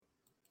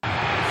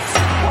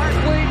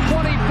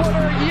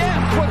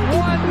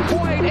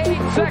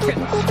.8 seconds.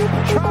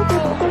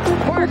 Charles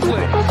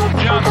Barkley.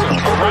 Johnson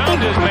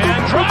around his man.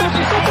 Drives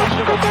and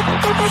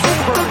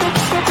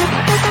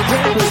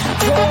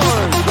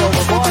scores. So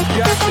Lamar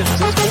Jackson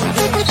just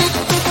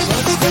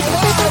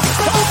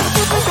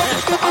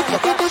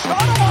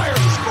Stoudemire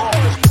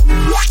scores.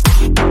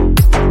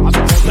 I'm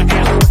supposed to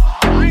answer.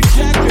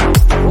 Jackson.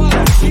 What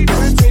a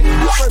defensive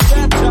effort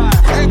that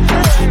time.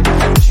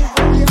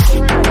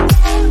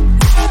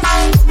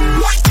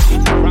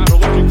 Crowder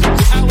looking for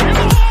the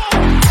alley.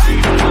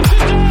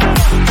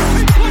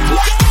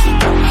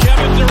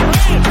 Kevin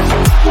Durant.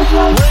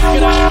 Break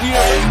it out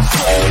here.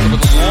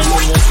 With a long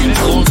one, won't get it.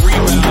 Long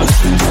rebound.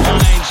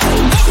 Finds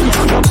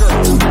Booker.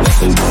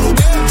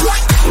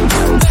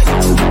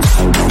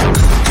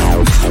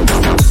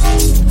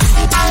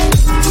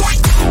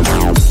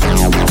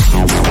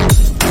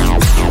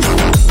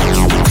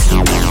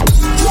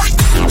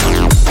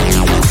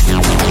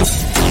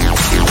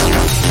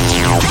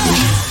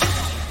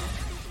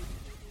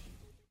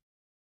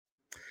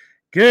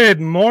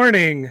 Good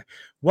morning.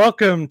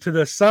 Welcome to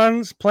the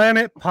Suns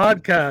Planet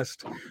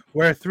podcast,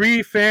 where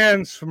three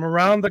fans from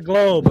around the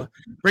globe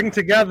bring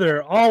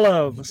together all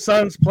of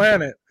Suns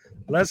Planet.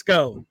 Let's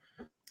go.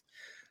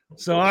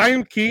 So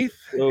I'm Keith,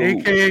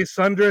 aka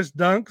Sundress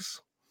Dunks,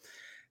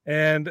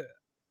 and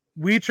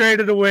we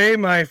traded away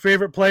my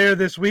favorite player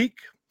this week.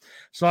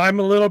 So I'm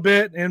a little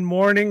bit in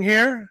mourning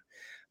here,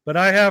 but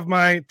I have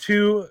my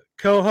two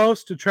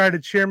co-hosts to try to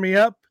cheer me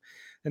up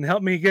and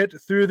help me get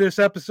through this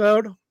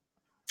episode.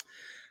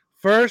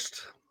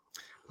 First,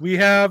 we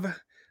have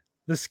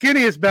the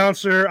skinniest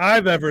bouncer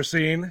I've ever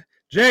seen.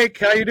 Jake,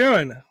 how you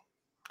doing?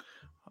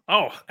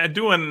 Oh, I'm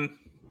doing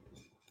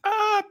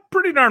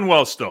pretty darn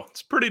well still.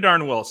 It's pretty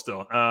darn well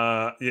still.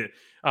 Yeah,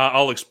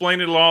 I'll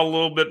explain it all a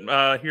little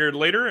bit here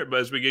later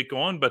as we get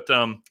going. But,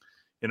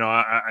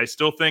 I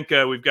still think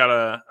we've got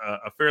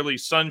a fairly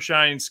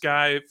sunshine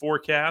sky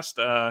forecast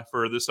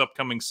for this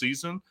upcoming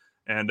season.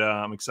 And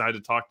I'm excited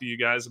to talk to you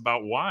guys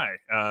about why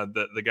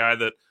the guy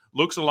that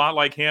looks a lot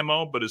like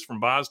Hamo, but is from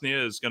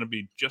Bosnia, is going to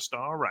be just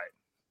all right.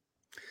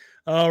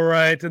 All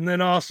right. And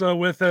then also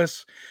with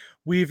us,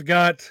 we've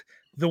got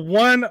the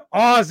one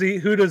Aussie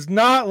who does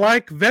not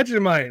like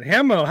Vegemite.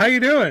 Hamo, how you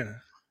doing?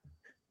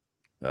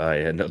 Oh,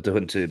 yeah, not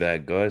doing too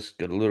bad, guys.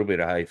 Got a little bit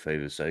of hay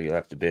fever, so you'll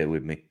have to bear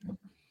with me.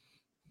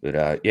 But,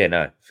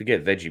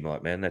 forget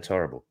Vegemite, man. That's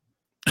horrible.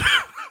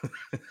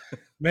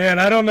 Man,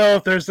 I don't know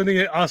if there's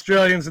any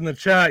Australians in the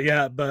chat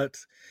yet, but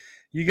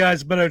you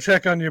guys better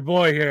check on your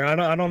boy here. I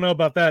don't know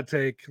about that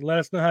take. Let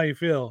us know how you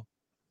feel.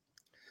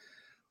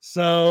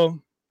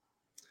 So,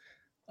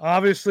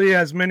 obviously,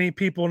 as many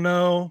people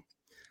know,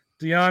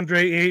 Deandre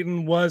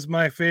Ayton was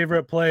my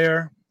favorite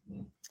player.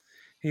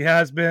 He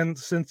has been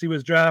since he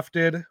was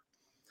drafted.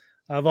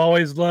 I've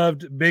always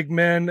loved big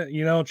men.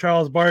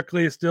 Charles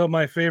Barkley is still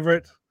my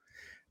favorite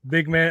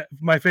big man,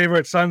 my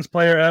favorite Suns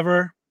player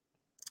ever.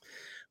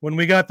 When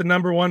we got the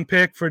number one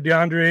pick for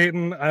Deandre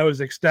Ayton, I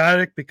was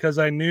ecstatic because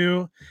I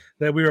knew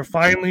that we were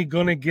finally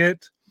going to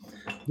get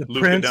the Luka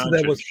prince Doncic.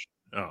 that was.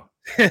 Oh.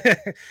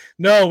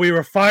 No, we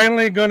were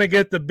finally going to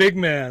get the big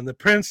man, the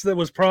prince that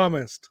was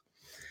promised.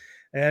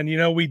 And,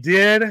 we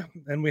did,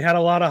 and we had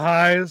a lot of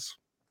highs.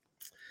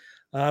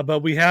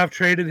 But we have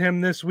traded him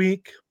this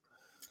week.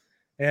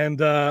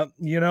 And,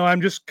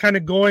 I'm just kind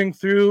of going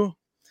through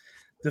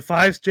the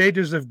 5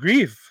 stages of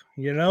grief.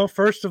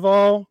 First of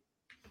all,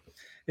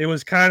 it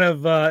was kind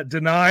of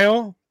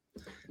denial.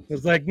 It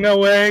was like, no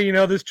way,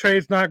 this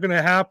trade's not going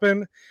to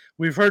happen.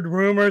 We've heard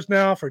rumors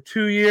now for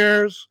 2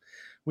 years.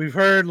 We've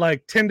heard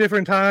like 10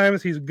 different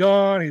times he's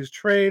gone, he's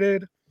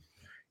traded.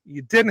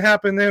 It didn't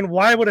happen then.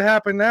 Why would it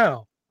happen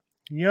now?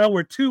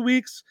 We're 2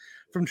 weeks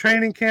from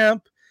training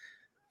camp.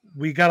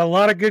 We got a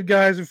lot of good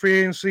guys in free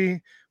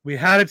agency. We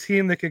had a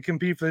team that could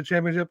compete for the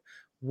championship.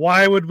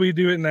 Why would we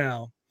do it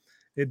now?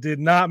 It did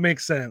not make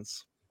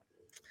sense.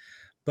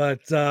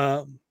 But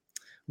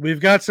we've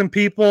got some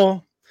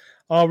people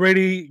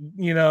already,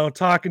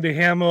 talking to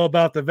Hamo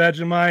about the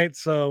Vegemite.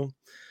 So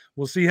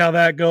we'll see how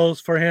that goes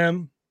for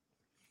him.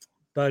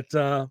 But,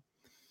 I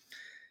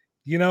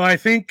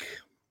think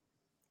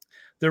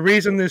the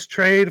reason this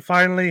trade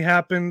finally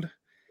happened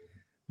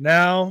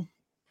now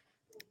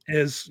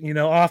is,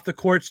 off the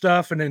court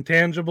stuff and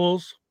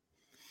intangibles.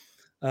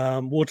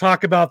 We'll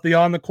talk about the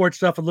on the court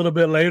stuff a little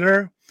bit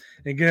later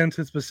and get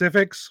into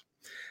specifics.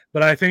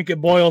 But I think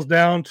it boils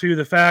down to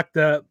the fact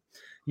that,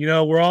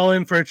 we're all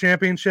in for a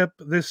championship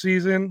this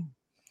season.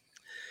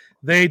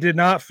 They did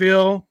not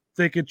feel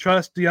they could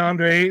trust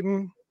Deandre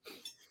Ayton.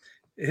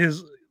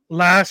 His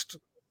last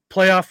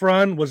playoff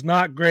run was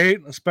not great,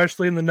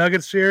 especially in the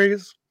Nuggets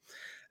series.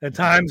 At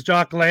times,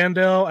 Jock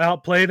Landale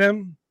outplayed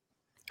him.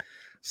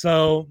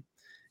 So,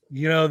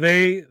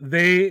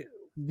 they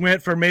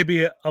went for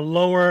maybe a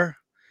lower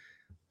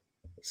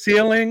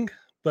ceiling,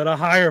 but a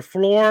higher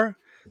floor,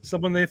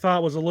 someone they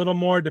thought was a little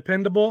more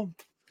dependable.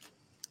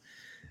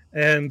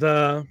 And,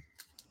 that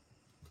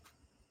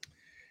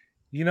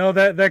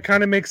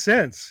kind of makes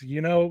sense.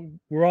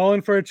 We're all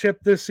in for a chip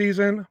this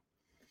season.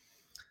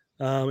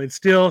 It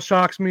still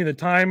shocks me, the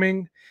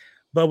timing.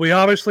 but we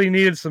obviously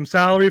needed some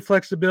salary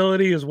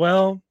flexibility as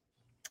well.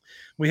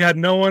 We had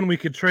no one we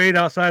could trade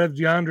outside of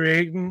Deandre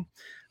Ayton.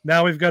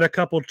 Now we've got a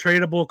couple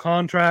tradable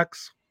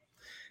contracts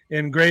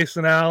in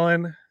Grayson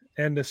Allen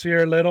and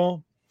Nasir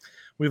Little.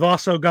 We've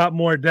also got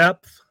more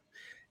depth.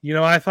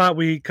 I thought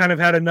we kind of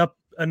had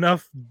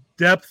enough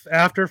depth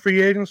after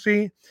free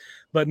agency,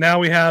 but now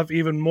we have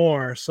even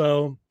more.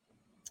 So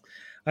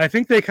I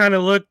think they kind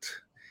of looked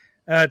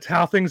at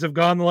how things have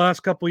gone the last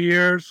couple of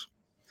years,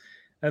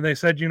 and they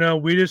said,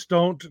 we just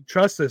don't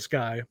trust this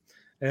guy.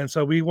 And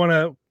so we want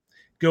to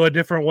go a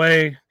different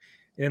way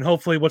in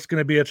hopefully what's going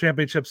to be a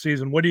championship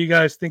season. What do you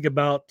guys think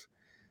about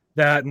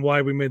that and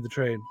why we made the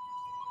trade?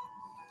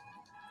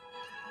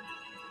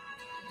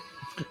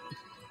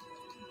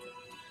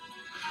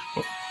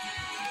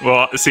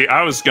 Well, see,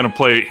 I was going to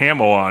play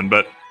Hamo on,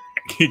 but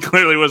he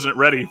clearly wasn't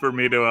ready for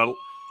me to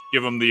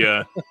give him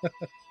the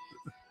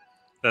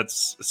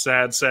that's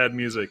sad, sad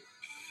music.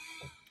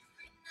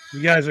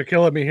 You guys are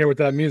killing me here with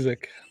that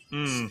music.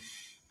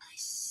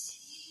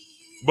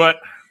 But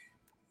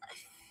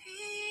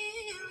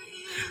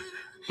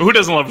who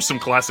doesn't love some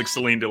classic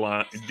Celine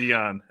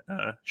Dion?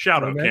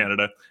 Shout out,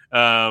 Canada.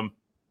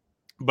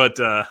 But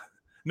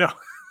no.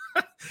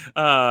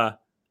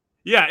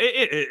 Yeah,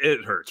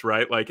 it hurts,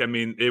 right? Like, I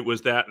mean, it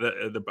was that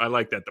I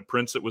like that the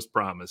prince that was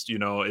promised.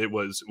 It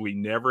was we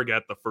never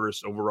got the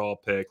first overall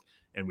pick,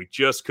 and we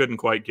just couldn't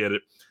quite get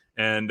it.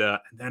 And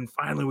then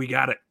finally we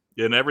got it,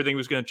 and everything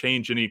was going to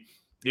change. And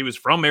he was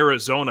from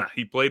Arizona.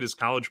 He played his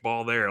college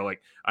ball there.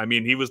 Like, I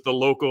mean, he was the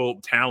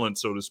local talent,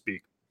 so to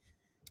speak.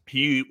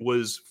 He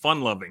was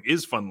fun-loving,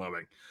 is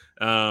fun-loving.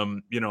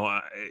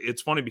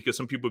 It's funny because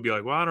some people would be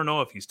like, well, I don't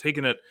know if he's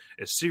taking it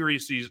as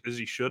serious as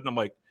he should. And I'm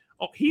like,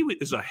 oh, he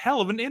is a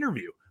hell of an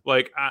interview.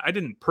 Like, I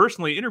didn't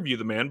personally interview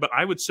the man, but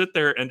I would sit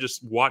there and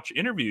just watch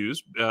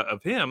interviews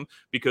of him,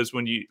 because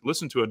when you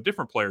listen to a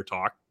different player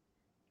talk,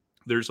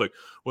 there's like,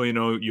 well,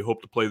 you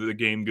hope to play the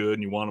game good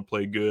and you want to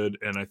play good.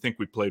 And I think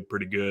we played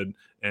pretty good.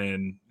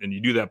 And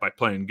you do that by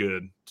playing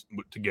good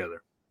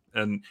together.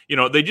 And,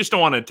 they just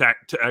don't want to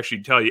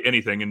actually tell you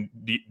anything. And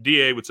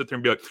DA would sit there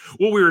and be like,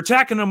 well, we were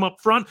attacking them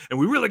up front and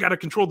we really got to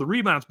control the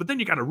rebounds, but then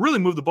you got to really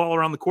move the ball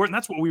around the court. And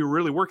that's what we were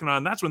really working on.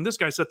 And that's when this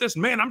guy said this,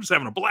 man, I'm just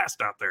having a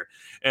blast out there.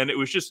 And it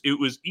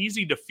was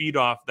easy to feed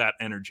off that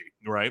energy,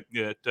 right?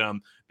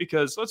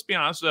 Because let's be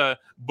honest,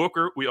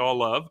 Booker, we all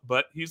love,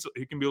 but he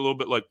can be a little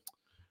bit like,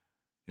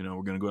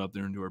 we're going to go out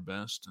there and do our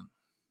best and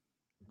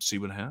see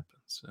what happens.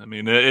 I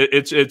mean,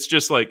 it's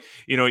just like,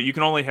 you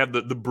can only have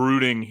the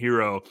brooding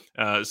hero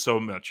so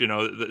much.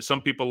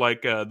 Some people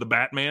like the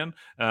Batman,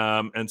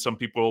 and some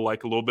people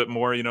like a little bit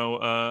more,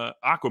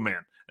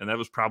 Aquaman, and that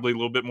was probably a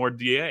little bit more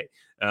DA.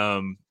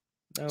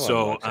 It's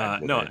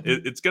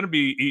going to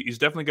be, he's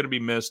definitely going to be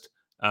missed.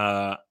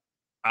 I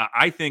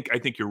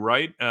think you're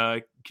right,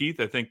 Keith.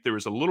 I think there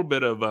was a little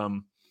bit of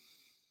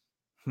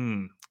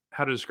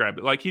how to describe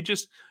it. Like,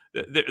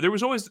 there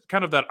was always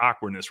kind of that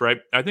awkwardness, right?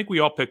 I think we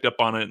all picked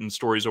up on it in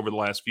stories over the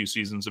last few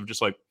seasons of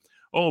just like,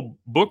 oh,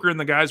 Booker and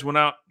the guys went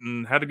out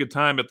and had a good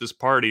time at this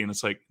party. And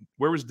it's like,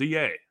 where was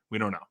DA? We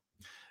don't know.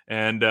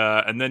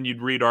 And then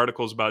you'd read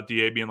articles about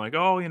DA being like,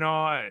 oh,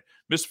 I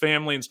miss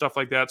family and stuff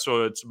like that.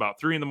 So it's about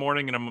 3 a.m.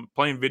 and I'm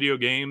playing video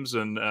games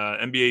and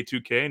NBA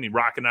 2K, and he's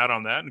rocking out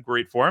on that, and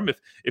great for him.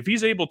 If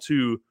he's able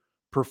to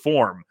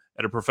perform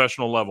at a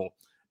professional level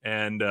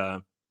and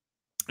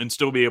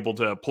still be able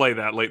to play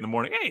that late in the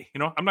morning. Hey,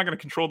 I'm not going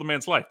to control the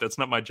man's life. That's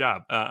not my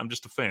job. I'm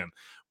just a fan.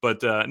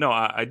 But no,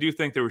 I do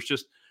think there was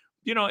just,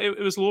 it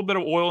was a little bit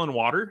of oil and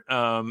water.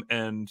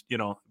 And,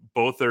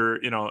 both are,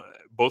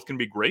 both can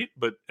be great.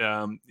 But,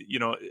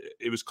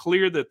 it was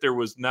clear that there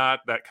was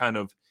not that kind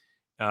of,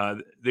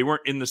 they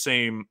weren't in the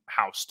same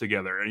house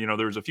together.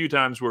 There was a few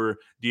times where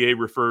DA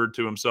referred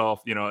to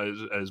himself,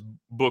 as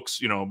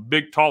Book's,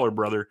 big, taller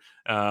brother.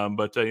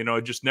 But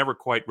it just never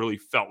quite really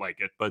felt like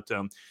it. But,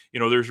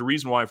 there's a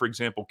reason why, for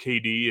example,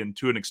 KD and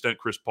to an extent,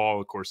 Chris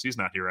Paul, of course, he's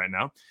not here right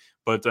now.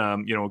 But,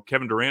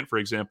 Kevin Durant, for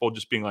example,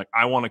 just being like,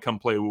 I want to come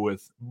play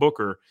with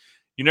Booker.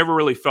 You never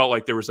really felt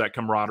like there was that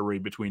camaraderie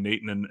between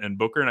Ayton and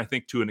Booker. And I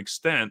think to an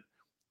extent,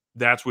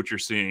 that's what you're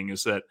seeing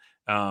is that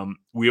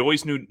we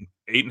always knew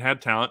Ayton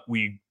had talent.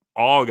 We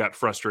all got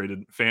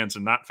frustrated, fans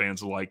and not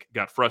fans alike,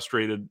 got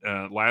frustrated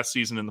last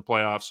season in the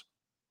playoffs.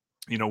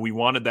 We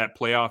wanted that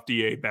playoff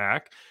DA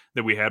back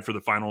that we had for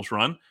the finals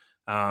run.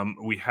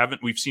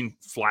 We've seen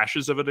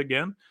flashes of it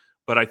again,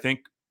 but I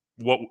think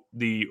what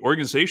the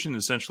organization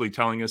is essentially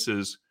telling us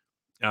is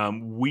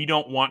we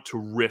don't want to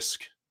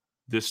risk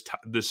this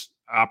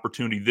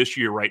opportunity this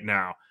year right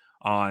now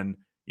on,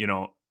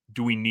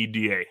 do we need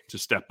DA to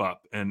step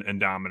up and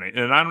dominate?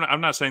 And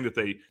I'm not saying that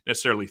they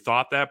necessarily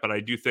thought that, but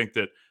I do think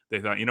that they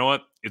thought, you know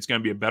what, it's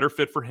going to be a better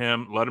fit for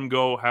him. Let him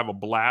go have a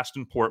blast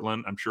in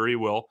Portland. I'm sure he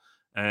will.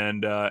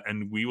 And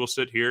we will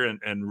sit here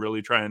and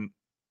really try and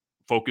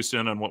focus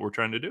in on what we're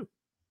trying to do.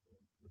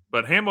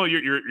 But Hamo,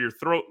 your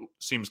throat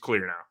seems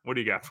clear now. What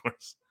do you got for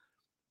us?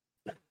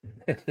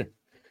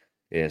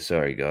 Yeah,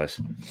 sorry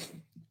guys.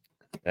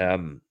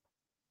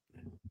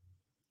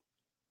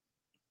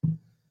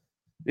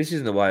 This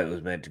isn't the way it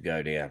was meant to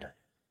go down.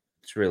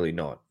 It's really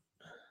not.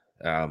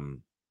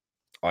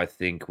 I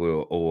think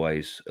we're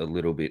always a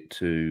little bit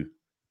too.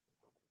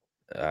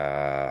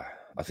 I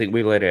think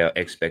we let our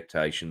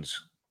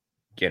expectations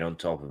get on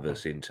top of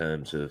us in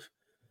terms of,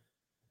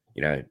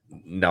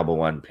 number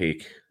one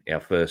pick, our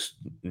first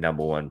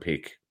number one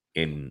pick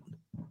in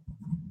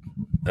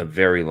a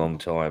very long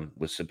time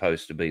was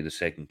supposed to be the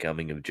second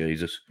coming of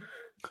Jesus.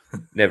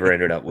 Never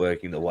ended up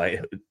working the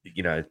way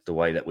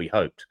that we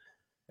hoped.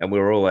 And we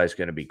were always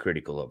going to be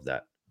critical of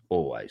that,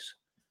 always,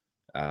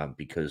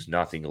 because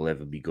nothing will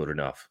ever be good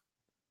enough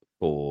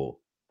for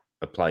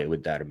a player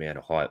with that amount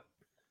of hype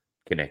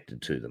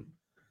connected to them.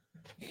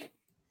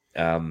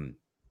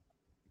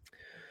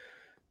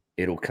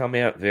 It'll come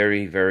out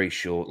very, very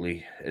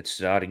shortly. It's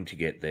starting to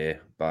get there,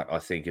 but I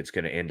think it's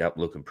going to end up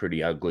looking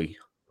pretty ugly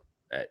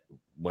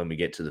when we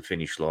get to the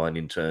finish line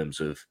in terms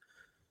of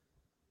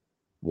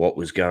what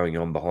was going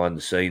on behind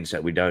the scenes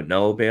that we don't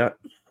know about.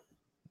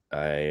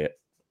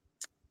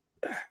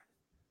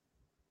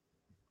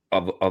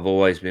 I've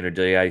always been a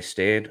DA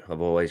stan. I've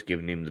always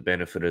given him the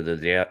benefit of the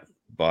doubt,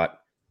 but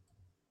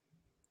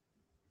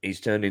he's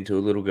turned into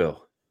a little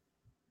girl.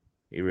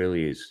 He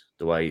really is.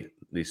 The way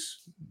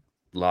this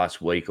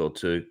last week or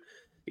two,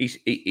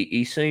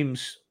 he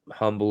seems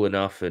humble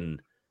enough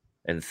and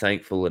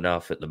thankful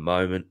enough at the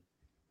moment.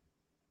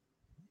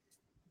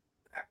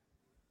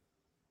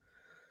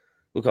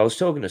 Look, I was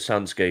talking to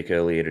Sunsgeek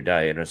earlier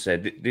today, and I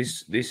said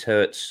this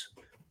hurts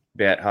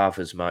about half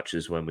as much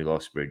as when we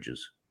lost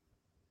Bridges.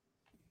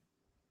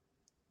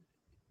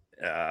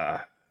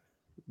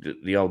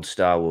 The old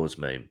Star Wars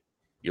meme.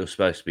 You're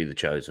supposed to be the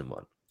chosen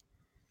one,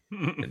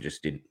 and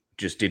just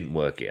didn't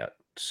work out.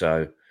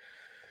 So,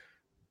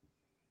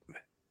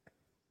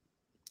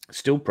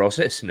 still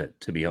processing it.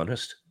 To be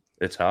honest,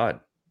 it's hard.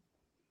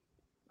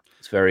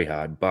 It's very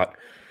hard, but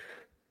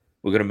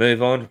we're going to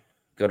move on.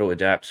 Got to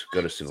adapt.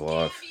 Got to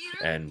survive,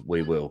 and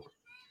we will.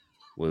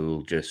 We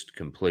will just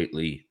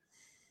completely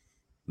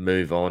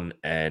move on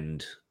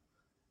and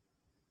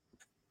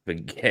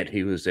forget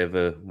he was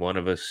ever one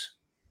of us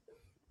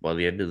by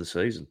the end of the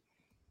season.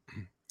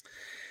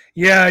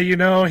 Yeah,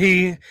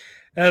 he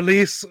at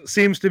least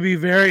seems to be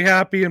very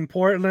happy in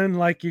Portland,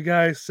 like you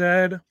guys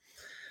said.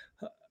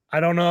 I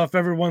don't know if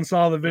everyone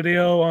saw the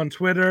video on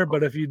Twitter,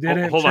 but if you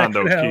didn't, hold on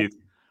though, out. Keith.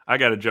 I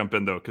got to jump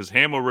in though, because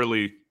Hamill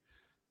really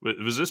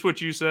was this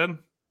what you said? You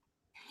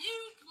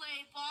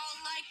play ball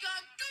like a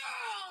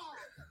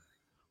girl.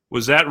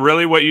 Was that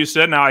really what you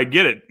said? Now I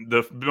get it.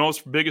 The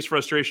biggest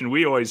frustration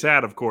we always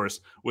had, of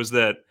course, was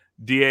that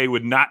DA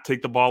would not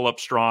take the ball up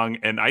strong,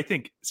 and I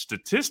think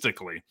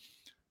statistically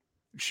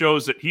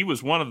shows that he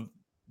was one of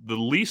the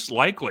least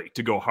likely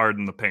to go hard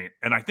in the paint.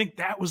 And I think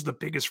that was the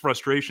biggest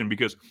frustration,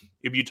 because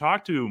if you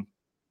talk to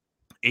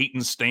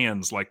Ayton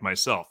stans like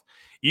myself,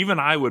 even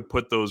I would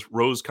put those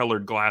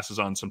rose-colored glasses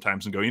on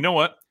sometimes and go, you know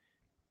what?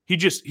 He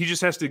just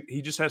has to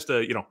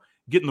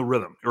get in the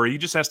rhythm, or he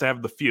just has to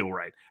have the feel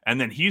right. And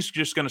then he's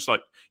just going to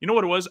start. You know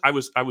what it was? I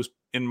was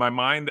in my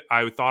mind,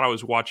 I thought I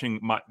was watching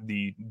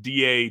the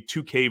DA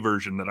 2K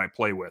version that I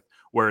play with,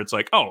 where it's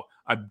like, oh,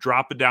 I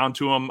drop it down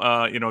to him,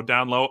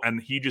 down low,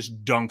 and he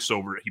just dunks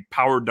over it. He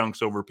power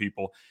dunks over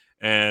people.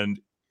 And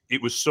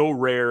it was so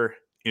rare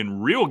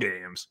in real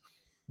games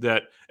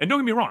that, and don't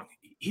get me wrong,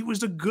 he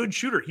was a good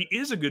shooter. He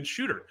is a good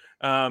shooter.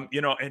 And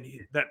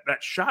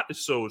that shot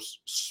is so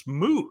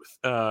smooth,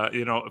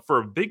 for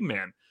a big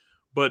man.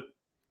 But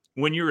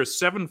when you're a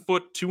 7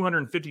 foot,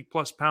 250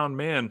 plus pound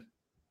man,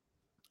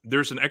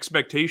 there's an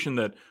expectation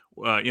that,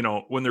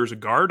 when there's a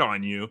guard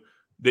on you,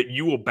 that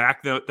you will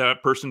back that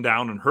person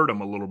down and hurt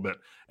them a little bit.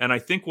 And I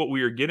think what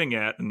we are getting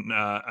at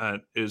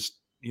is,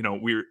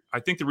 I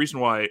think the reason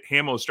why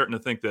Hamo is starting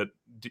to think that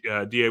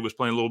DA was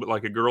playing a little bit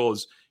like a girl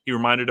is he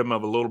reminded him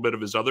of a little bit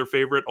of his other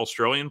favorite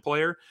Australian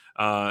player,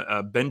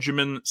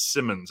 Benjamin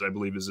Simmons, I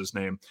believe is his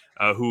name,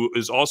 who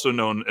is also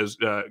known as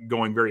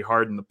going very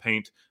hard in the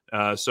paint.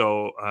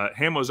 So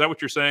Hamo, is that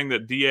what you're saying,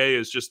 that DA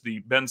is just the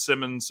Ben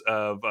Simmons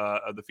of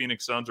the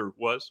Phoenix Suns, or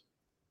was?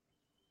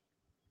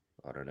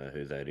 I don't know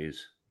who that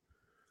is.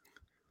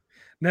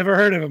 Never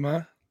heard of him,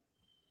 huh?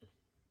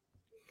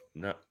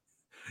 No.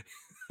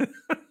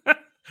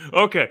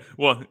 Okay,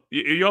 well,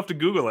 you have to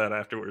Google that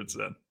afterwards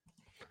then.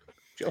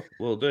 Sure,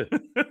 will do.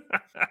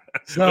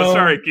 So,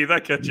 sorry, Keith,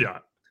 I catch you on.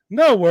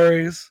 No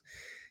worries.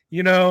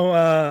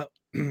 Hamo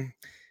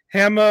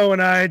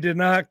and I did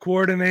not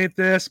coordinate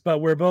this, but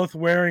we're both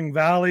wearing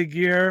Valley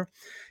gear.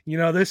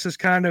 This is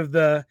kind of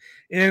the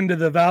end of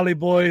the Valley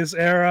Boys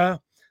era.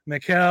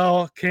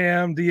 Mikkel,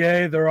 Cam,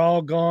 DA, they're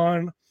all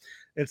gone.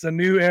 It's a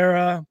new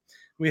era.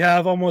 We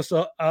have almost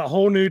a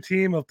whole new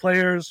team of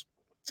players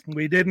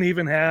we didn't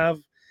even have.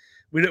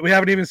 We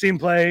haven't even seen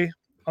play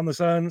on the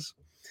Suns.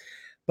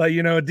 But,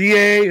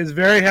 DA is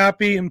very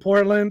happy in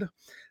Portland.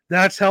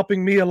 That's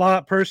helping me a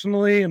lot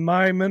personally in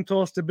my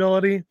mental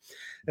stability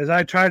as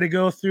I try to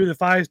go through the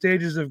 5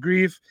 stages of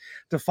grief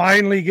to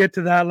finally get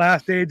to that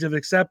last stage of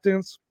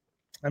acceptance.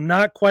 I'm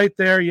not quite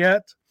there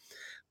yet,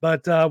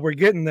 but we're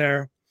getting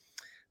there.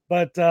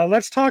 But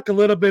let's talk a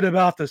little bit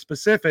about the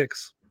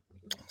specifics.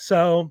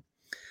 So,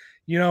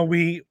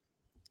 we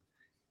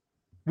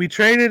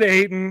traded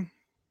Ayton.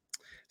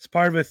 It's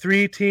part of a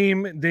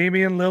 3-team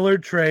Damian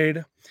Lillard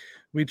trade.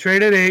 We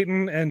traded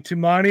Ayton and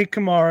Tumani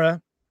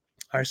Kamara,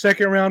 our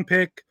second-round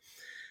pick,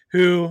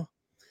 who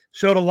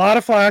showed a lot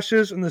of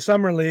flashes in the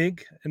summer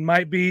league and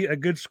might be a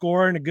good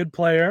scorer and a good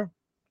player.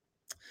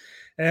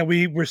 And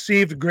we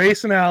received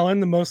Grayson Allen,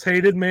 the most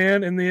hated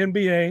man in the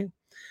NBA,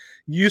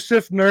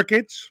 Yusuf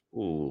Nurkic,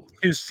 Ooh.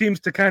 who seems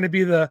to kind of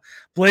be the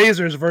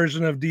Blazers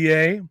version of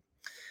DA,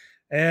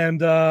 and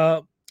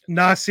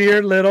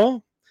Nasir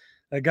Little,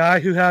 a guy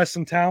who has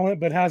some talent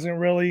but hasn't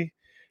really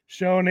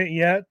shown it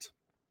yet.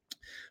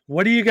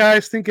 What do you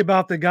guys think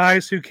about the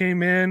guys who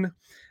came in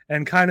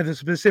and kind of the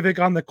specific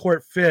on the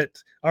court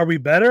fit? Are we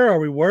better? Are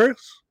we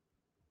worse?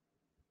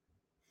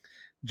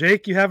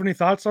 Jake, you have any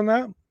thoughts on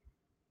that?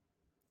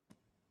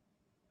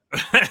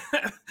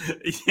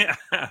 Yeah,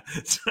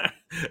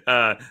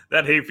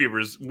 that hay fever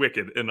is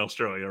wicked in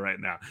Australia right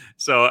now.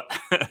 So,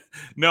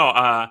 no,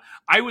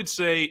 I would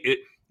say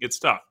it's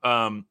tough.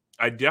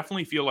 I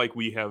definitely feel like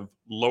we have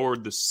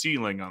lowered the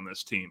ceiling on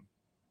this team.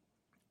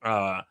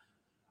 I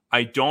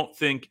don't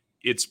think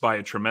it's by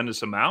a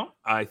tremendous amount.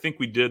 I think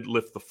we did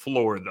lift the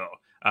floor, though.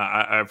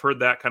 I've heard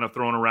that kind of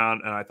thrown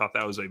around, and I thought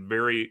that was a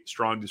very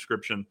strong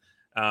description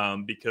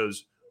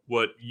because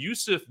what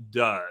Yusuf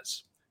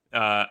does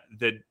I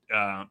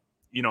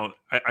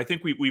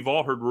think we've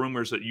all heard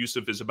rumors that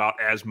Yusuf is about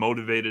as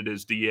motivated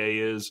as DA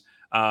is.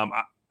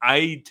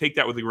 I take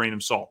that with a grain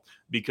of salt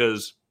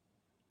because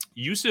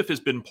Yusuf has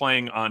been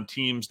playing on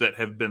teams that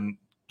have been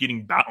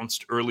getting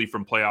bounced early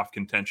from playoff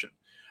contention.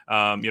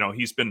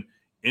 He's been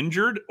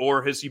injured,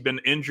 or has he been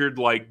injured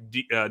like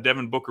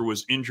Devin Booker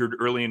was injured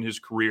early in his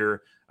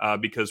career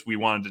because we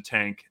wanted to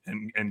tank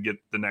and get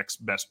the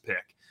next best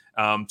pick.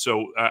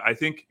 So I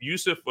think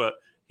Yusuf,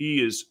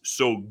 he is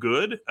so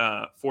good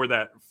for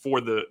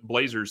the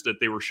Blazers that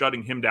they were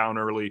shutting him down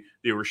early.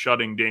 They were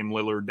shutting Dame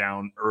Lillard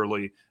down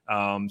early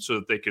so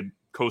that they could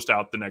coast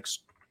out the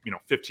next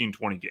 15,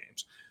 20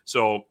 games.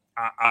 So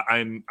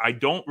I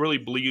don't really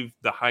believe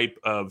the hype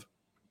of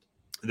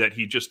that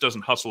he just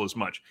doesn't hustle as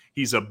much.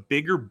 He's a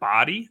bigger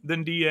body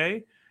than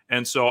DA.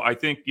 And so I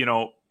think,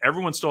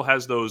 everyone still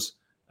has those,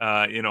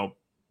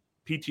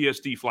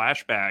 PTSD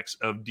flashbacks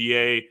of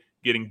DA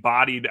getting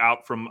bodied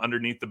out from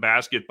underneath the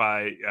basket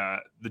by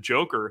the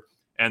Joker,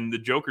 and the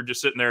Joker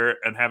just sitting there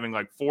and having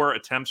like 4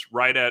 attempts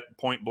right at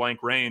point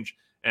blank range,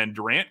 and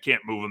Durant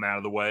can't move him out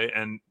of the way,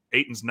 and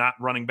Ayton's not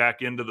running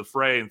back into the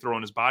fray and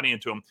throwing his body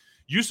into him.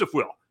 Yusuf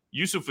will.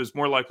 Yusuf is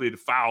more likely to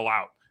foul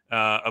out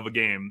of a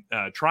game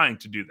trying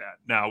to do that.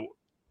 Now,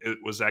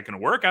 was that going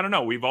to work? I don't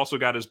know. We've also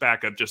got his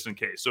backup just in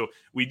case. So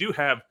we do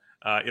have,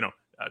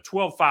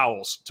 12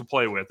 fouls to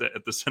play with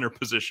at the center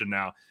position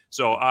now.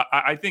 So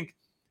I think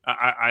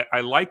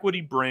I like what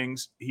he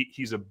brings.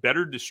 He's a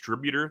better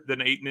distributor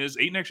than Ayton is.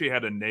 Ayton actually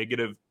had a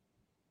negative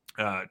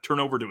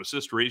turnover to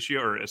assist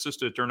ratio, or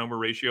assist to turnover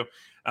ratio.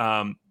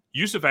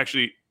 Yusuf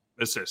actually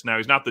assists. Now,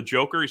 he's not the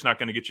Joker. He's not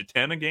going to get you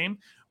 10 a game,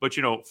 but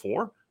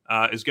 4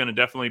 is going to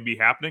definitely be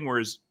happening.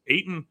 Whereas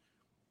Ayton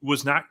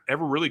was not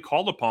ever really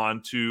called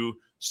upon to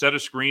set a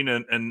screen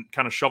and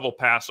kind of shovel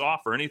pass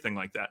off or anything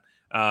like that.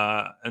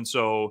 And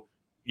so,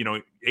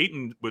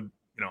 Ayton would,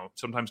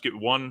 sometimes get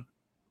 1,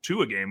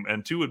 2 a game,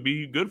 and 2 would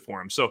be good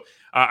for him. So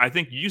I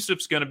think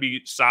Yusuf's going to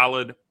be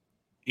solid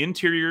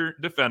interior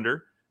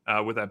defender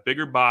with that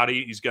bigger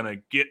body. He's going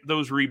to get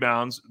those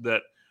rebounds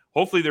that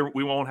hopefully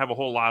we won't have a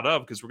whole lot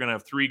of, because we're going to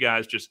have 3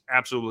 guys just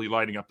absolutely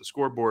lighting up the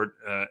scoreboard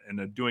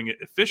and doing it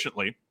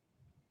efficiently.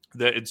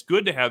 That it's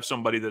good to have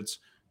somebody that's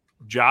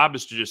job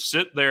is to just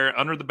sit there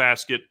under the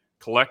basket,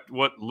 collect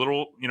what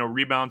little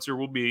rebounds there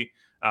will be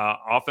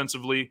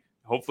offensively,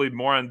 hopefully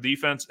more on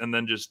defense, and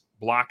then just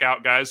block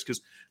out guys,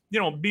 because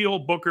Beal,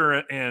 Booker,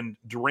 and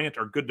Durant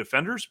are good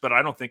defenders, but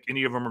I don't think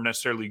any of them are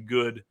necessarily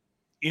good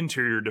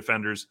interior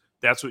defenders.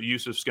 That's what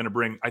Yusuf's going to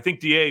bring. I think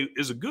DA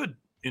is a good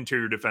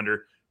interior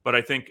defender, but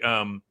I think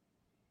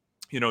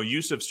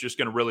Yusuf's just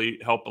going to really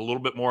help a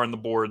little bit more on the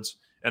boards.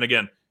 And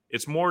again,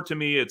 it's more, to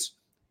me, it's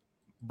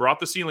brought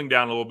the ceiling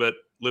down a little bit,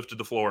 lifted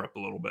the floor up a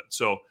little bit.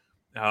 So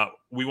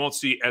we won't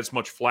see as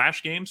much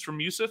flash games from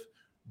Yusuf,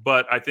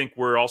 but I think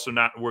we're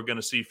going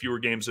to see fewer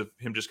games of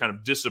him just kind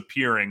of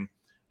disappearing,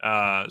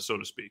 so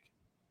to speak.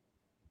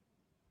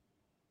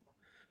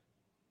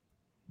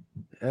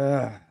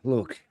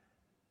 Look,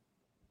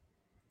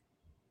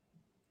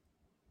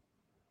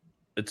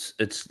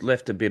 it's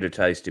left a bitter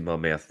taste in my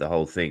mouth, the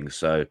whole thing.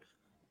 So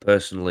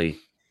personally,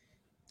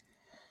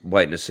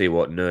 waiting to see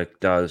what Nurk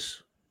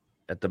does.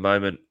 At the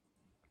moment,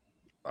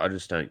 I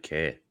just don't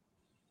care.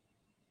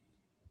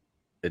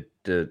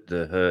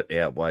 The hurt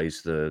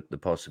outweighs the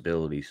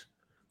possibilities.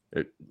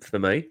 For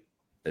me,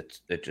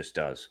 it just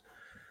does.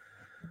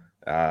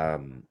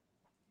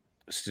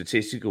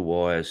 Statistical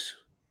wise,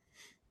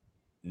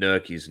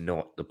 Nurk is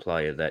not the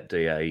player that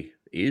DA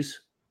is.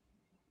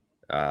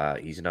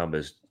 His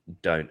numbers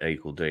don't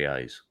equal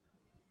DA's,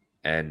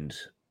 and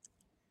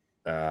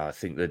I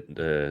think that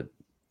the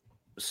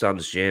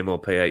Suns Jam or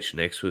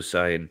PHNX was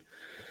saying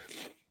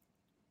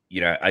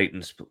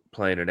Ayton's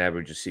playing an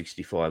average of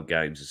 65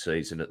 games a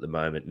season at the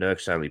moment.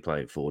 Nurk's only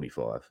playing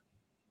 45.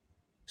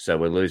 So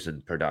we're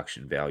losing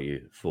production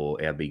value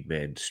for our big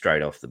men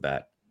straight off the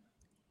bat.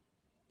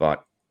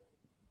 But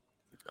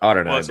I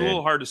don't know, it's a man.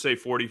 little hard to say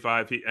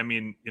 45.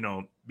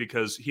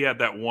 Because he had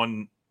that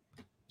one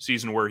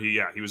season where he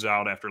was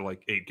out after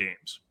like 8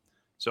 games.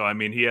 So,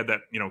 he had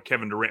that,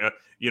 Kevin Durant,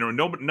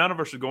 none of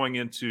us are going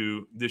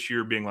into this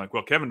year being like,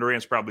 well, Kevin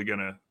Durant's probably going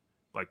to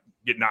like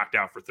get knocked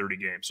out for 30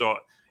 games. So,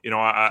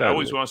 I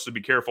always want us to be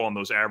careful on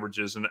those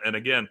averages. And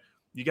again,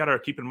 you got to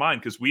keep in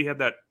mind, because we had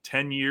that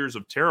 10 years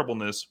of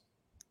terribleness,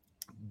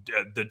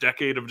 the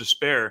decade of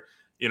despair,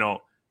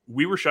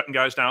 we were shutting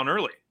guys down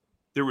early.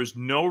 There was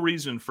no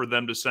reason for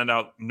them to send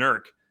out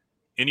Nurk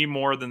any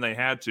more than they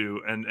had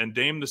to. And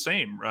Dame the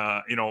same.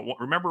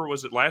 Remember,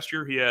 was it last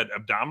year he had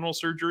abdominal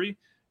surgery?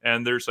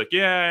 And there's like,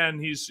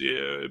 and he's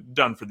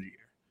done for the year.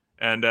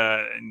 And,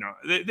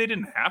 they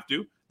didn't have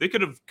to. They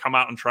could have come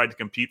out and tried to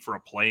compete for a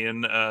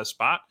play-in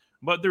spot,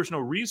 but there's no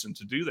reason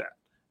to do that.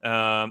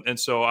 And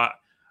so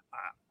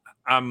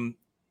I'm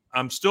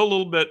still a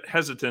little bit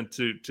hesitant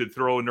to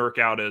throw Nurk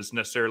out as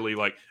necessarily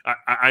like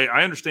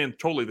I understand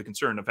totally the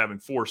concern of having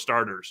 4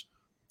 starters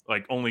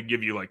like only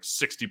give you like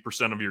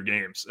 60% of your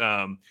games.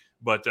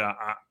 But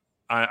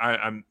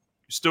I'm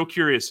still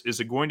curious, is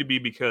it going to be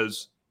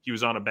because he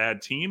was on a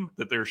bad team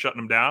that they're shutting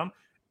him down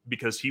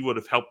because he would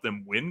have helped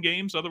them win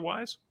games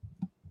otherwise?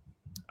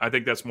 I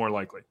think that's more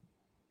likely.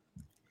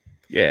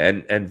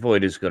 Yeah, and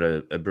Void has got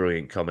a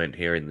brilliant comment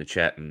here in the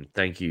chat, and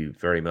thank you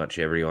very much,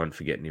 everyone,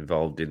 for getting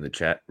involved in the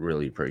chat.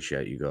 Really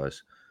appreciate you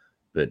guys.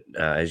 But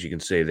as you can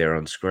see there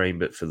on screen,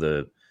 but for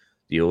the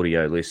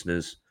audio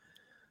listeners,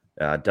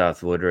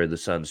 Darth Voider of the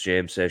Suns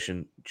Jam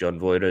session, John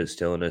Voider is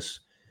telling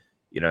us,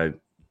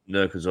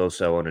 Nurk was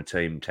also on a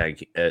team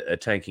a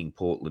tanking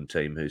Portland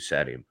team who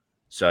sat him.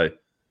 So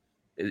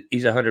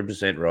he's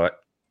 100% right.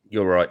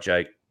 You're right,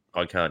 Jake.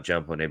 I can't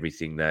jump on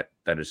everything that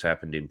has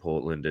happened in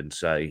Portland and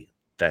say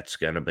that's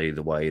going to be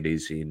the way it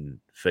is in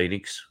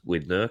Phoenix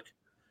with Nurk.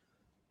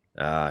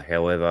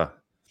 However,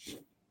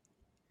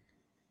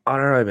 I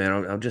don't know,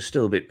 man. I'm just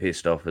still a bit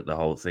pissed off at the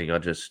whole thing.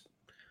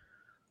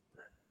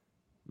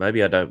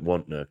 Maybe I don't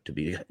want Nurk to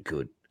be that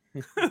good.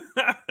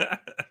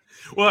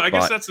 Well, I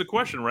guess that's the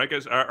question, right,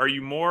 guys? Are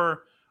you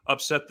more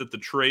upset that the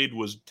trade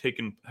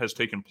has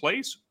taken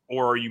place,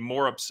 or are you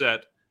more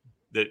upset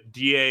that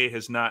DA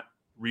has not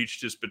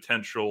reached his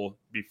potential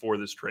before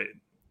this trade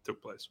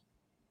took place?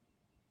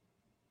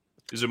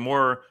 Is it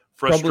more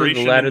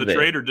frustration in the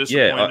trade or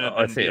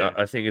disappointment? Yeah,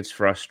 I think it's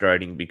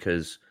frustrating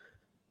because,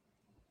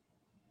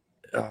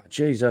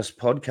 us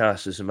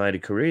podcasters have made a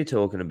career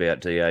talking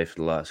about DA for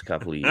the last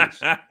couple of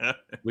years.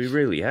 We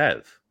really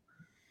have.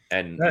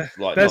 And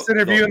best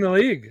interview in the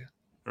league.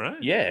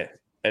 Right. Yeah.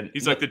 And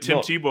he's like the Tim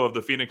Tebow of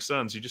the Phoenix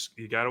Suns. You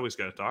always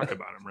got to talk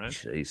about him, right?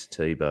 Jeez,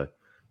 Tebow.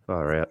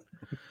 Far out.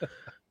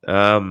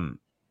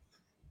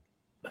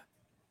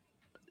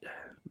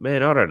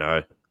 Man, I don't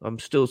know. I'm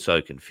still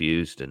so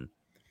confused.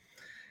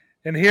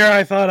 And here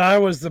I thought I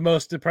was the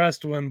most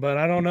depressed one, but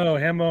I don't know.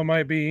 Hemo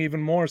might be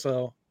even more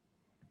so.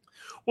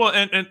 Well,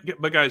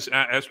 but guys,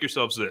 ask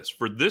yourselves this.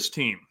 For this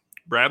team,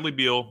 Bradley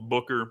Beal,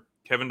 Booker,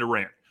 Kevin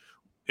Durant,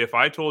 if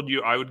I told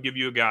you I would give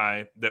you a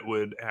guy that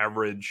would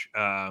average,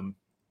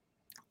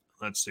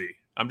 let's see,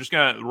 I'm just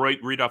going to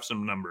read off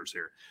some numbers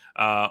here.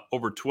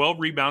 Over 12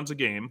 rebounds a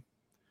game,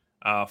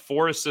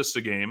 4 assists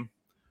a game,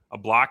 a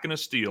block and a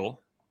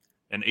steal,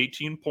 and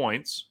 18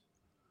 points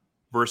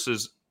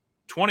versus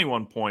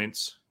 21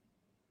 points,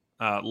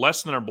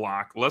 less than a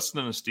block, less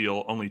than a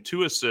steal, only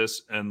 2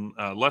 assists, and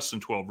less than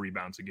 12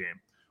 rebounds a game.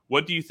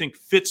 What do you think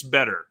fits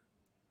better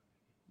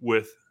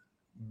with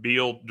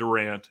Beal,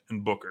 Durant,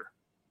 and Booker?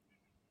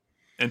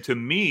 And to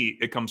me,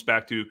 it comes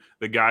back to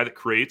the guy that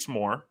creates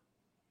more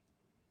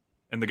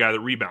and the guy that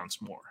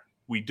rebounds more.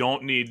 We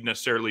don't need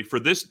necessarily, for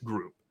this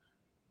group,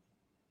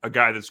 a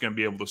guy that's going to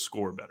be able to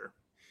score better.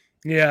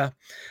 Yeah.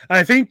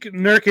 I think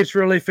Nurkic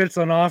really fits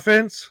on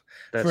offense.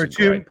 That's a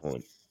great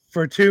point.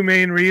 For 2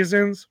 main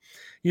reasons.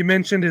 You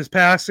mentioned his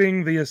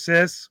passing, the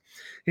assists.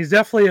 He's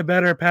definitely a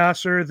better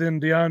passer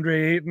than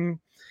Deandre Ayton.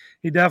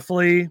 He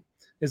definitely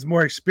is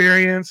more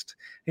experienced.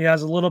 He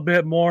has a little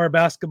bit more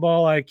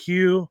basketball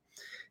IQ.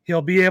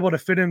 He'll be able to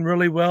fit in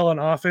really well on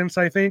offense,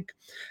 I think.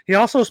 He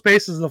also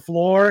spaces the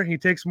floor. He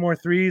takes more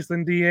threes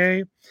than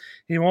DA.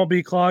 He won't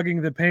be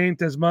clogging the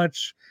paint as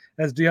much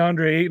as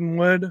Deandre Ayton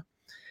would.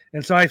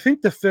 And so I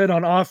think the fit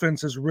on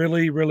offense is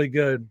really, really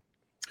good.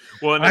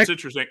 Well, and that's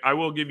interesting. I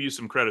will give you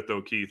some credit,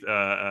 though, Keith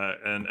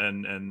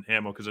and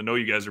Hamo, because I know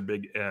you guys are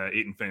big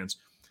Ayton fans.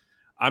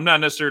 I'm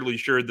not necessarily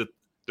sure that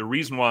the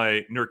reason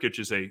why Nurkic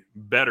is a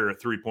better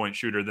three-point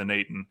shooter than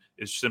Ayton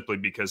is simply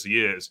because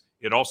he is.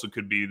 It also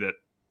could be that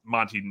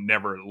Monty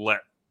never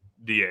let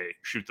DA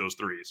shoot those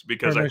threes,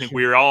 because I think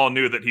we all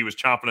knew that he was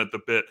chomping at the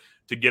bit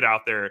to get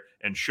out there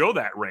and show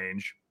that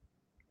range,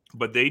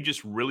 but they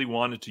just really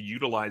wanted to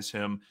utilize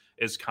him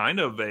as kind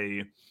of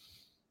a,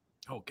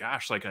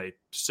 like a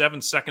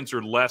 7 seconds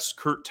or less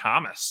Kurt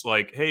Thomas.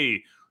 Like,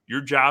 hey,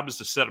 your job is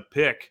to set a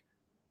pick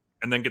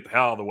and then get the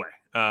hell out of the way.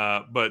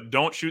 But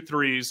don't shoot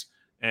threes.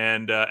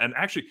 And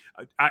actually,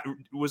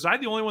 was I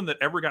the only one that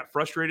ever got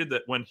frustrated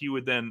that when he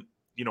would then,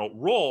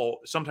 roll,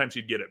 sometimes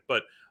he'd get it.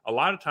 But a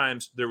lot of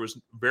times there was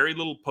very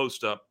little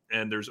post up,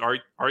 and there's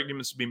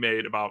arguments to be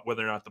made about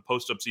whether or not the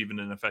post up's even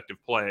an effective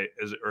play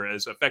or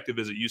as effective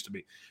as it used to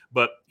be.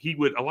 But he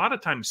would a lot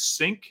of times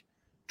sink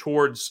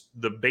towards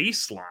the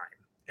baseline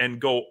and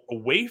go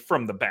away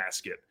from the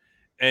basket.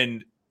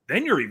 And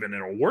then you're even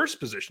in a worse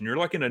position. You're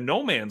like in a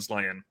no man's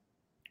land.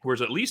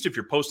 Whereas at least if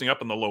you're posting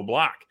up in the low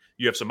block,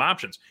 you have some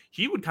options.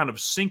 He would kind of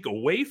sink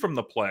away from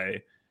the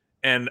play.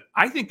 And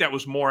I think that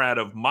was more out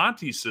of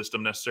Monty's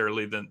system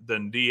necessarily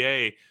than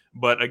DA.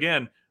 But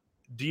again,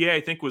 DA,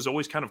 I think, was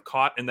always kind of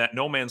caught in that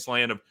no man's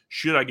land of,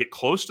 should I get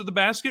close to the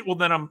basket? Well,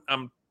 then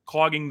I'm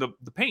clogging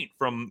the paint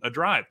from a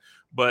drive.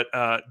 But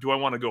do I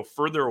want to go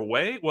further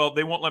away? Well,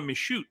 they won't let me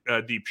shoot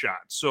deep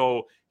shots.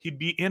 So he'd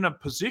be in a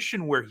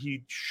position where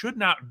he should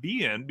not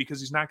be in because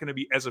he's not going to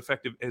be as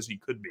effective as he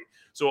could be.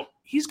 So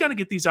he's going to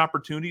get these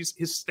opportunities.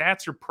 His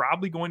stats are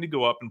probably going to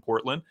go up in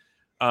Portland.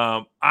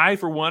 I,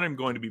 for one, am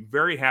going to be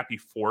very happy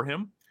for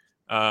him.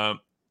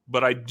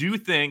 But I do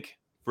think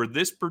for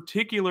this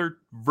particular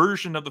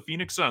version of the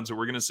Phoenix Suns that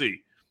we're going to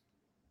see,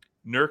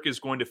 Nurk is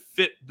going to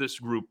fit this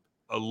group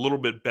a little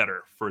bit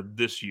better for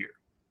this year.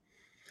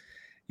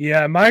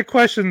 Yeah, my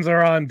questions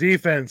are on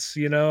defense.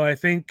 I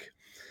think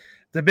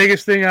the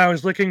biggest thing I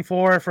was looking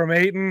for from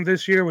Ayton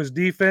this year was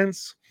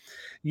defense.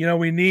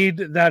 We need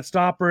that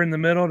stopper in the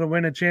middle to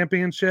win a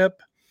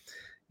championship.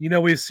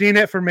 We've seen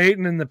it from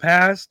Ayton in the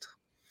past.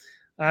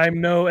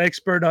 I'm no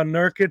expert on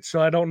Nurkic,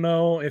 so I don't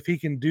know if he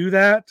can do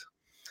that.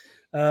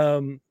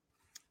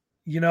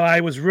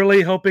 I was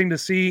really hoping to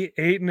see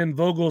Ayton in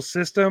Vogel's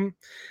system,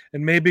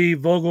 and maybe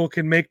Vogel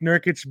can make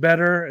Nurkic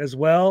better as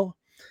well.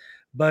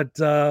 But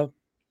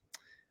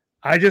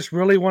I just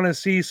really want to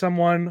see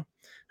someone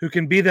who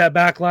can be that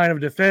back line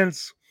of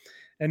defense.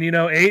 And,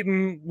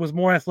 Ayton was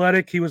more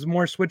athletic. He was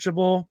more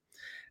switchable.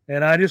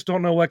 And I just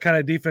don't know what kind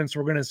of defense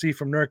we're going to see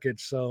from Nurkic.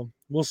 So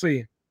we'll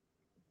see.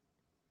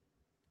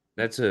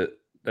 That's a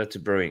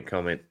brilliant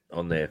comment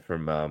on there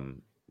from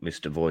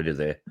Mr. Voider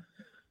there.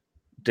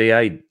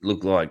 DA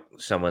looked like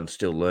someone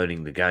still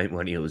learning the game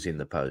when he was in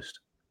the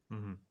post.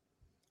 Mm-hmm.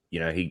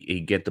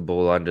 He'd get the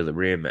ball under the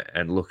rim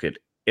and look at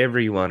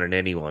everyone and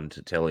anyone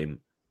to tell him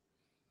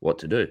what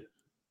to do.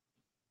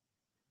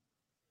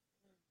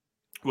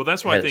 Well,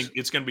 that's why I think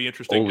it's going to be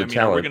interesting. All the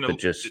talent, but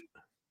just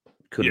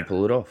couldn't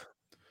pull it off.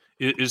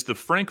 Is the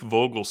Frank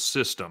Vogel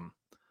system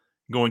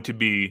going to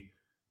be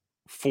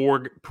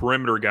 4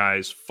 perimeter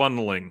guys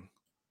funneling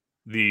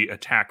the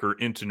attacker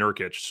into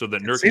Nurkic so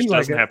that Nurkic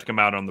doesn't have to come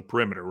out on the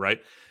perimeter,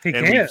 right?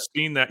 We've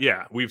seen that.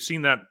 Yeah, we've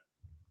seen that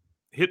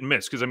hit and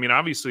miss. Because,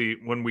 obviously,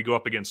 when we go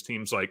up against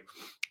teams like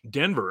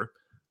Denver,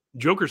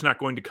 Joker's not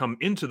going to come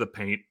into the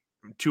paint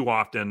too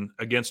often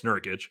against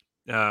Nurkic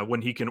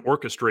when he can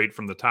orchestrate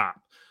from the top.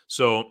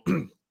 So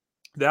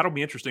that'll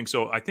be interesting.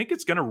 So I think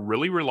it's going to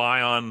really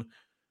rely on,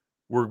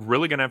 we're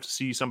really going to have to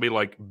see somebody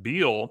like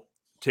Beal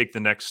take the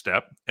next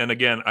step. And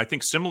again, I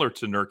think similar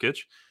to Nurkic,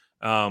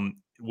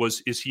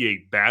 is he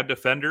a bad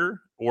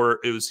defender or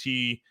is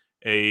he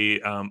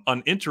a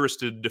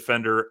uninterested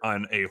defender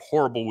on a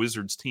horrible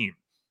Wizards team?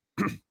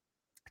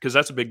 Because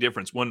that's a big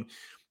difference. When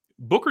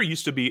Booker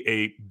used to be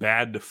a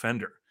bad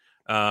defender,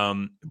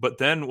 but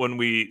then when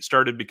we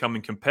started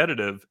becoming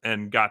competitive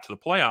and got to the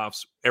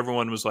playoffs,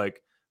 everyone was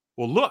like,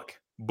 well, look,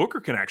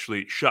 Booker can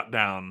actually shut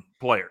down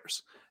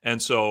players.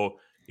 And so,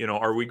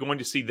 are we going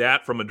to see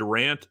that from a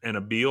Durant and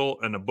a Beal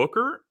and a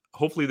Booker?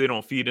 Hopefully they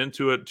don't feed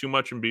into it too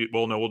much and be,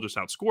 well, no, we'll just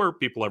outscore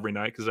people every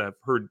night. Because I've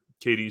heard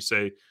Katie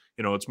say,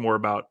 it's more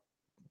about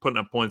putting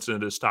up points than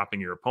it is stopping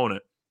your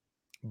opponent.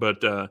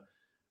 But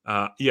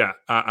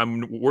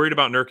I'm worried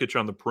about Nurkic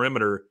on the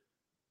perimeter.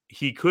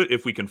 He could,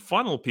 if we can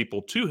funnel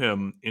people to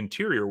him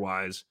interior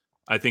wise,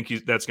 I think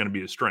that's going to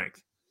be his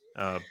strength.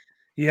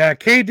 Yeah,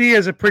 KD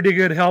is a pretty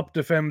good help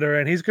defender,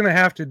 and he's going to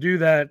have to do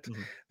that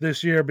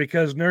this year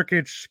because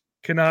Nurkic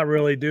cannot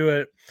really do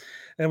it.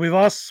 And we've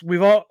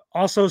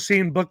also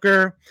seen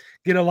Booker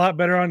get a lot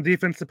better on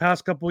defense the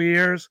past couple of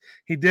years.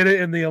 He did it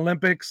in the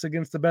Olympics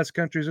against the best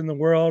countries in the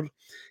world.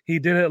 He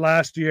did it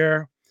last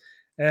year.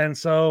 And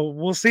so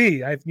we'll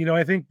see. I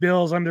think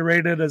Bill's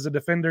underrated as a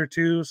defender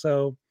too.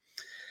 So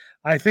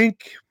I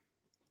think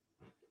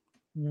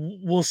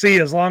we'll see.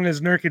 As long as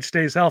Nurkic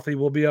stays healthy,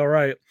 we'll be all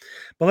right.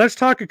 But let's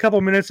talk a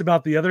couple minutes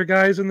about the other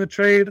guys in the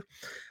trade.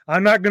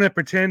 I'm not going to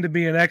pretend to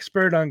be an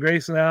expert on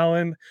Grayson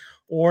Allen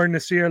or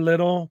Nasir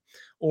Little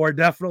or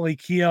definitely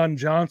Keon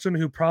Johnson,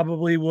 who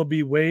probably will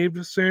be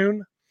waived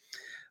soon.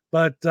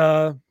 But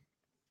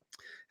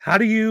how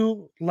do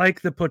you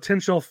like the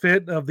potential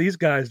fit of these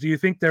guys? Do you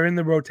think they're in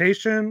the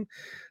rotation?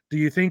 Do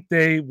you think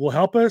they will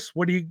help us?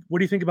 What do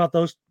you think about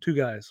those two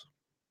guys?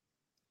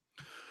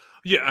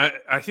 Yeah,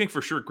 I think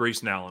for sure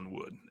Grayson Allen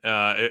would.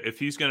 If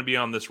he's going to be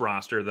on this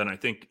roster, then I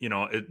think,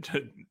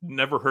 it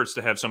never hurts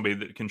to have somebody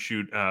that can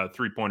shoot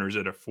 3-pointers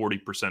at a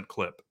 40%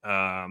 clip.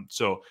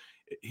 So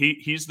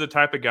he's the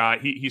type of guy,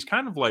 he's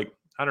kind of like,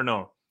 I don't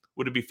know,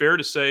 would it be fair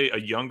to say a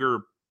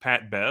younger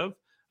Pat Bev.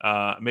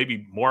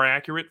 Maybe more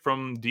accurate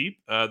from deep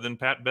than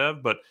Pat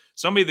Bev, but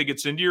somebody that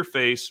gets into your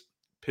face,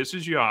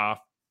 pisses you off,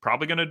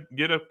 probably going to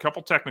get a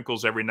couple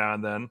technicals every now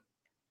and then.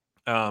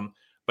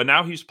 But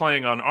now he's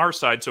playing on our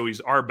side, so he's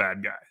our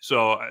bad guy.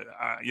 So,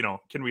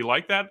 can we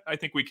like that? I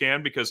think we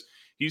can, because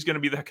he's going to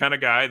be that kind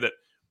of guy that,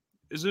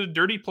 is it a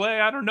dirty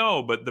play? I don't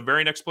know. But the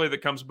very next play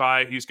that comes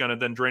by, he's going to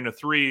then drain a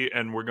three,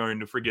 and we're going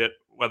to forget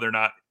whether or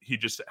not he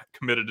just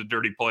committed a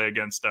dirty play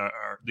against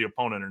the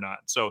opponent or not.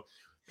 So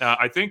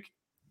I think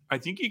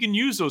you can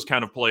use those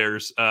kind of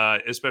players,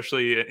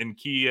 especially in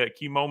key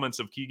moments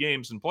of key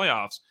games and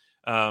playoffs.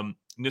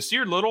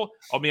 Nasir Little,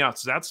 I'll be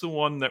honest, that's the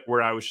one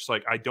where I was just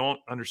like, I don't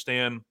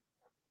understand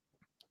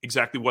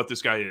exactly what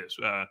this guy is.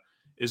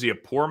 Is he a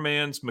poor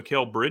man's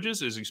Mikal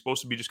Bridges? Is he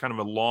supposed to be just kind of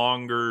a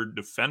longer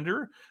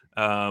defender?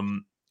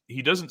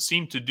 He doesn't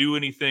seem to do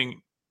any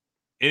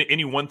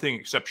one thing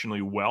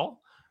exceptionally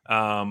well.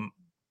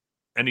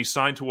 And he's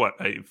signed to what,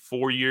 a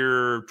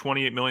 4-year,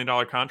 $28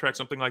 million contract,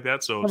 something like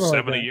that. So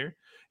Something like $7 a year.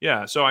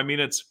 Yeah. So, I mean,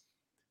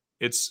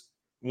 it's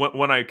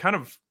when I kind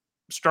of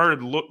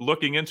started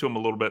looking into him a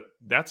little bit,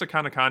 that's a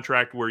kind of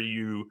contract where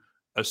you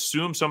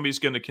assume somebody's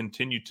going to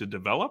continue to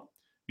develop,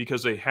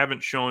 because they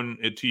haven't shown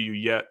it to you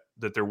yet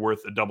that they're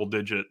worth a double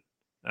digit,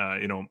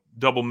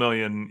 double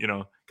million,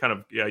 kind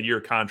of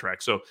year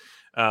contract. So,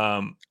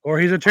 or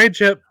he's a trade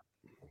chip.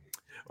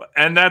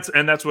 And that's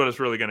what it's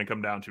really going to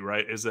come down to,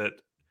 right? Is that,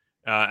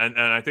 and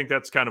I think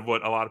that's kind of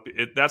what a lot of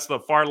that's the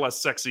far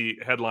less sexy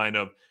headline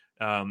of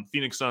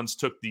Phoenix Suns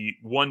took the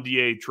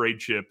 1DA trade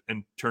chip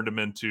and turned them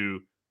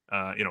into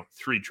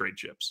 3 trade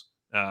chips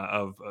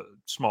of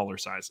smaller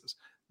sizes.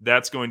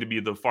 That's going to be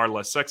the far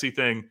less sexy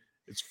thing.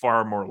 It's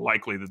far more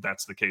likely that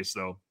that's the case,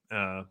 though.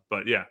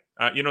 But yeah,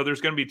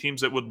 there's going to be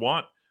teams that would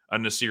want a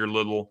Nasir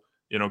Little,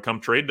 come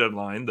trade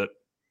deadline, that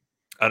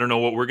I don't know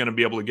what we're going to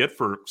be able to get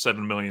for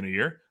 $7 million a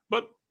year,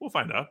 but we'll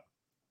find out.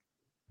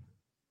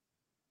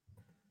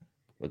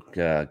 Look,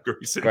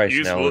 Grayson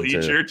Grayson will Allen's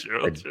eat your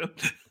children.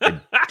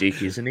 a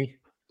dick, isn't he?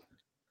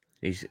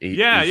 He's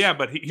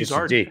but he's just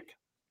our a dick. dick.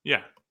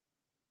 Yeah,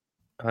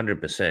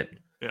 100%.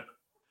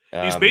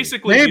 Yeah, he's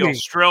basically the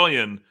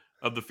Australian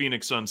of the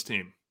Phoenix Suns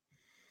team.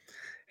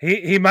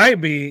 He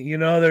might be.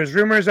 There's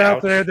rumors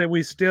out there that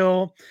we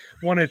still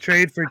want to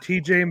trade for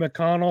TJ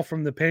McConnell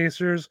from the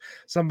Pacers,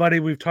 somebody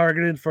we've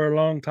targeted for a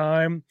long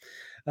time,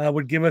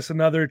 would give us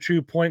another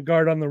true point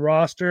guard on the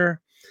roster.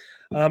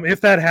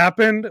 If that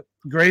happened,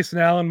 Grayson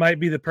Allen might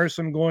be the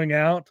person going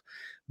out,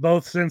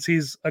 both since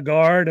he's a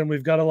guard and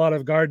we've got a lot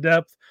of guard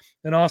depth,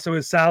 and also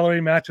his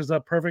salary matches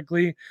up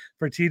perfectly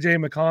for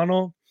TJ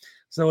McConnell.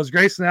 So is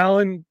Grayson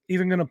Allen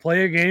even going to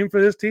play a game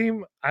for this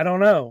team? I don't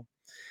know.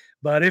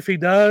 But if he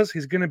does,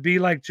 he's going to be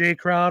like Jay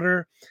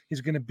Crowder.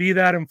 He's going to be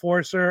that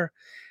enforcer.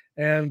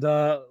 And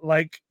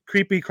like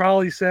Creepy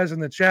Crawley says in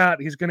the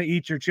chat, he's going to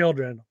eat your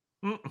children.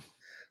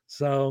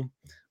 So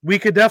we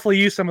could definitely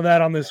use some of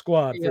that on this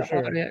squad for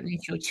sure.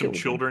 Some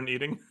children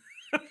eating.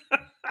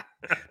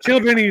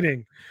 Children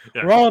eating.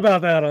 Yeah. We're all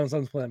about that on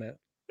Suns Planet.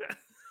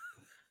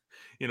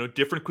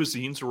 Different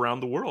cuisines around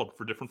the world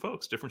for different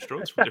folks, different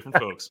strokes for different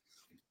folks.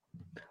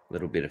 A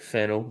little bit of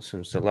fennel,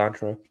 some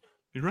cilantro.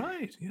 You're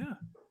right. Yeah.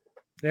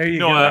 There you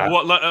go.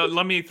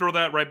 Let me throw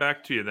that right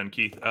back to you then,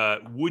 Keith.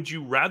 Would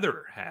you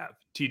rather have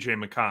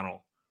TJ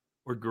McConnell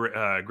or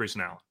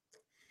Grayson Allen?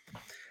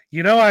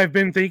 I've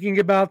been thinking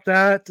about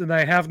that, and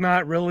I have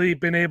not really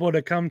been able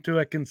to come to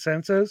a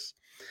consensus.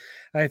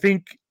 I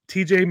think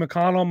TJ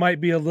McConnell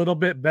might be a little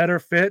bit better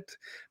fit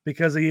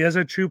because he is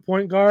a true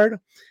point guard.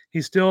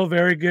 He's still a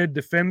very good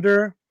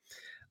defender.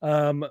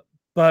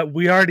 But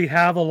we already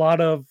have a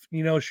lot of,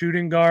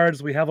 shooting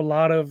guards. We have a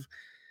lot of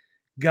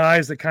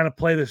guys that kind of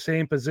play the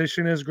same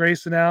position as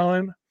Grayson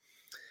Allen.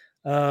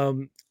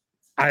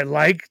 I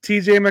like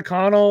TJ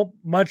McConnell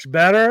much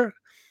better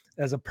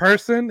as a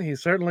person.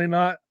 He's certainly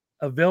not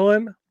a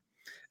villain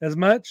as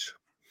much.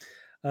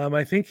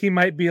 I think he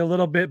might be a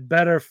little bit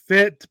better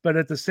fit, but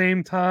at the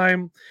same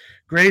time,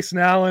 Grayson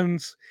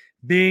Allen's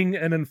being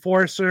an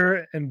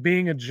enforcer and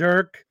being a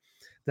jerk,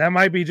 that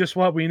might be just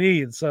what we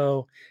need.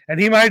 So, and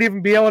he might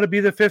even be able to be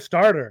the 5th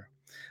starter.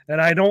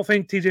 And I don't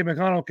think TJ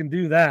McConnell can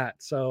do that.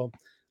 So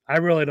I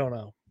really don't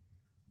know.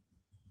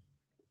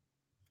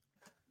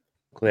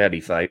 Cloudy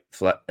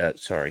Flavor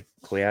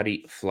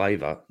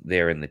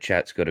there in the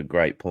chat's got a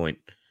great point.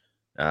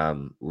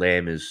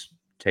 Lamb is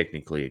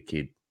technically a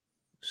kid,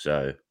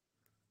 so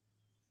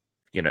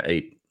you're gonna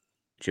eat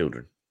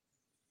children.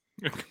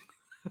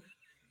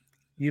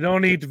 You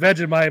don't eat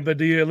Vegemite, but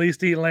do you at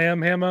least eat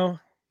lamb, Hamo?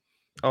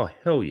 Oh,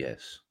 hell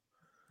yes.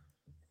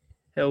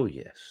 Hell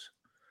yes.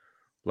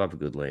 Love a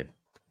good lamb.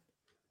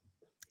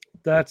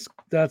 That's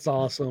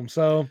awesome.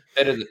 So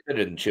better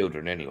than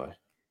children anyway.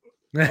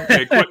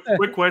 Okay,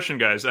 quick question,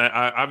 guys.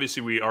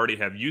 Obviously, we already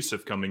have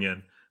Yusuf coming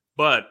in,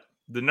 but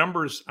the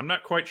numbers, I'm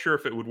not quite sure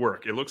if it would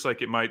work. It looks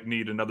like it might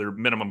need another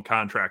minimum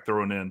contract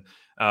thrown in.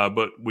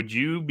 But would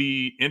you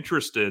be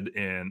interested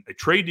in a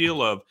trade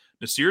deal of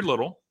Nasir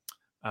Little,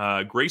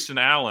 Grayson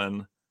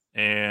Allen,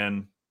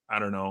 and I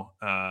don't know,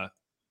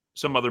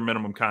 some other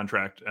minimum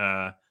contract,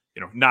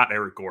 not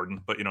Eric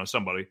Gordon, but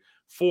somebody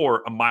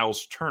for a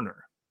Miles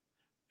Turner,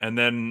 and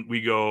then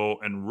we go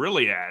and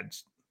really add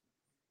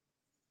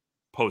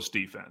post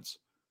defense.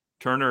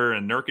 Turner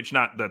and Nurkic,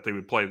 not that they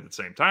would play at the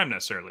same time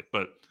necessarily,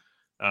 but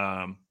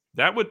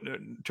that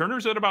would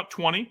Turner's at about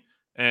 20,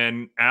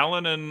 and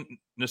Allen and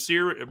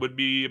Nasir would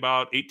be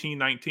about 18,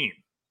 19.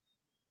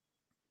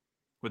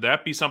 Would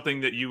that be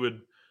something that you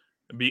would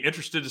be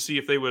interested to see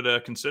if they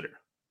would consider?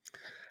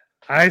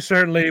 I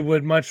certainly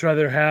would much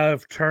rather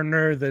have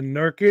Turner than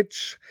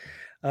Nurkic,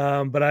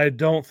 but I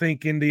don't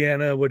think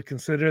Indiana would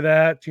consider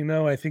that.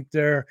 I think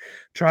they're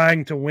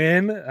trying to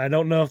win. I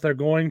don't know if they're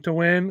going to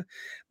win,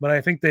 but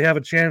I think they have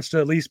a chance to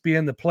at least be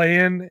in the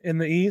play-in in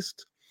the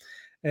East.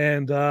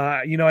 And,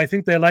 I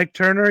think they like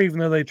Turner, even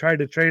though they tried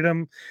to trade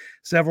him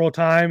several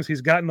times.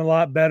 He's gotten a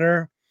lot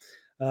better.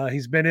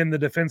 He's been in the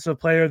Defensive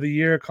Player of the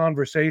Year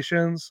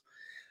conversations.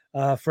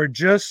 For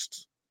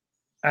just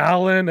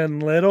Allen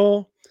and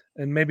Little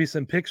and maybe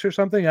some picks or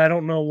something, I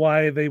don't know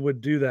why they would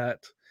do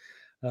that.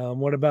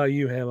 What about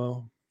you,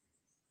 Hamo?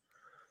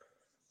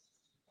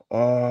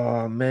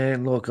 Oh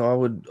man, look, I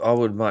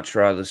would much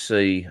rather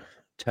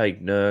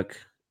take Nurk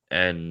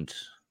and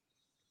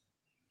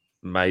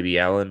maybe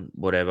Allen,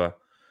 whatever.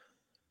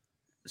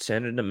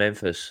 Send it to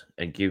Memphis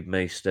and give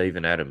me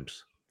Steven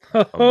Adams.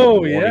 I've been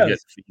wanting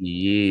it for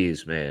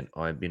years, man.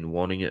 I've been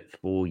wanting it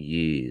for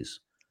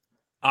years.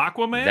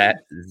 Aquaman?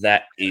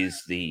 That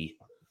is the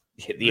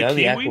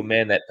only Kiwi?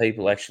 Aquaman that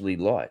people actually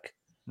like.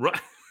 Right.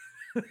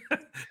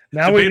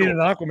 Now we need an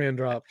Aquaman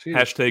drop. Jeez.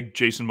 Hashtag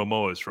Jason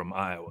Momoa is from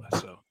Iowa,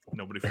 so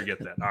nobody forget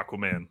that.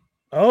 Aquaman.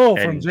 Oh,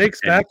 from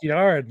Jake's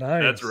backyard.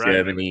 Nice. That's right.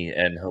 Germany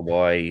and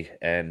Hawaii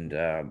and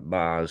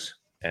Mars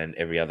and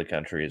every other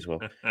country as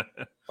well.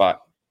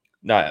 But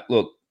no,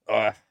 look,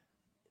 I've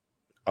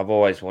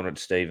always wanted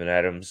Steven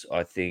Adams.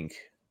 I think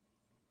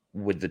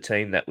with the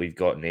team that we've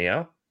got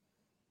now,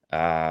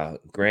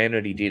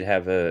 granted he did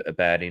have a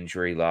bad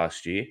injury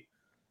last year,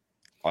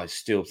 I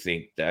still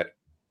think that,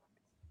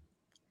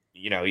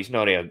 he's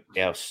not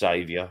our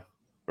savior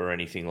or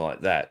anything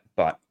like that,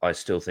 but I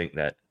still think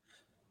that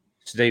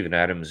Steven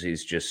Adams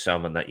is just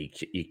someone that you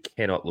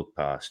cannot look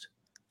past.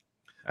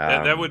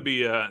 That would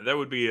be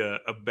a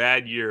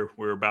bad year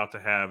we're about to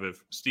have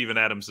if Steven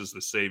Adams is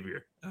the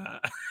savior.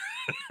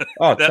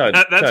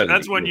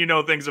 That's when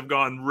things have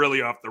gone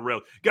really off the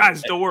rails.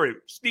 Guys, don't worry,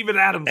 Steven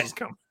Adams is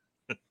coming.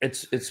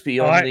 It's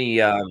beyond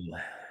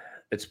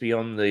it's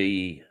beyond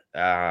the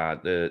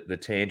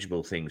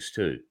tangible things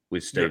too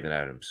with Steven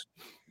Adams.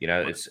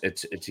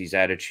 It's his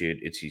attitude,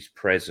 it's his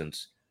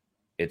presence,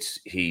 it's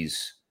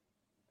his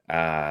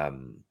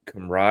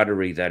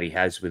camaraderie that he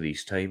has with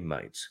his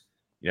teammates.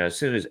 As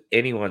soon as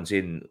anyone's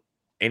in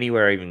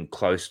anywhere even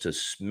close to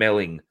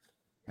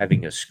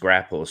having a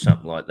scrap or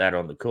something like that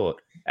on the court,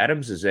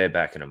 Adams is there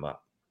backing him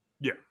up.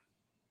 Yeah.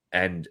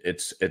 And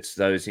it's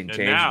those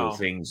intangible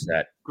things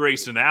that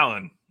Grayson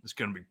Allen is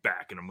going to be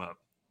backing him up.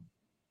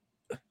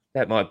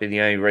 That might be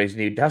the only reason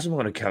he doesn't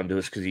want to come to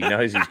us, because he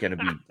knows he's going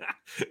to be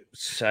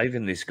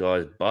saving this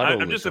guy's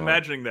butt. I'm just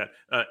imagining that.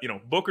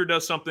 Booker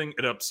does something,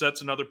 it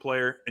upsets another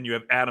player, and you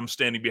have Adams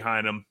standing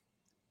behind him.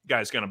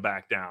 Guy's going to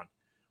back down.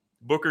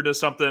 Booker does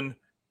something,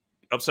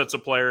 upsets a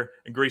player,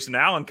 and Grayson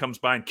Allen comes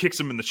by and kicks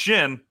him in the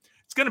shin.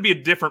 It's going to be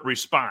a different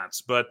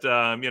response, but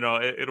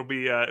it'll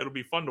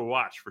be fun to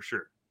watch for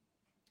sure.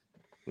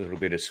 A little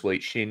bit of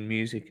sweet shin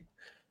music.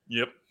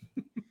 Yep.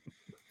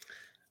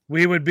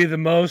 We would be the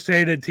most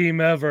hated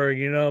team ever.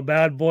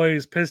 Bad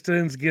boys,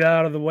 Pistons, get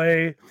out of the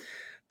way.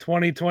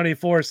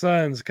 2024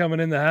 Suns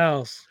coming in the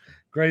house.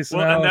 Grayson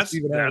Allen,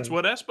 that's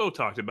what Espo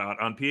talked about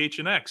on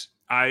PHNX.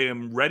 I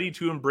am ready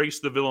to embrace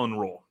the villain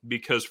role,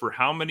 because for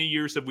how many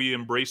years have we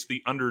embraced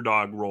the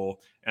underdog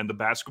role, and the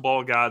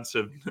basketball gods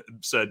have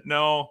said,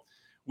 no,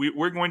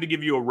 we're going to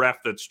give you a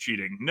ref that's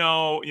cheating.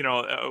 No,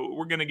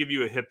 we're going to give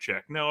you a hip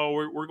check. No,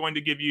 we're going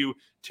to give you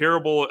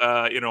terrible,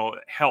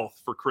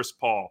 health for Chris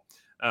Paul.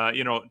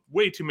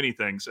 Way too many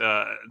things.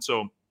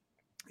 So,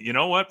 you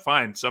know what?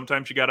 Fine.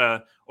 Sometimes you got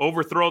to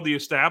overthrow the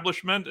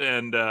establishment,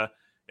 and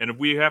if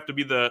we have to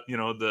be the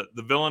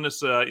villainous,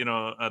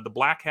 the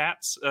black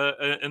hats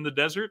in the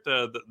desert,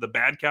 the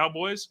bad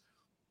cowboys,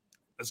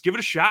 let's give it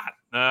a shot.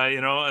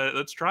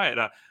 Let's try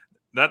it.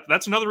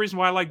 That's another reason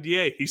why I like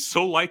DA. He's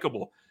so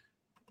likable.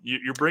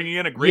 You're bringing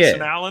in a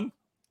Grayson Allen,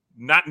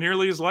 not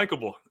nearly as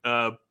likable.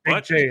 But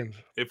change.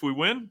 If we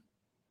win,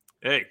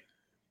 hey,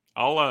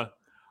 I'll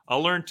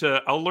learn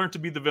to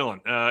be the villain.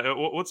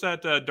 What's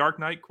that Dark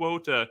Knight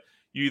quote? You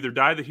either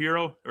die the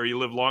hero or you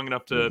live long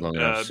enough to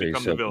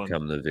become the villain.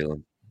 Become the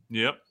villain.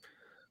 Yep.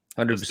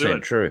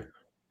 100% true.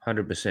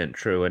 100%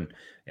 true. And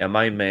our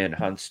main man,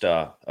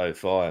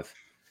 Hunstar05,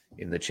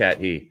 in the chat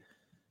here.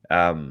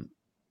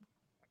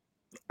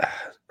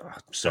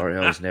 Sorry,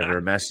 I was never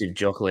a massive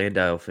Jock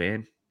Landale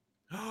fan.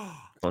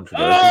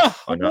 Controversial.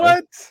 Oh,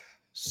 what?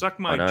 Suck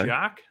my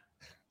jock.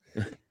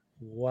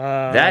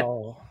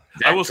 Wow.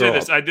 I will say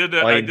this: I did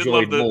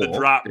love the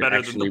drop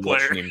better than the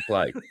player. Him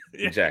play.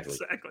 Yeah,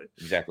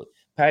 Exactly.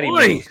 Patty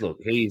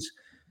Mills.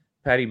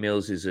 Patty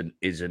Mills is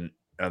an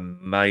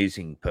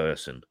amazing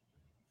person.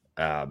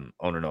 on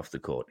and off the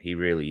court. He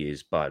really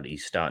is, but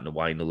he's starting to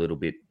wane a little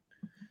bit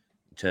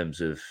in terms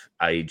of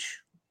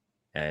age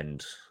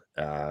and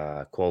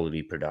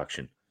quality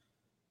production.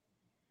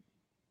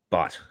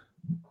 But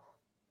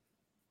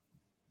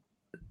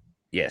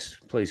yes,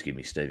 please give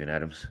me Steven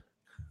Adams.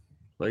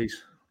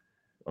 Please.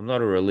 I'm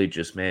not a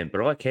religious man,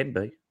 but I can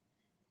be.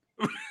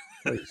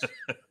 Please.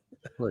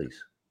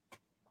 Please.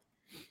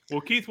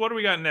 Well, Keith, what do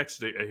we got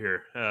next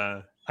here?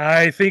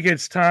 I think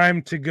it's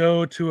time to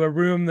go to a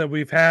room that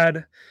we've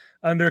had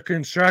under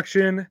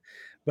construction,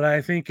 but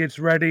I think it's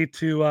ready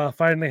to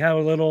finally have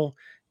a little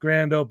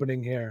grand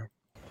opening here.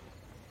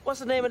 What's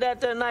the name of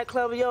that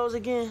nightclub of yours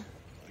again?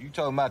 You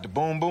talking about the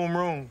Boom Boom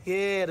Room?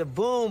 Yeah, the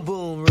Boom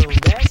Boom Room.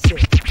 That's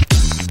it.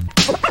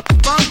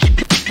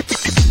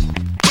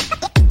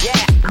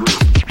 Yeah.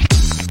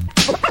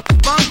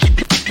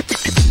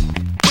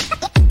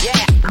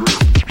 Yeah.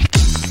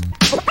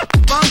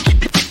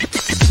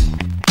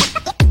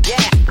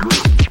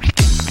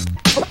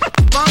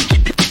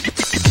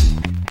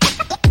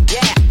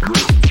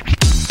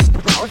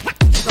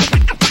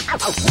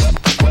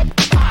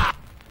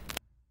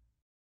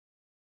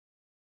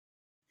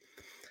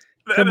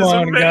 That is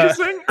on, guys.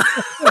 amazing.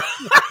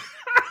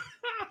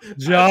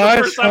 Josh, That's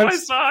the first time I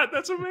saw it.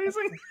 That's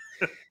amazing.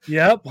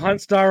 Yep,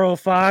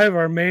 Huntstar05,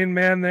 our main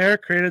man there,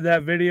 created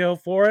that video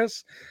for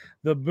us.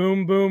 The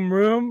Boom Boom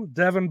Room,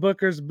 Devin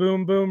Booker's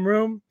Boom Boom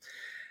Room.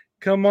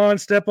 Come on,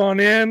 step on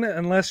in,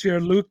 unless you're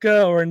a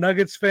Luka or a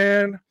Nuggets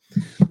fan.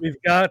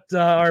 We've got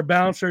our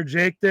bouncer,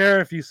 Jake, there.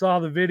 If you saw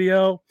the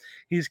video,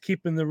 he's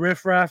keeping the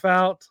riffraff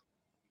out.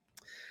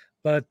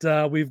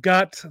 But we've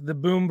got the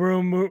Boom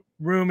Boom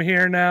Room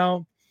here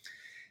now.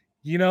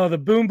 You know, the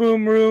Boom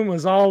Boom Room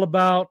was all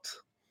about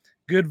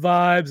good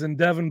vibes and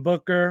Devin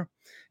Booker.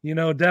 You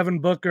know, Devin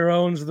Booker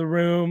owns the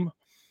room.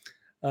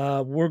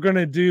 We're going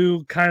to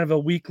do kind of a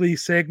weekly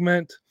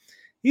segment,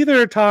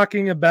 either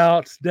talking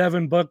about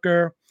Devin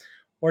Booker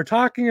or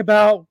talking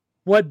about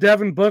what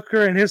Devin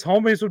Booker and his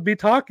homies would be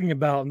talking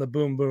about in the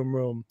Boom Boom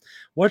Room.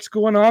 What's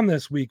going on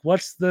this week?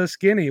 What's the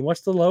skinny?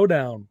 What's the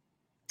lowdown?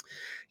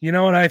 You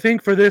know, and I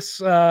think for this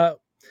kind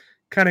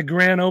of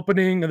grand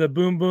opening of the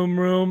Boom Boom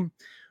Room,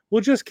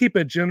 we'll just keep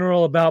it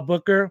general about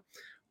Booker.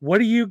 What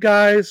do you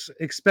guys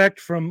expect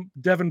from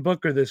Devin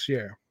Booker this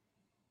year?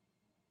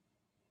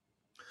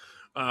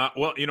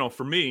 Well, you know,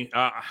 for me,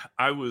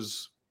 I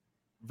was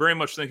very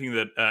much thinking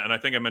that, and I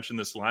think I mentioned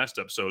this last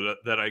episode,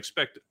 that I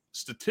expect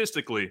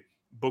statistically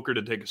Booker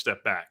to take a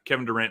step back,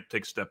 Kevin Durant to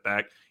take a step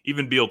back,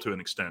 even Beal to an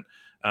extent.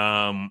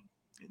 Now,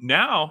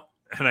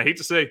 and I hate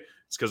to say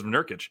it's because of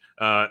Nurkic.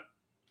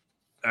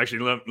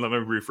 Actually, let me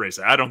rephrase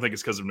that. I don't think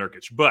it's because of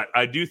Nurkic, but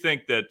I do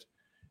think that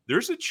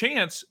there's a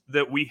chance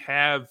that we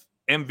have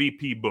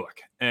MVP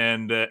Book,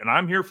 and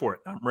I'm here for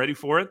it. I'm ready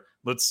for it.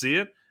 Let's see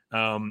it.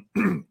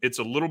 It's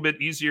a little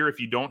bit easier if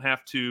you don't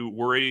have to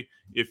worry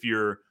if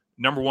your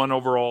number one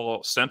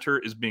overall center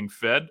is being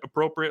fed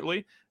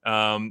appropriately.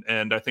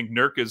 And I think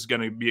Nurk is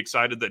going to be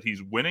excited that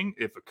he's winning.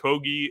 If a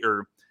Kogi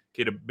or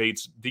Keita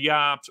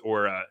Bates-Diop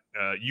or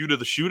Yuta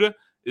the Shooter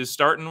is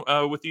starting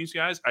with these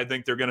guys, I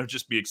think they're going to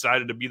just be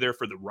excited to be there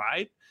for the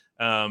ride.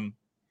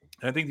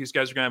 I think these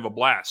guys are going to have a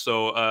blast.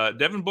 So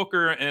Devin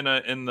Booker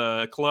in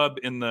the club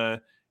in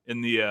the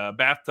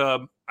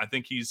bathtub, I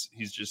think he's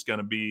just going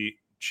to be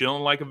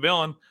chilling like a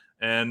villain,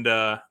 and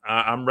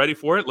I'm ready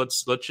for it.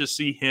 Let's just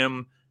see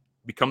him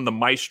become the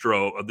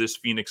maestro of this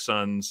Phoenix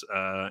Suns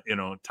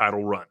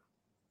title run.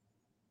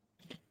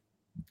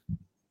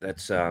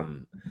 That's I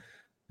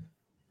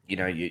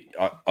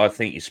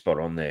think you're spot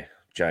on there,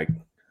 Jake.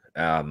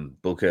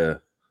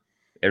 Booker,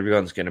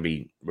 everyone's going to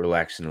be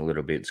relaxing a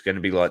little bit. It's going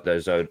to be like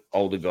those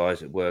older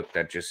guys at work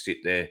that just sit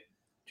there,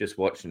 just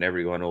watching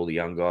everyone, all the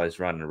young guys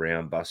running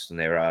around, busting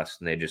their ass,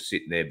 and they're just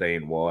sitting there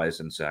being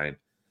wise and saying,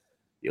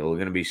 "You're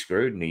going to be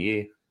screwed in a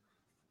year."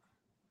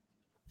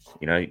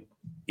 You know,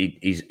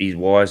 he's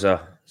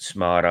wiser,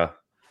 smarter.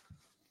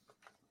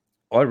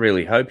 I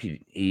really hope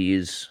he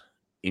is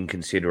in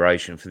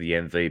consideration for the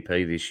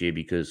MVP this year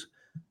because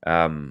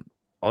I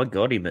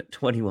got him at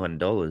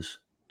 $21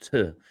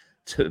 to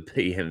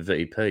be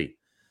MVP.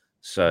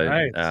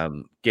 So nice.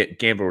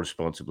 Gamble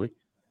responsibly.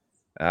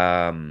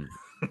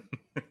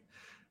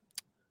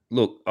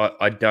 Look,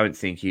 I don't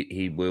think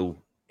he will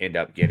end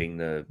up getting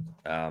the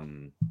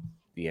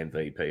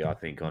MVP. I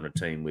think on a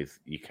team with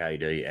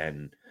KD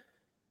and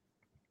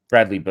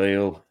Bradley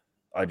Beal,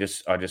 I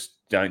just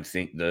don't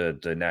think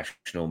the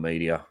national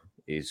media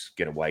is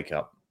going to wake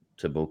up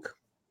to Book.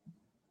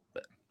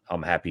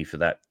 I'm happy for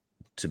that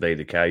to be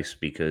the case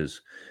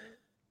because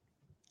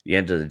at the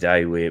end of the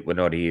day, we're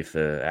not here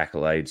for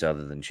accolades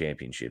other than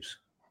championships.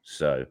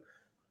 So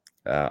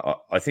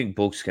I think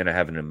Book's going to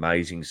have an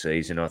amazing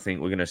season. I think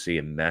we're going to see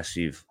a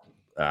massive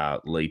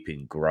leap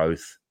in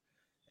growth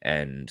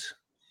and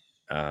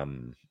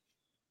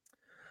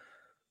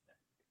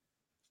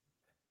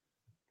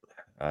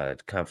I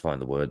can't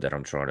find the word that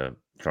I'm trying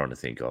to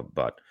think of,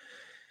 but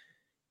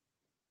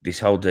this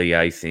whole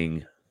DA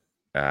thing,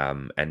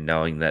 and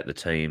knowing that the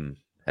team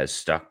has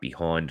stuck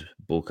behind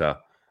Booker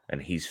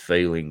and his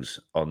feelings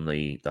on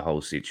the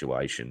whole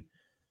situation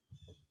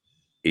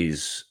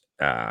is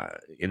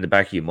in the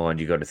back of your mind.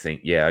 You got to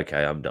think, yeah,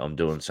 okay, I'm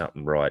doing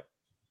something right.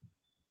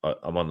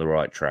 I'm on the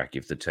right track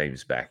if the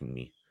team's backing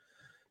me,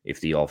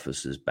 if the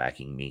office is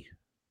backing me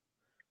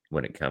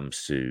when it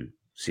comes to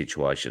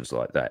situations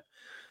like that.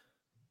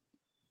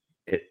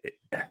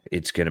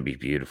 It's going to be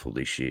beautiful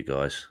this year,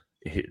 guys.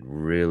 It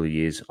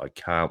really is. I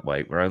can't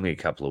wait. We're only a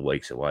couple of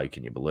weeks away.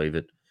 Can you believe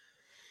it?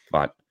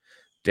 But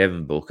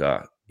Devin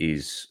Booker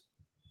is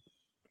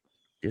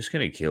just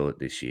going to kill it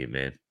this year,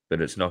 man.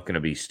 But it's not going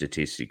to be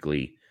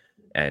statistically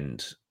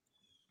and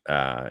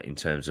in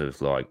terms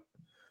of like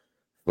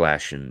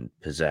flash and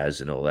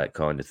pizzazz and all that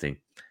kind of thing.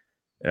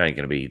 It ain't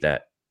going to be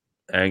that.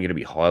 It ain't going to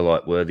be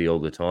highlight worthy all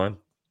the time.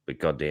 But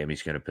goddamn,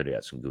 he's going to put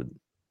out some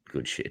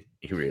good shit.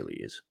 He really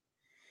is.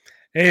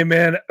 Hey,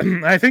 man,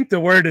 I think the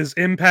word is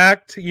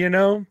impact, you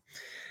know.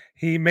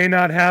 He may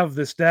not have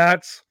the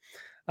stats.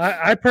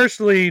 I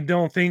personally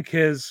don't think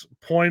his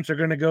points are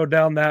going to go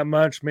down that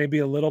much, maybe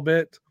a little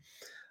bit.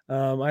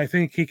 I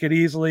think he could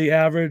easily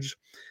average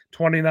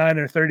 29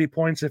 or 30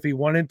 points if he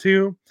wanted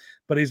to,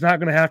 but he's not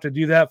going to have to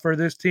do that for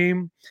this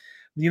team.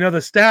 You know,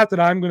 the stat that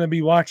I'm going to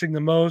be watching the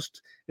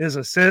most is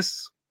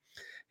assists.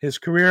 His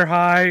career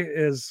high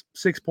is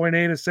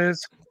 6.8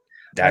 assists.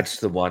 That's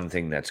the one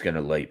thing that's going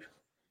to leap.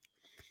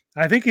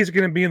 I think he's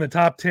going to be in the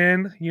top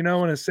 10, you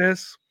know, in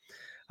assists.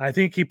 I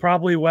think he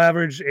probably will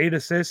average 8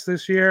 assists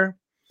this year,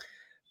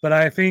 but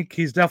I think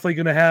he's definitely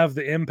going to have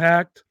the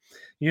impact.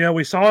 You know,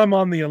 we saw him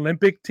on the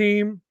Olympic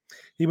team.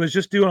 He was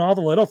just doing all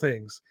the little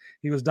things.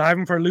 He was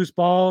diving for loose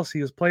balls.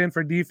 He was playing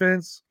for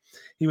defense.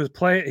 He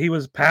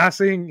was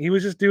passing. He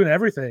was just doing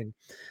everything.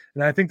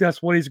 And I think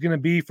that's what he's going to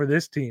be for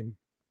this team.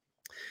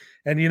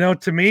 And, you know,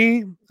 to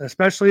me,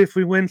 especially if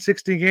we win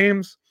 60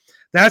 games,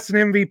 that's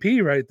an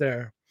MVP right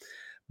there.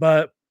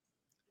 But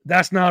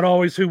that's not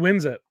always who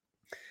wins it,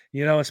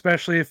 you know,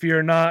 especially if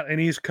you're not an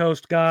East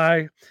Coast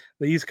guy.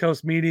 The East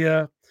Coast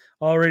media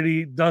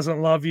already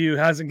doesn't love you,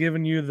 hasn't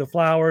given you the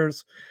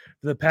flowers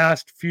for the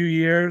past few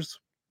years.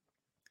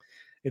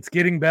 It's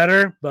getting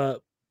better,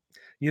 but,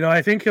 you know,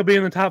 I think he'll be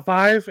in the top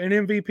 5 in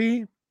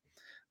MVP.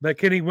 But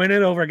can he win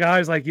it over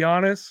guys like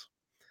Giannis?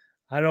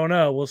 I don't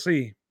know. We'll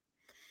see.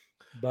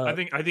 But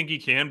I think he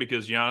can,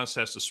 because Giannis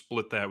has to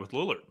split that with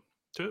Lillard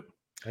too.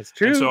 That's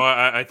true. And so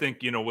I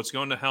think, you know, what's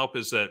going to help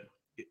is that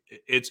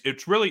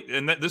it's really,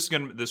 and this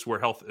is where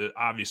health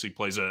obviously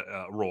plays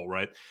a role,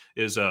 right?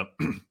 Is the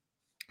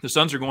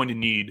Suns are going to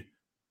need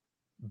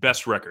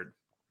best record,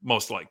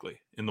 most likely,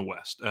 in the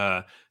West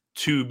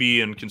to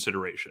be in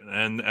consideration,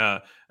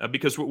 and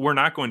because we're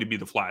not going to be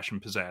the flash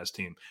and pizzazz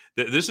team.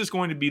 This is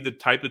going to be the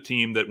type of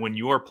team that when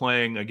you are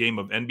playing a game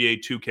of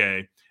NBA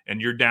 2K and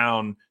you're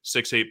down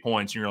 6-8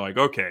 points and you're like,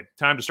 okay,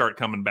 time to start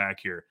coming back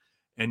here,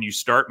 and you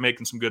start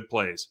making some good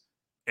plays.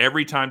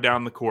 Every time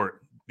down the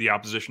court, the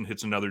opposition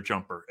hits another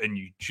jumper, and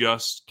you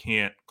just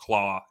can't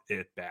claw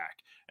it back.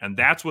 And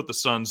that's what the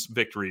Suns'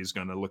 victory is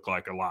going to look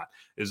like a lot.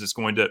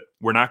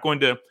 We're not going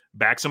to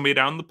back somebody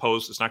down the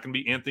post. It's not going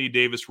to be Anthony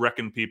Davis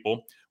wrecking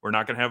people. We're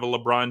not going to have a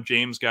LeBron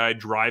James guy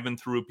driving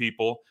through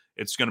people.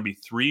 It's going to be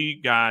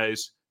 3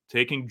 guys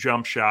taking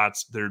jump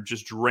shots. They're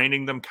just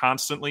draining them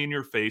constantly in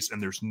your face,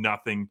 and there's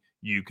nothing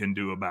you can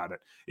do about it.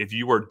 If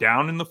you are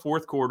down in the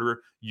fourth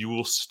quarter, you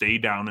will stay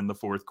down in the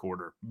fourth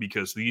quarter,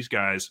 because these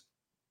guys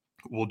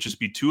will just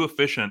be too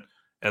efficient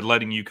at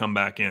letting you come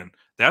back in.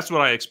 That's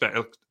what I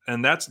expect.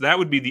 And that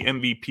would be the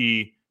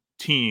MVP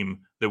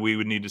team that we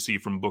would need to see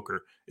from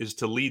Booker, is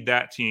to lead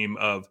that team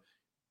of,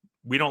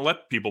 we don't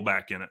let people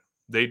back in it.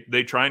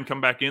 They try and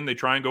come back in. They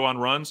try and go on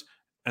runs.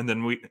 And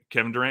then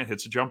Kevin Durant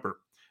hits a jumper,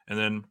 and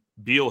then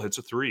Beal hits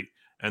a 3,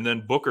 and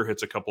then Booker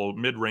hits a couple of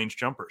mid-range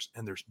jumpers,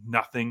 and there's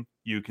nothing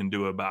you can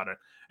do about it.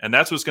 And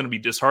that's what's going to be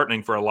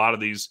disheartening for a lot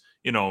of these,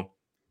 you know,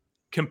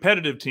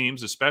 competitive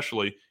teams,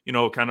 especially, you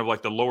know, kind of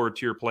like the lower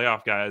tier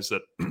playoff guys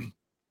that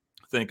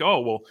think, oh,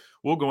 well,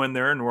 we'll go in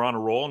there and we're on a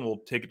roll and we'll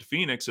take it to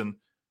Phoenix, and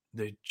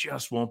they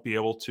just won't be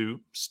able to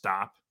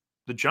stop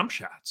the jump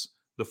shots,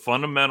 the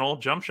fundamental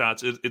jump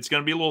shots. It's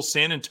going to be a little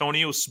San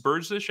Antonio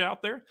Spurs-ish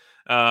out there,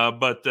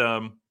 but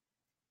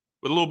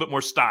with a little bit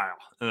more style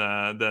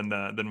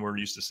than we're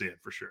used to seeing,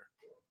 for sure.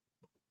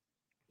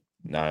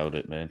 Nailed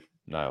it, man.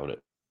 Nailed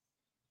it.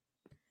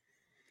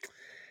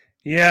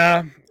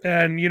 yeah,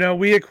 and, you know,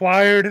 we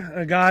acquired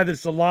a guy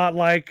that's a lot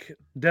like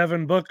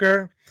Devin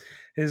Booker.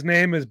 His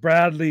name is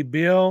Bradley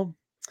Beal.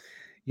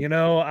 You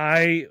know,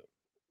 I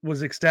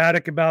was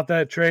ecstatic about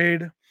that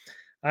trade.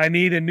 I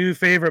need a new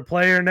favorite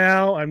player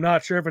now. I'm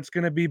not sure if it's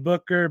going to be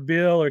Booker,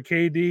 Beal, or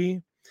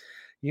KD.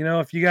 You know,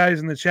 if you guys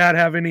in the chat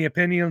have any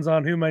opinions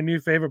on who my new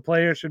favorite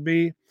player should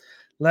be,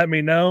 let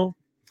me know.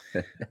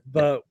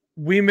 But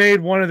we made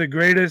one of the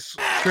greatest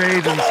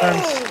trades in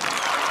Suns.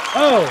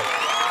 Oh!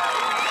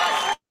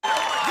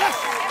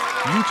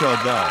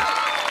 Utah guy.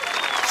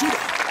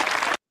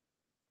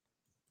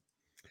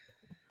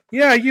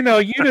 Yeah, you know,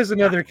 Utah's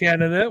another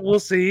candidate. We'll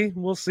see.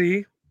 We'll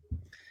see.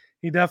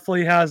 He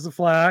definitely has the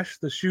flash,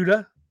 the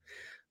shooter.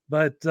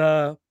 But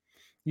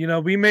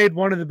we made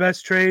one of the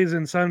best trades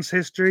in Suns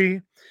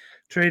history,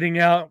 trading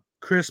out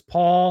Chris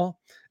Paul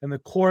and the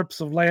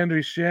corpse of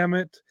Landry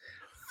Shamet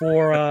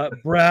for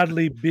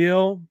Bradley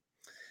Beal.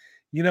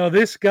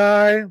 This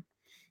guy,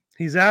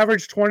 he's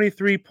averaged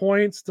 23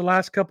 points the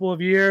last couple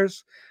of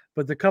years,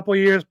 but the couple of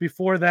years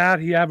before that,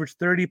 he averaged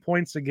 30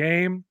 points a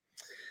game.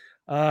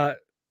 2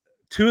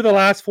 of the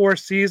last 4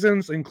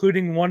 seasons,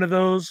 including one of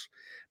those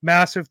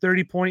massive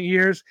 30-point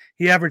years,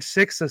 he averaged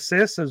 6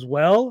 assists as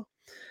well.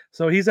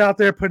 So he's out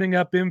there putting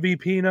up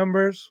MVP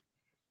numbers.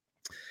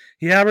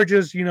 He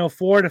averages,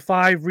 4 to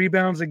 5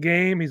 rebounds a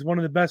game. He's one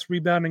of the best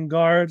rebounding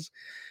guards.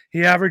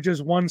 He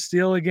averages 1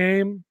 steal a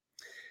game.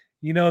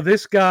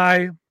 This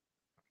guy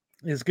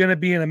is going to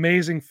be an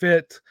amazing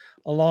fit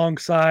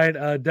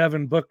alongside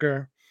Devin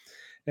Booker.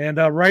 And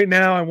right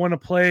now I want to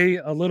play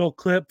a little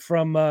clip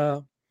from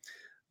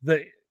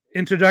the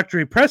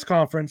introductory press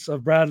conference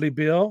of Bradley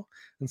Beal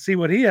and see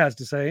what he has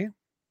to say.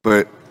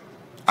 But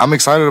I'm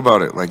excited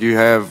about it. Like, you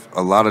have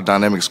a lot of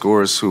dynamic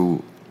scorers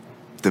who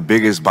the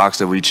biggest box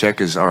that we check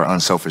is our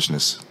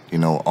unselfishness.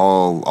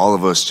 All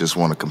of us just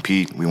want to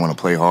compete. We want to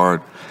play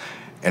hard.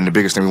 And the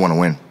biggest thing, we want to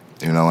win.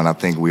 And I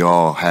think we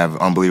all have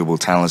unbelievable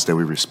talents that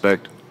we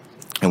respect.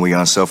 And we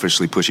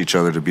unselfishly push each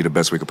other to be the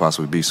best we could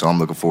possibly be. So I'm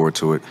looking forward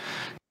to it.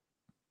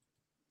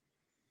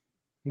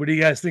 What do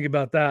you guys think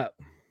about that?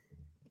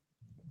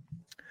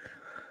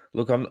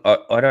 Look,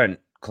 I don't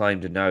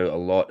claim to know a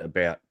lot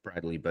about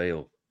Bradley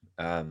Beal.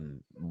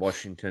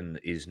 Washington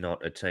is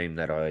not a team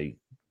that I...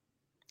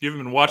 You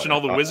haven't been watching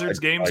all the Wizards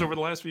games over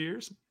the last few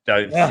years?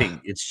 Don't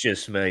think it's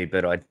just me,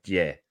 but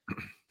yeah.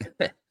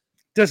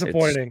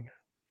 Disappointing.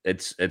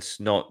 It's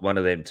not one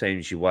of them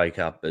teams you wake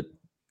up at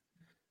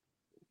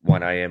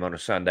 1 a.m. on a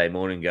Sunday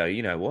morning and go,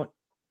 you know what?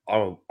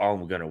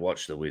 I'm going to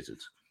watch the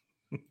Wizards.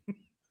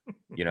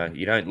 You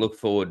don't look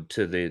forward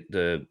to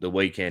the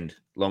weekend,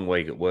 long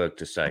week at work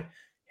to say,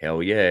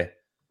 hell yeah,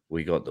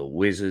 we got the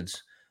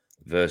Wizards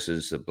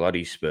versus the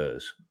bloody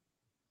Spurs.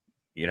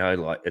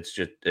 It's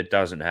just, it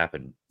doesn't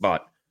happen.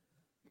 But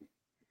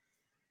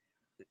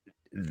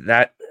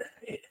that,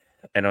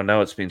 and I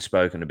know it's been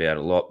spoken about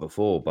a lot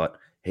before, but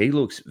he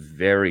looks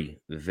very,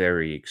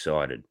 very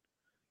excited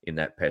in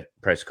that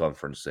press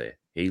conference there.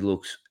 He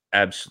looks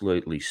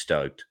absolutely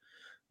stoked,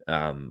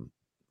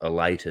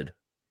 elated,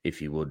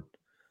 if you would,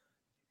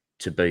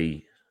 to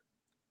be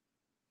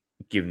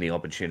given the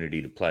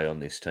opportunity to play on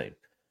this team.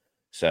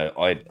 So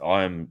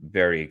I'm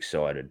very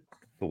excited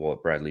for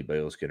what Bradley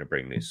Beal's going to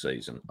bring this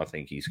season. I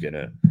think he's going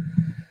to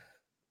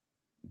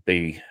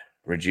be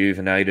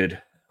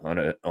rejuvenated on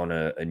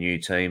a new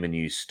team, a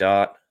new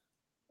start.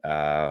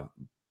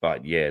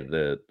 But yeah,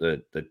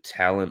 the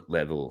talent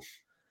level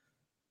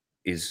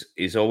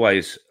is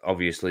always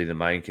obviously the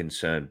main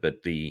concern,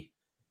 but the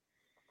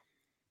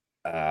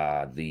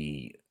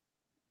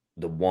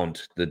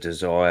want, the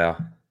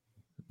desire,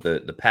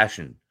 the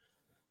passion,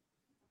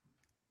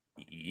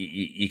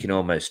 you can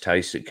almost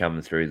taste it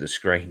coming through the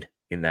screen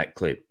in that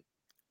clip.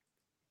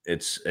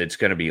 It's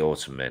going to be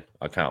awesome, man.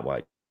 I can't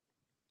wait.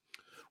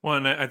 Well,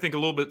 and I think a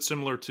little bit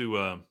similar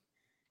to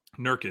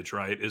Nurkic,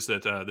 right, is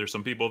that there's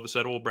some people that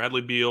said, well,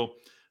 Bradley Beal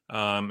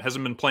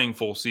hasn't been playing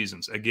full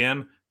seasons.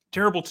 Again,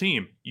 terrible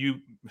team.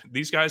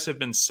 These guys have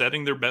been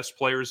setting their best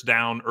players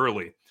down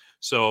early.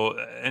 So,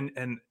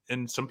 and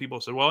some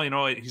people said, well,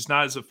 he's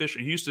not as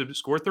efficient. He used to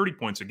score 30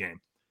 points a game.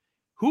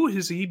 Who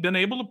has he been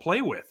able to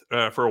play with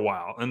for a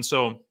while? And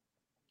so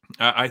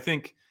I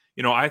think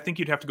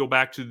you'd have to go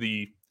back to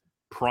the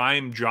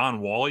prime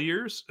John Wall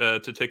years to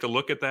take a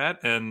look at that.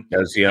 And that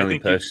was the only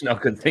person I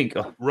could think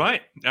of.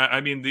 Right.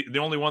 I mean, the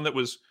only one that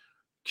was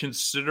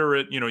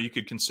considerate, you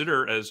could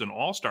consider as an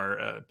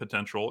all-star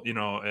potential,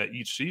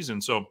 each season.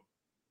 So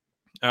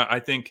I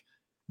think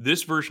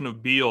this version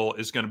of Beal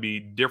is going to be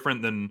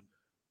different than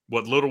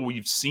what little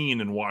we've seen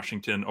in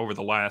Washington over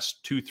the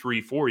last 2,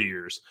 3, 4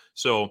 years.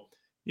 So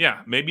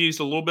yeah, maybe he's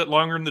a little bit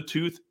longer in the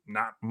tooth,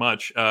 not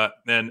much.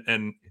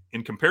 And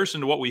in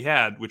comparison to what we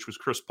had, which was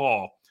Chris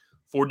Paul,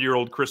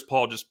 40-year-old Chris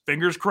Paul, just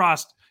fingers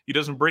crossed he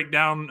doesn't break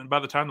down by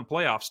the time the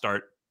playoffs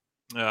start.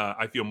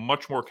 I feel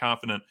much more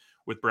confident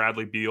with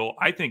Bradley Beal.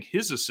 I think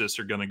his assists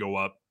are going to go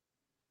up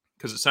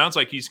because it sounds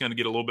like he's going to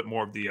get a little bit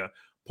more of the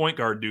point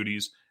guard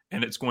duties,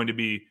 and it's going to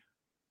be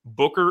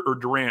Booker or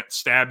Durant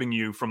stabbing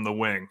you from the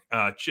wing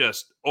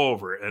just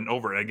over and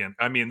over again.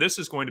 I mean, this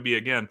is going to be,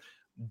 again,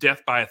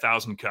 death by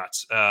 1,000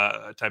 cuts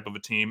type of a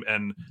team.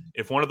 And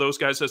if one of those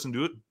guys doesn't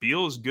do it,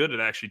 Beal is good at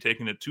actually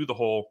taking it to the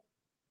hole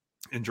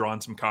and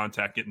drawing some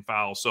contact, getting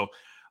fouls. So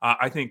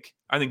I think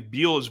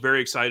Beal is very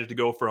excited to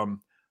go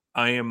from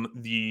I am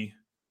the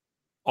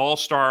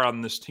all-star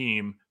on this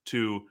team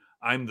to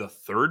I'm the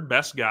third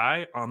best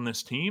guy on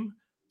this team.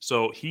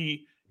 So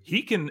he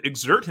can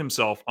exert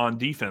himself on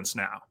defense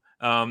now.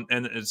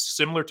 And it's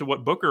similar to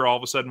what Booker, all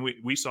of a sudden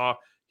we saw.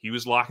 He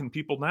was locking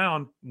people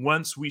down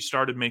once we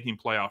started making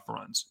playoff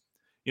runs.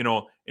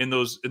 In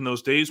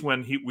those days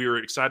when we were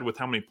excited with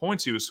how many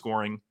points he was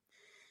scoring,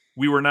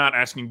 we were not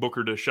asking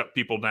Booker to shut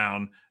people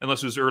down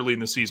unless it was early in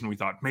the season. We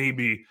thought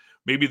maybe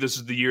this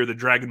is the year the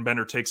Dragon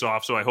Bender takes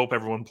off, so I hope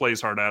everyone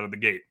plays hard out of the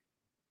gate.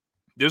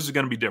 This is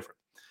going to be different.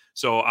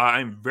 So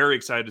I'm very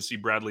excited to see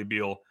Bradley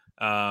Beal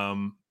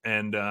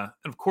and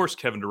of course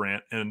Kevin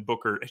Durant and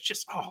Booker. It's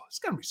just it's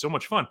going to be so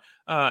much fun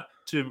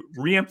to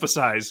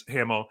reemphasize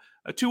Hamo.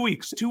 2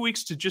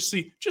 weeks to just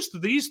see just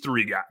these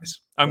three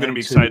guys. I'm going to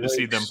be excited to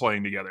see them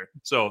playing together.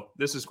 So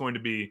this is going to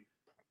be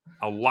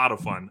a lot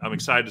of fun. I'm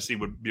excited to see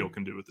what Beal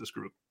can do with this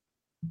group.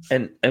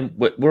 And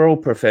we're all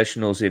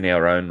professionals in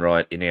our own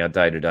right, in our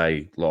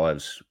day-to-day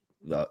lives,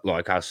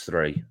 like us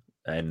three.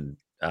 And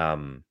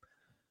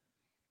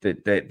there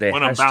when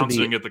I'm has to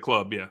bouncing be, at the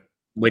club, yeah.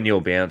 when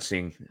you're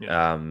bouncing,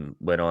 Yeah.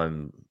 when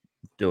I'm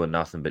doing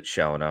nothing but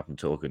showing up and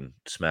talking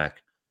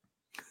smack.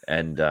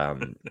 And I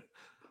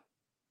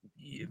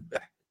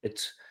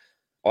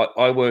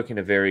work in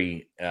a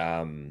very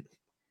in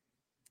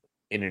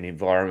an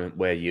environment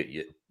where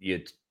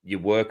your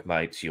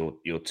workmates,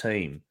 your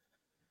team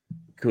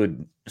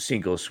could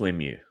sink or swim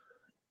you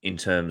in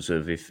terms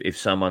of if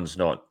someone's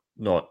not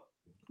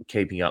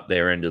keeping up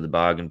their end of the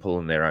bargain,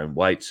 pulling their own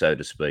weight, so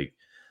to speak,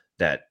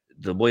 that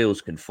the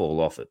wheels can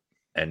fall off it.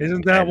 And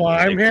Isn't that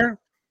why I'm here?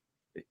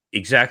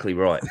 Exactly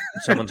right.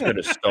 Someone's got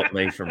to stop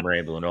me from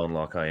rambling on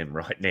like I am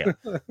right now.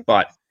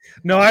 But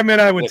no, I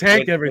meant I would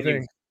take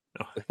everything.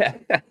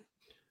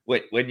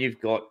 When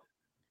you've got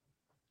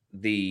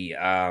the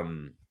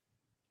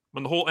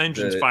when the whole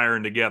engine's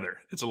firing together,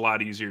 it's a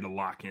lot easier to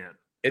lock in.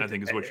 I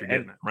think is what you're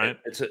getting at, right?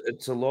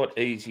 It's a lot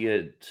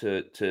easier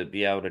to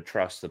be able to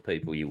trust the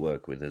people you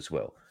work with as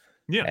well.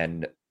 Yeah.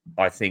 And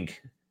I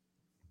think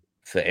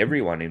for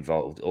everyone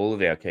involved, all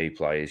of our key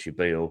players, your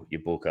Beal,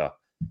 your Booker,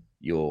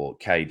 your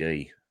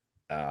KD,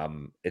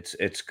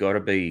 it's got to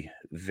be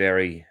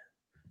very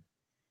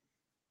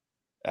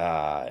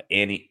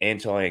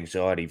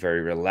anti-anxiety, very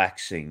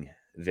relaxing,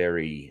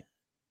 very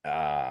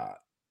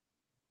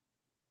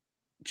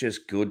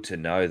just good to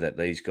know that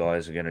these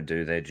guys are going to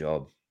do their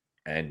job,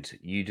 and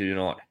you do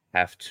not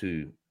have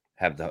to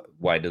have the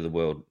weight of the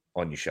world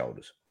on your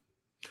shoulders.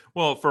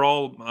 Well, for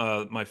all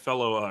my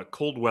fellow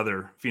cold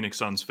weather Phoenix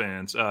Suns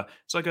fans,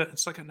 it's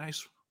like a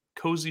nice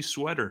cozy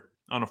sweater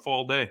on a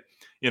fall day.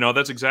 You know,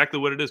 that's exactly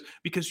what it is.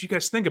 Because you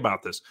guys think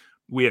about this.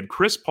 We had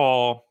Chris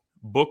Paul,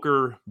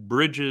 Booker,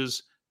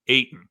 Bridges,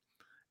 Ayton.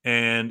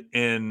 And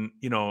in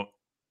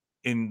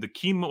the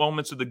key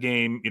moments of the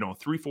game,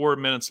 3-4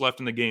 minutes left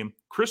in the game,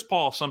 Chris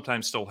Paul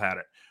sometimes still had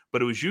it.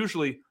 But it was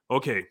usually,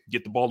 okay,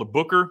 get the ball to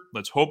Booker.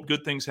 Let's hope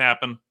good things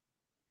happen.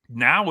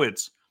 Now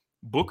it's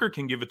Booker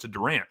can give it to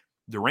Durant.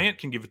 Durant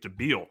can give it to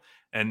Beal.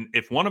 And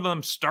if one of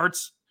them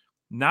starts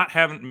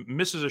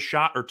misses a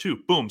shot or two,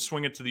 boom,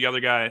 swing it to the other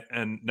guy,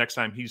 and next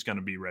time he's going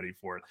to be ready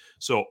for it.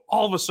 So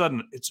all of a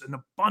sudden, it's an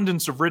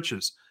abundance of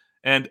riches.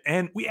 And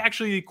we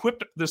actually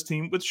equipped this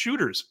team with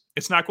shooters.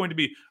 It's not going to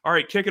be, all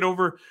right, kick it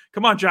over.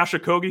 Come on, Josh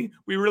Okogie.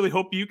 We really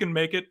hope you can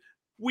make it.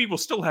 We will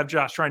still have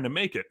Josh trying to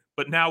make it.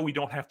 But now we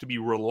don't have to be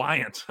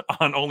reliant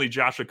on only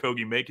Josh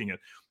Okogie making it.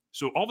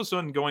 So all of a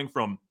sudden, going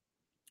from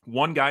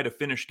one guy to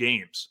finish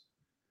games,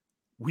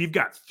 we've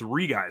got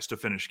three guys to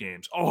finish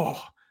games.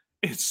 Oh,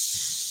 it's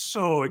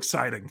so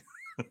exciting.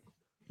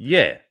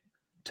 Yeah,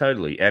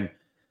 totally. And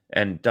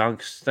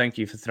Dunks, thank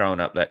you for throwing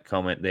up that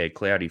comment there.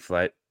 Cloudy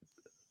flat.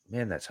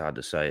 Man, that's hard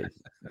to say at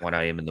 1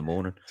 a.m. in the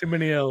morning. Too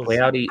many L's.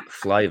 Cloudy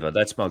flavor.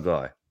 That's my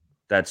guy.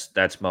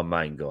 That's my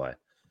main guy.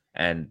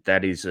 And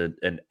that is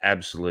an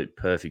absolute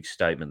perfect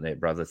statement there,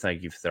 brother.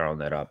 Thank you for throwing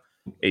that up.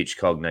 Each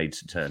cog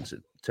needs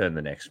to turn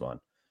the next one.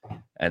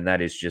 And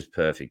that is just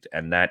perfect.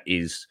 And that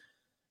is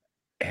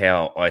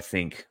how I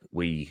think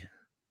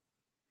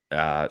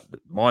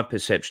my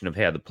perception of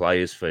how the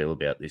players feel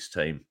about this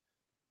team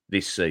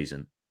this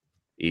season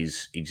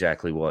is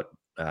exactly what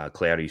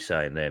Cloudy's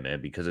saying there,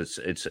 man, because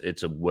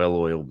it's a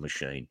well-oiled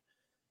machine,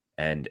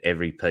 and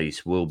every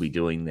piece will be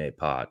doing their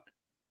part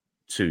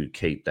to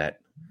keep that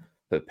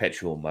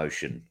perpetual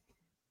motion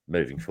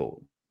moving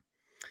forward.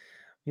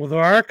 Well,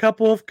 there are a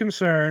couple of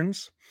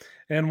concerns,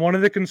 and one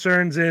of the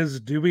concerns is,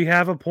 do we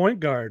have a point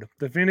guard?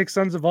 The Phoenix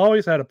Suns have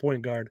always had a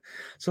point guard.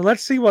 So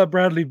let's see what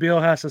Bradley Beal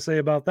has to say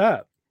about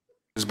that.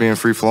 Just being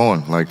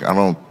free-flowing. Like, I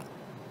don't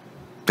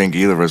think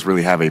either of us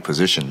really have a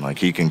position. Like,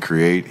 he can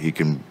create, he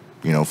can,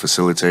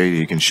 facilitate,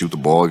 he can shoot the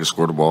ball, he can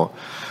score the ball.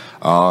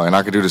 And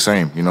I could do the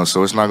same,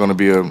 So it's not going to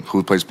be a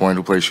who plays point,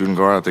 who plays shooting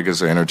guard. I think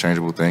it's an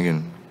interchangeable thing,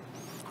 and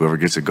whoever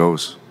gets it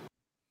goes.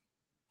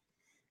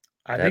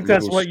 I think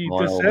that's what you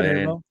just said,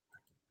 Halo.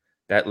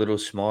 That little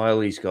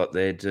smile he's got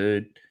there,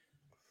 dude.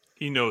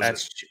 He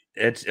knows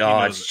it's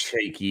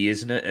cheeky,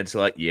 isn't it? It's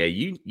like, yeah,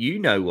 you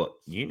know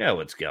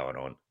what's going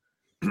on.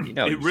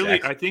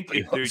 I think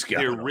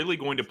they're really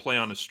going to play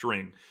on a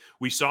string.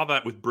 We saw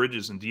that with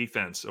Bridges and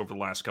defense over the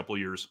last couple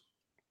of years.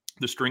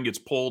 The string gets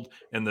pulled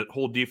and the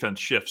whole defense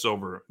shifts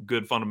over.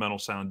 Good, fundamental,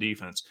 sound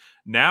defense.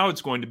 Now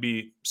it's going to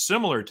be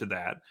similar to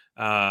that.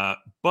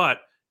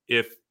 But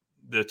if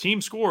the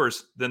team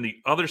scores, then the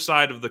other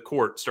side of the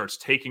court starts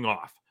taking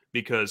off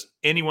because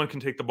anyone can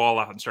take the ball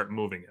out and start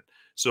moving it.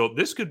 So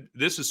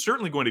this is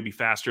certainly going to be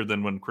faster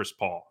than when Chris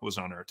Paul was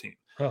on our team.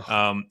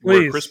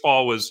 Where Chris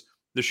Paul was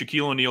the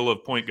Shaquille O'Neal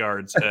of point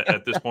guards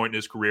at this point in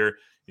his career.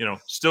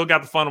 Still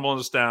got the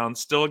fundamentals down,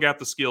 still got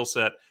the skill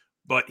set,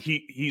 but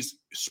he's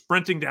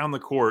sprinting down the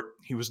court.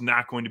 He was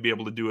not going to be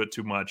able to do it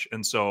too much.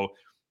 And so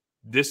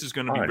this is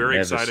going to be very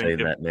exciting.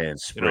 Seen that man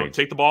sprint.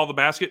 Take the ball to the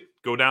basket,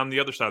 go down the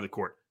other side of the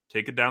court,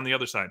 take it down the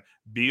other side.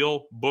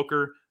 Beal,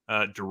 Booker,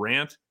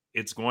 Durant,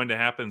 it's going to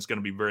happen. It's going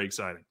to be very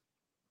exciting.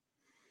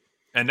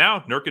 And now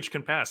Nurkic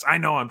can pass. I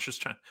know.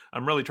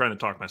 I'm really trying to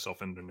talk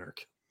myself into Nurk.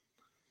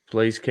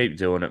 Please keep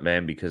doing it,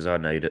 man, because I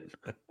need it.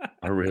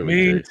 I really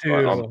Me do.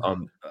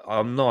 too.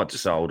 I'm not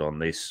sold on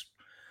this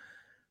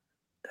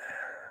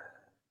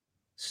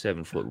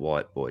 7-foot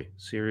white boy.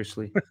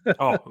 Seriously?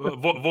 Oh,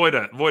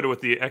 Voida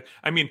with the.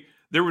 I mean,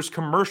 there was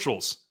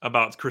commercials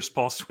about Chris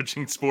Paul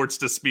switching sports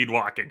to speed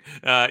walking.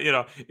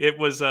 It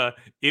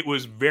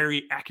was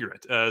very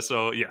accurate.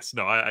 So yes,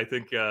 no, I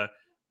think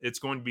it's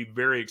going to be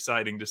very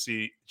exciting to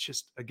see.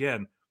 Just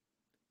again,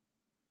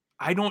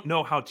 I don't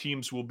know how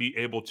teams will be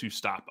able to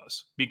stop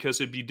us, because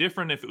it'd be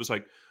different if it was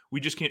like we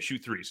just can't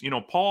shoot threes.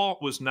 Paul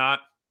was not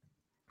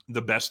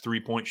the best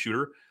 3-point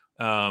shooter.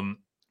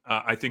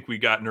 I think we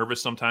got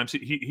nervous sometimes.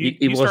 He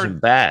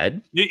wasn't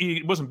bad.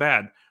 He wasn't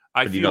bad.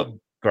 I feel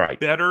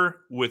great.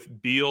 Better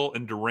with Beal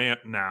and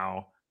Durant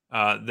now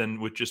than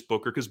with just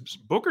Booker, because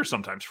Booker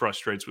sometimes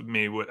frustrates with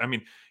me.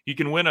 He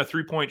can win a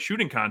 3-point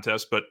shooting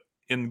contest, but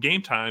in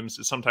game times,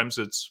 sometimes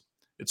it's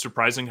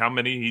surprising how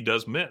many he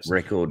does miss.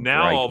 Record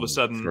now, all of a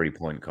sudden,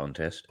 3-point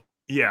contest.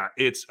 Yeah,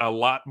 it's a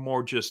lot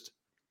more just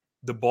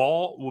the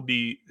ball will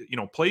be,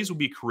 plays will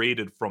be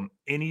created from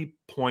any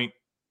point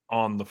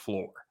on the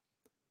floor.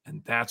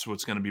 And that's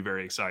what's going to be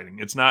very exciting.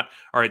 It's not,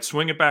 all right,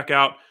 swing it back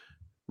out,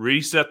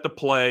 reset the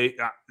play.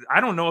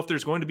 I don't know if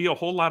there's going to be a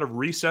whole lot of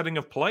resetting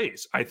of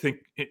plays. I think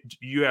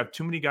you have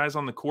too many guys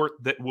on the court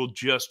that will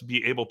just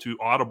be able to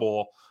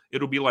audible.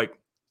 It'll be like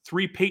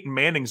 3 Peyton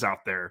Mannings out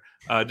there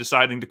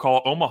deciding to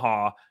call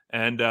Omaha,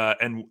 and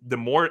the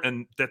more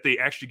and that they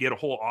actually get a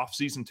whole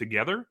offseason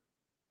together,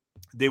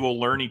 they will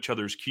learn each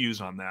other's cues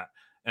on that.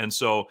 And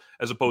so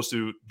as opposed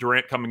to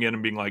Durant coming in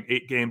and being like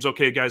 8 games,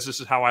 okay, guys, this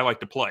is how I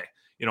like to play.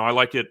 I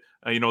like it,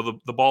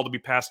 the ball to be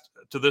passed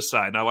to this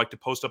side, and I like to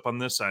post up on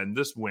this side and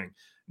this wing.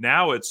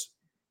 Now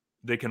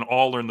they can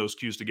all learn those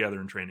cues together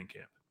in training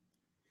camp.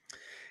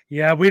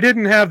 Yeah, we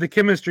didn't have the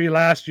chemistry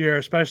last year,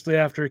 especially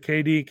after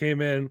KD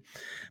came in.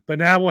 But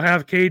now we'll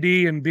have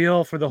KD and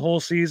Beal for the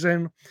whole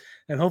season,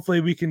 and hopefully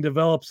we can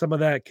develop some of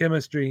that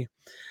chemistry.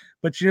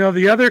 But,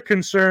 the other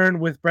concern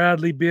with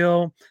Bradley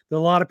Beal that a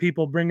lot of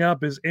people bring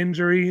up is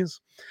injuries.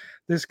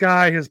 This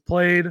guy has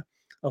played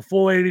a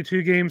full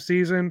 82-game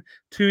season,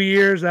 2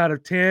 years out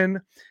of 10.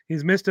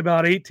 He's missed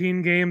about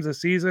 18 games a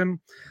season.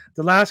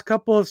 The last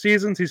couple of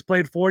seasons, he's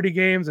played 40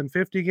 games and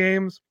 50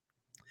 games.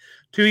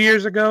 2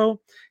 years ago,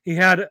 he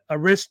had a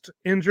wrist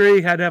injury.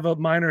 He had to have a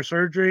minor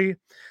surgery.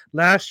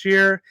 Last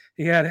year,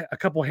 he had a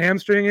couple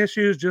hamstring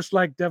issues, just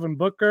like Devin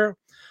Booker.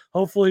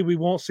 Hopefully, we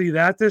won't see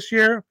that this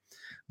year.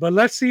 But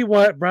let's see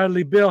what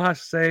Bradley Beal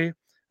has to say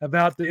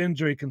about the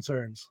injury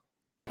concerns.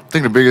 I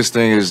think the biggest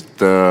thing is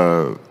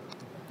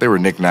they were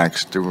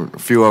knickknacks. There were a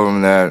few of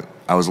them that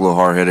I was a little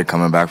hard-headed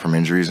coming back from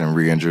injuries and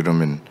re-injured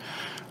them and,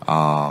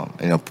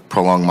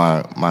 prolonged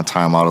my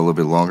time out a little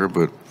bit longer.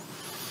 But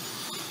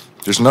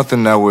there's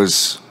nothing that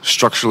was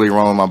structurally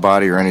wrong with my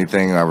body or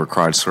anything that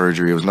required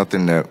surgery. It was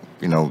nothing that,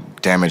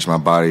 damaged my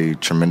body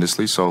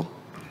tremendously. So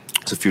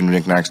it's a few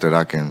knickknacks that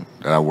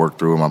I worked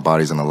through, and my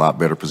body's in a lot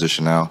better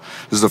position now.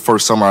 This is the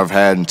first summer I've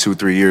had in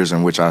 2-3 years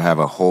in which I have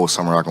a whole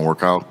summer I can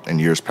work out. In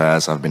years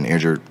past, I've been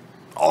injured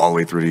all the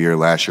way through the year.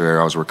 Last year,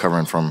 I was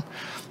recovering from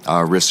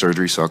wrist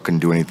surgery, so I couldn't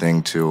do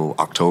anything till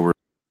October.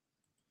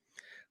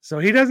 So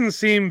he doesn't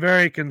seem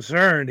very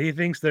concerned. He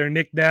thinks they're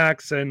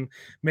knickknacks, and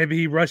maybe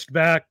he rushed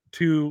back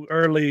too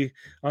early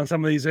on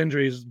some of these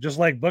injuries, just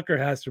like Booker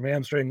has from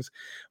hamstrings.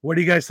 What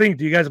do you guys think?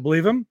 Do you guys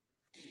believe him?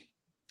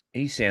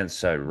 He sounds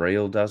so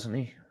real, doesn't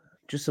he?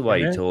 Just the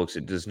way he talks,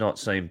 it does not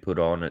seem put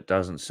on. It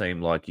doesn't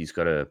seem like he's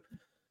got a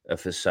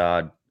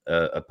facade,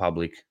 a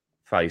public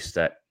face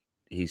that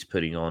he's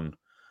putting on.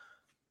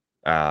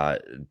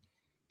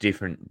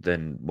 Different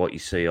than what you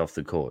see off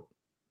the court.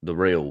 The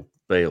real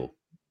Beal,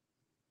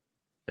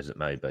 as it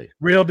may be.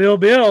 Real Deal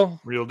Beal.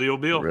 Real Deal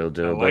Beal. Real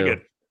Deal I like Beal.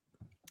 it.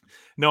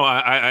 No,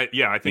 I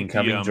think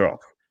incoming drop.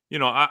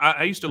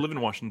 I used to live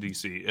in Washington,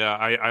 D.C.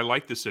 I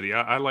like the city.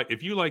 I like,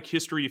 if you like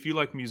history, if you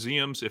like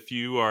museums, if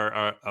you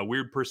are a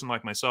weird person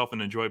like myself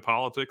and enjoy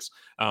politics,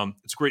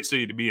 it's a great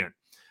city to be in.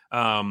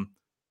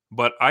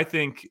 But I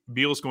think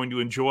Beal's going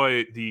to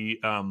enjoy the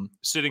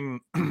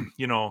sitting,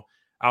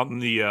 out in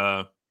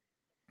the,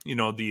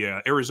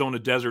 the Arizona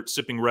desert,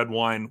 sipping red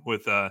wine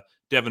with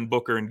Devin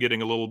Booker and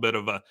getting a little bit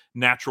of a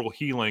natural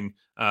healing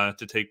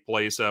to take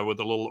place with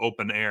a little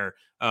open air.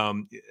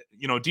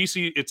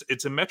 DC,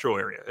 it's a metro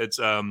area. It's,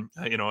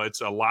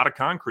 it's a lot of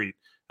concrete.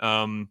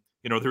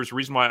 There's a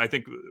reason why I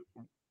think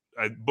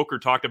Booker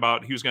talked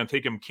about he was going to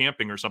take him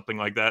camping or something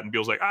like that. And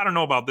Beal's like, I don't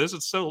know about this.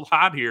 It's so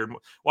hot here.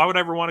 Why would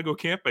I ever want to go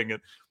camping?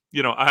 And,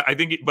 I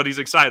think, but he's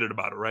excited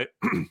about it, right?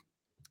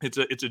 It's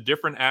a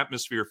different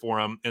atmosphere for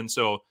him. And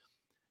so,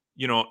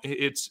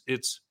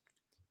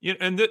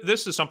 and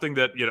this is something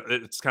that,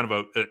 it's kind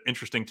of an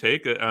interesting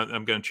take.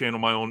 I'm going to channel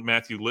my own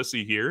Matthew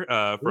Lissy here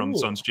from Ooh.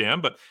 Suns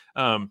Jam, but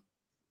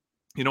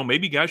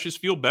maybe guys just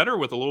feel better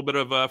with a little bit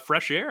of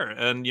fresh air.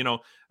 And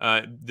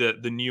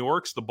the New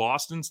Yorks, the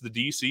Bostons, the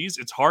DCs,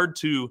 it's hard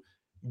to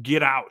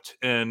get out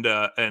and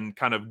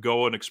kind of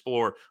go and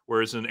explore.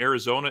 Whereas in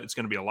Arizona, it's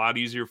going to be a lot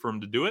easier for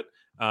him to do it.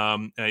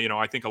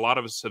 I think a lot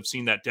of us have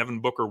seen that Devin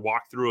Booker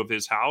walkthrough of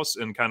his house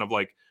and kind of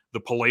like the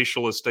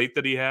palatial estate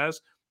that he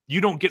has. You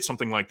don't get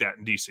something like that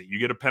in DC. You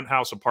get a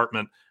penthouse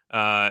apartment,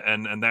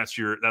 and that's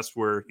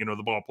where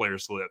the ball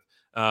players live.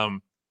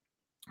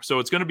 So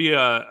it's going to be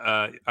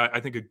I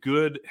think a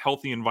good,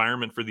 healthy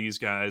environment for these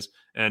guys.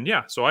 And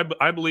yeah, so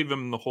I believe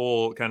him in the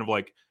whole kind of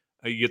like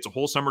he gets a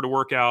whole summer to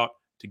work out,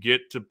 to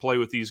get to play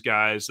with these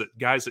guys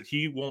that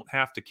he won't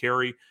have to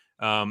carry.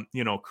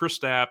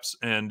 Kristaps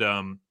and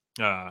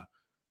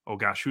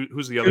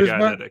who's the other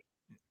guy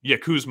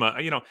that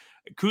Kuzma.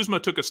 Kuzma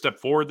took a step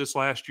forward this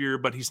last year,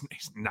 but he's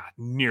not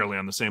nearly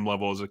on the same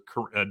level as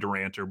a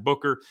Durant or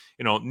Booker.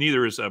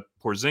 Neither is a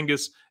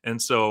Porzingis.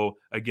 And so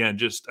again,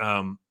 just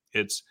we're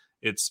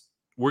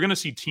going to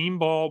see team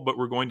ball, but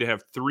we're going to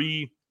have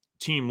 3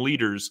 team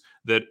leaders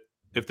that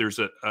if there's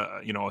a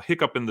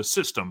hiccup in the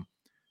system,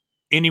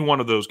 any one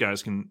of those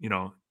guys can,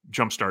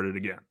 jumpstart it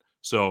again.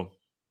 So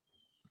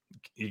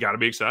you got to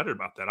be excited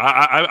about that.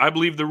 I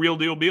believe the real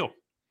deal Beal.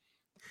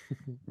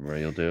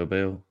 Real Deal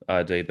Beal,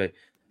 RDB.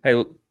 Hey,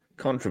 look,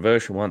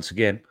 controversial once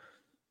again.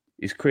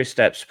 Is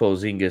Kristaps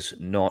Porzingis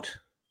not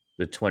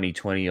the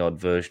 2020 odd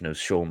version of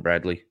Sean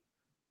Bradley?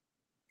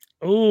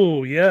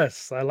 Oh,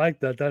 yes. I like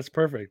that. That's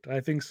perfect. I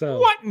think so.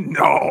 What?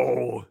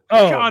 No.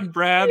 Oh. Sean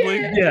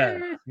Bradley?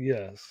 Yeah.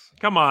 Yes.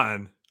 Come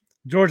on.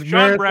 George Sean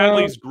Marathon.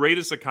 Bradley's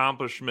greatest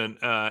accomplishment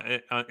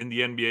in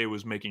the NBA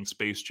was making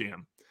Space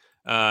Jam.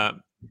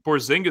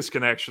 Porzingis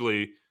can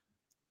actually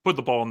put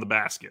the ball in the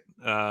basket.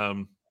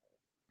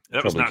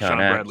 That was not Sean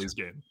Bradley's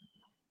game.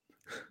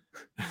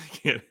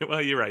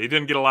 Well, you're right. He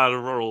didn't get a lot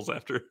of roles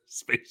after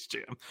Space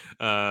Jam.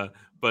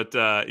 But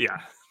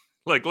yeah,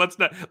 like let's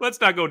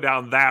not go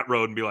down that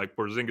road and be like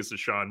Porzingis is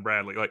Sean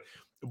Bradley. Like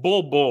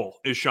Bull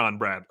is Sean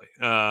Bradley.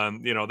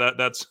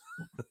 That's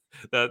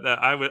that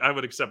I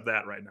would accept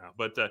that right now.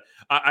 But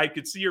I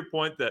could see your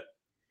point that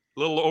a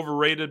little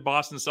overrated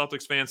Boston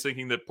Celtics fans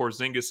thinking that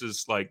Porzingis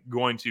is like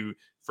going to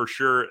for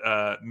sure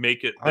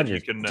make it. I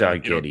just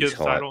don't get his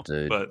hype, title,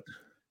 dude. But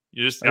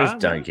you just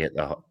don't get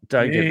the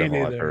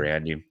hype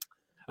around him.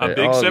 A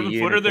big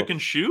 7-footer that can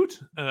shoot.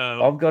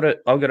 I've got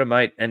a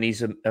mate, and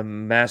he's a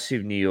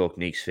massive New York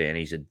Knicks fan.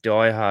 He's a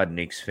diehard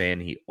Knicks fan.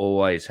 He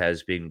always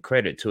has been.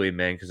 Credit to him,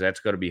 man, because that's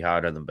got to be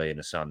harder than being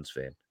a Suns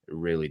fan. It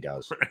really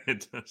does.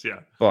 It does, yeah.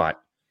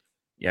 But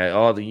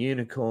the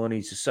unicorn.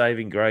 He's a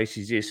saving grace.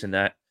 He's this and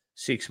that.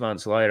 6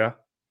 months later,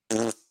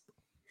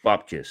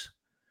 bupkis.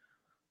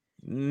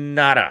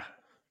 Nada.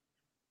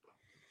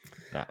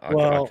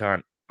 No,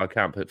 I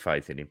can't put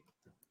faith in him.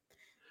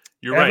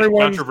 You're right.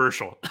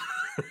 Controversial.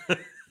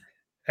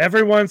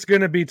 Everyone's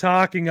going to be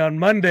talking on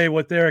Monday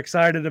what they're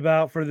excited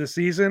about for the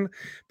season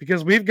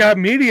because we've got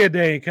Media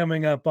Day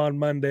coming up on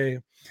Monday.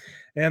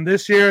 And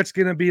this year it's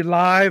going to be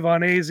live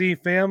on AZ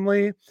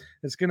Family.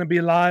 It's going to be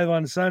live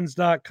on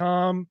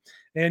Suns.com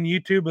and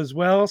YouTube as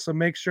well. So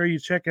make sure you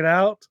check it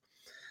out.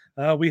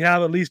 We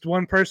have at least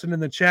one person in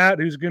the chat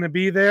who's going to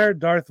be there,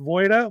 Darth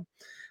Voida.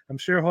 I'm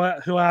sure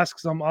he'll ask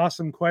some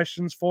awesome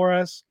questions for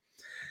us.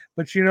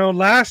 But,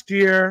 last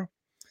year,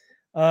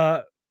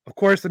 of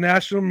course, the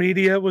national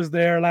media was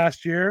there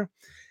last year,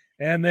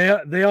 and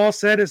they all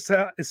said it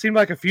seemed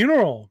like a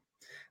funeral.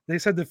 They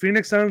said the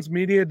Phoenix Suns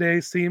Media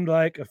Day seemed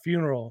like a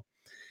funeral.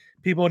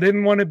 People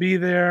didn't want to be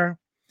there.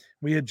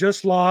 We had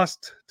just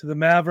lost to the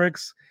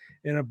Mavericks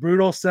in a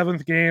brutal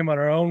 7th game on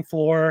our own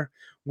floor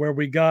where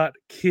we got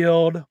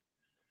killed.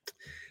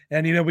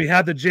 And, we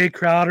had the Jay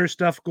Crowder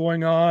stuff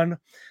going on.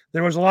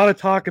 There was a lot of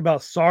talk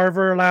about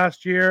Sarver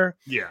last year.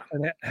 Yeah.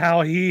 And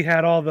how he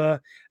had all the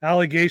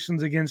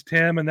allegations against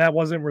him, and that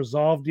wasn't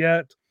resolved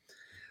yet.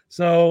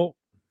 So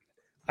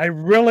I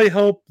really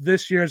hope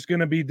this year is going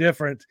to be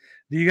different.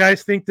 Do you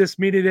guys think this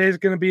Media Day is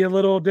going to be a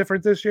little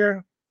different this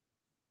year?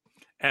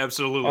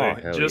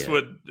 Absolutely. Just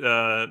what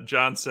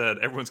John said.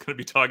 Everyone's going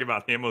to be talking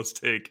about Hamo's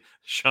take,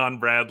 Sean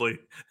Bradley,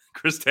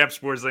 Kristaps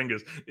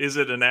Porzingis. Is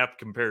it an apt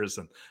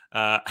comparison?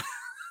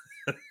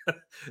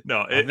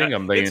 No, I think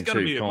I'm being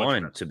too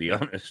kind, to be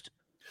honest.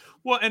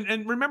 Well,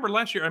 and remember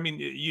last year, I mean,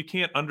 you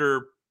can't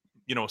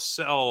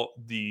sell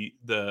the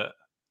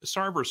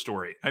Sarver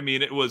story. I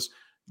mean,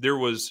 there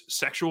was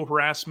sexual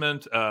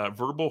harassment,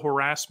 verbal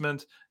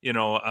harassment,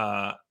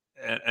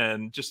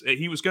 and just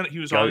he was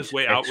on his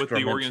way out with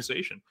the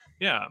organization.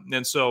 Yeah.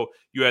 And so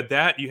you had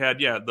that,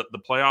 the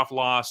playoff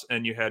loss,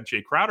 and you had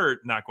Jay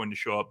Crowder not going to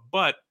show up,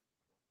 but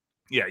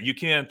yeah, you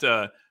can't,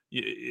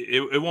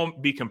 it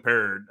won't be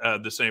compared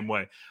the same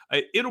way.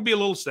 It'll be a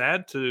little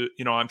sad to,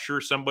 I'm sure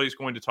somebody's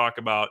going to talk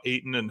about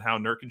Ayton and how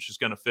Nurkic is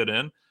going to fit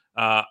in.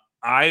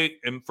 I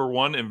am, for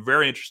one, am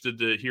very interested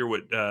to hear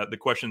what the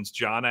questions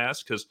John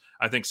asked, because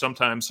I think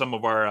sometimes some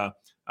of our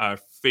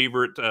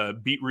favorite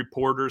beat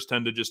reporters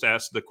tend to just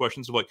ask the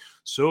questions of like,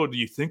 so do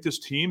you think this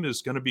team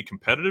is going to be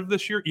competitive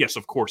this year? Yes,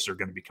 of course they're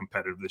going to be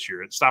competitive this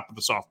year. Stop with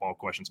the softball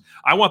questions.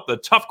 I want the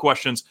tough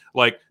questions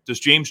like, does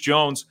James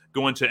Jones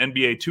go into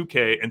NBA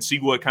 2K and see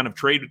what kind of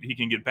trade he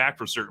can get back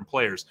for certain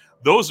players?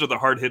 Those are the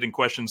hard-hitting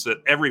questions that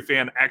every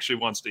fan actually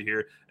wants to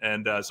hear.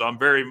 And so I'm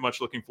very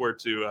much looking forward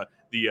to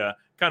the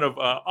kind of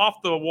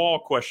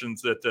off-the-wall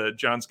questions that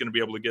John's going to be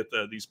able to get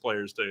these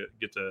players to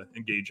get to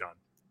engage on.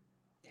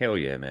 Hell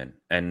yeah, man.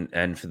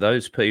 And for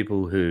those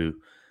people who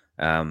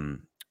are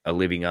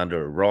living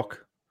under a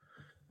rock,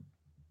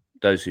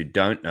 those who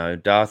don't know,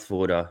 Darth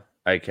Vader,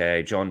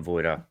 a.k.a. John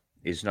Vader,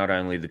 is not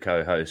only the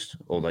co-host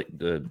or like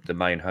the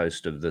main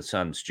host of the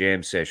Suns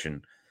Jam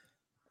session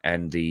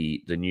and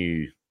the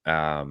new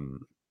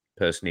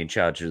person in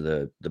charge of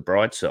the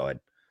bright side,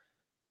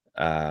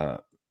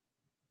 but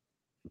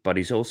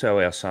he's also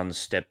our son's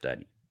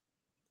stepdaddy.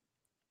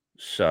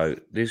 So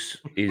this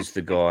is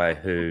the guy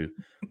who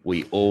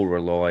we all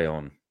rely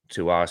on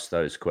to ask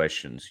those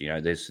questions. You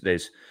know,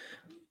 there's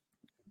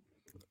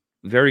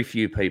very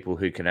few people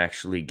who can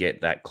actually get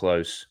that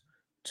close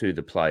to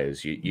the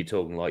players. You're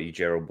talking like your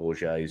Gerald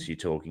Bourget's, you're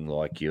talking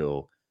like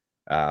your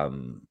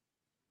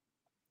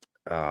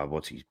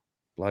what's his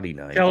bloody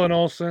name? Kellen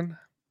Olsen.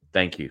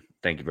 Thank you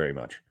very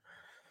much.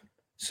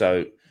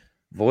 So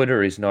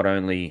Voider is not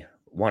only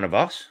one of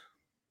us,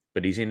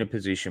 but he's in a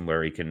position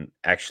where he can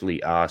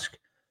actually ask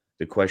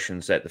the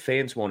questions that the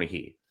fans want to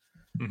hear.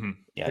 Mm-hmm.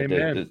 Yeah,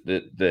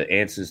 the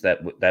answers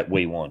that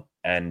we want.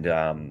 And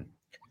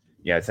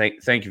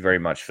thank you very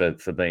much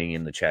for being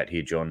in the chat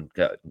here, John.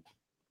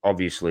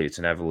 Obviously, it's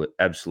an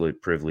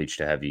absolute privilege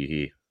to have you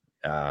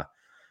here,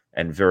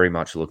 and very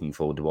much looking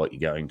forward to what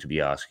you're going to be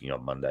asking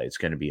on Monday. It's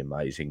going to be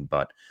amazing.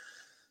 But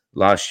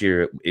last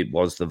year, it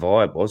was the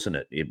vibe, wasn't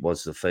it? It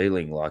was the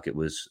feeling like it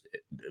was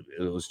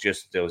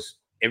just, there was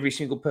every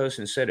single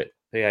person said it.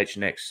 PH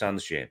Next,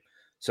 Suns Jam,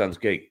 Suns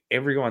Geek.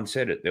 Everyone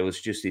said it. There was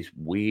just this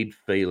weird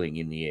feeling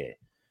in the air.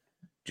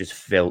 Just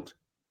felt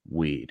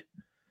weird.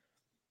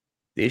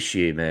 This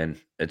year, man,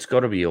 it's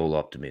got to be all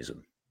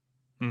optimism.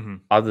 Mm-hmm.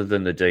 Other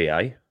than the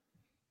DA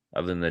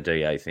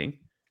thing,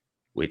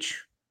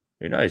 which,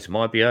 who knows,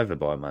 might be over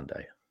by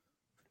Monday.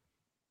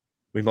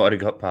 We might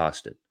have got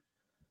past it.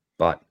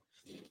 But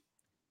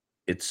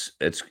it's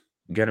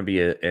going to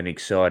be an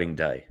exciting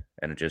day,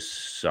 and it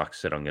just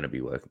sucks that I'm going to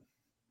be working.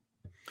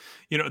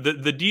 You know,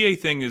 the DA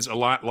thing is a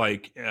lot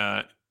like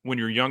when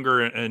you're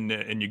younger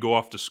and you go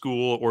off to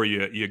school, or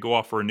you go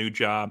off for a new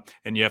job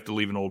and you have to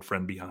leave an old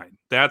friend behind.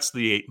 That's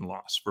the Ayton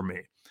loss for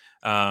me.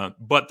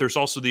 But there's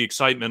also the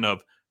excitement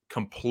of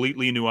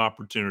completely new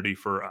opportunity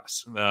for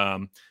us.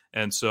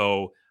 And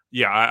so,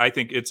 yeah, I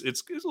think it's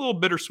a little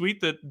bittersweet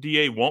that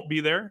DA won't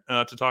be there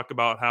to talk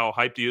about how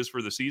hyped he is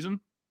for the season.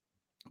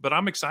 But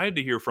I'm excited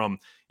to hear from,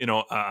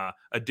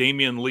 a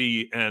Damian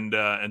Lee and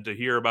to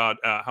hear about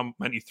how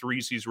many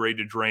threes he's ready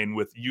to drain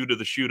with Yuta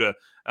the Shooter.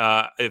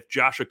 If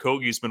Josh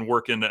Okogie's been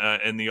working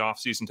in the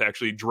offseason to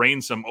actually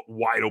drain some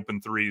wide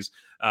open threes,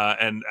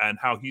 and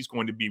how he's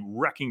going to be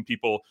wrecking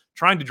people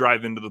trying to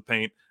drive into the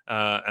paint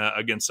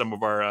against some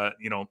of our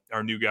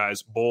new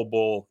guys,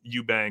 Bol,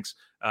 Eubanks.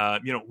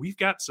 We've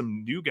got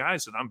some new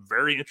guys that I'm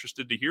very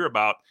interested to hear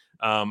about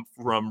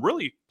from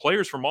really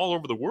players from all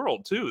over the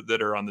world too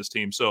that are on this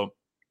team. So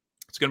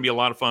it's going to be a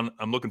lot of fun.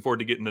 I'm looking forward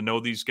to getting to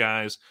know these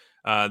guys.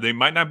 They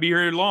might not be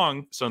here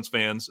long, Suns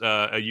fans,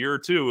 a year or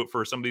two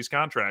for some of these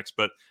contracts,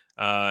 but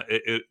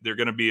they're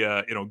going to be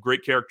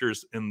great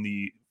characters in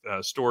the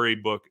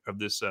storybook of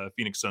this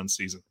Phoenix Suns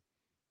season.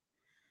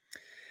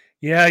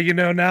 Yeah,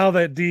 now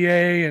that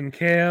DA and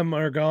Cam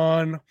are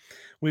gone,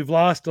 we've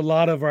lost a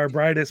lot of our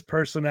brightest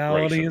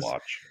personalities.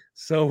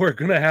 So we're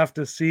going to have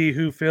to see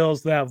who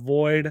fills that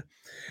void.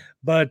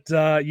 But,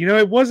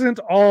 it wasn't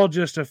all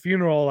just a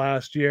funeral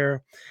last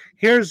year.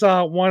 Here's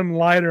one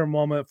lighter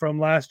moment from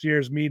last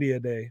year's media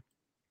day.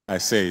 I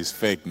say it's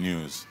fake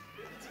news.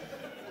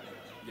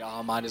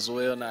 Y'all might as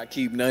well not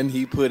keep nothing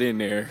he put in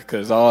there,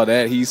 because all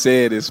that he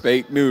said is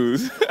fake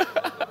news.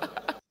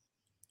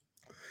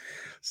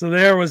 So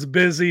there was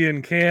Busy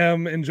and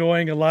Cam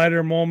enjoying a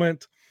lighter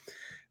moment.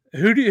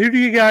 Who do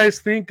you guys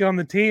think on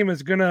the team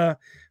is going to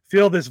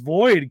fill this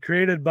void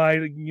created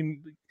by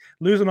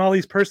losing all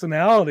these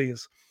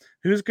personalities?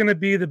 Who's going to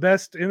be the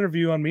best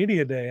interview on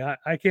media day?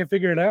 I can't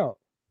figure it out.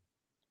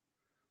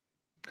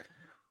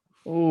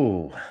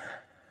 Oh,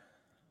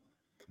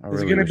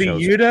 is it going to be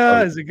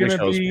Yuta? Is it going to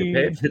be? I was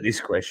prepared for this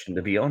question,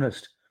 to be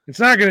honest. It's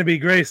not going to be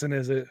Grayson,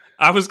 is it?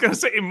 I was going to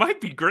say it might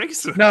be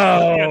Grayson.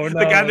 No,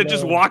 the guy that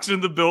just walks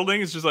in the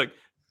building is just like,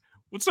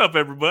 "What's up,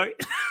 everybody?"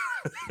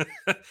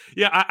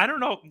 Yeah, I don't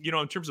know.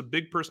 In terms of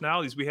big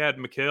personalities, we had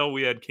Mikal,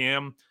 we had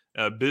Cam,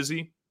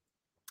 Busy.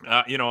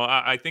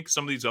 I think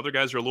some of these other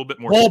guys are a little bit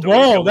more stoic,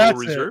 a little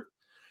reserved.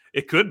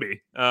 It could be.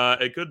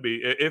 It could be.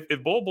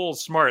 If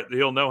Bol's smart,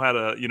 he'll know how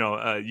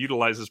to,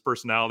 utilize his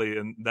personality,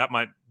 and that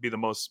might be the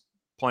most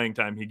playing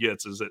time he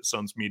gets is at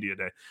Suns Media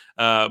Day.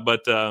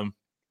 But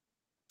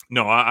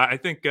no, I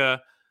think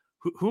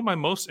who am I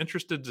most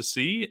interested to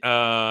see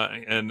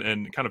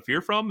and kind of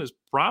fear from is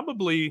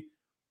probably,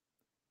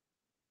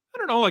 I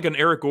don't know, like an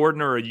Eric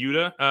Gordon or a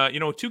Yuta.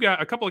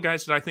 A couple of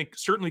guys that I think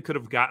certainly could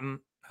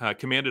have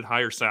commanded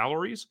higher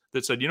salaries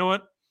that said, you know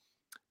what,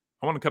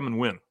 I want to come and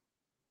win.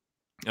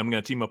 I'm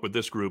going to team up with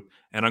this group,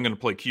 and I'm going to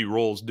play key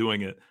roles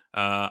doing it.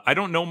 I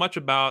don't know much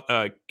about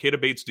Keita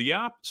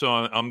Bates-Diop, so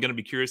I'm going to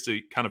be curious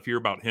to kind of hear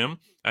about him.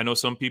 I know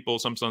some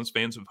Suns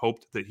fans have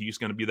hoped that he's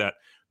going to be that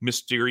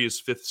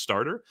mysterious fifth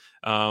starter.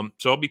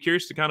 So I'll be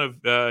curious to kind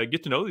of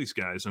get to know these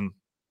guys and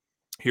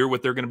hear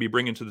what they're going to be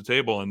bringing to the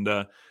table. And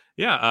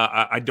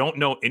I don't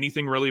know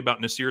anything really about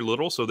Nasir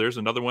Little, so there's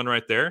another one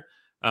right there.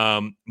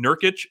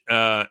 Nurkic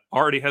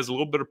already has a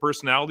little bit of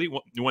personality.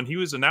 When he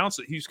was announced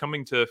that he's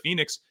coming to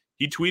Phoenix,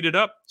 he tweeted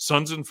up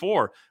Suns in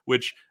 4,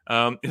 which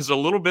is a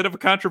little bit of a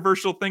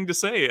controversial thing to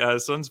say.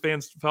 Suns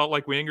fans felt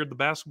like we angered the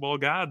basketball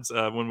gods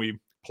when we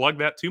plugged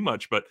that too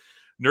much. But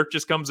Nurk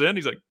just comes in.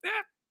 He's like,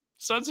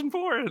 Suns in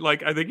 4.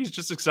 Like, I think he's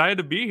just excited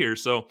to be here.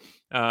 So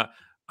I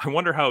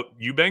wonder how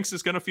Eubanks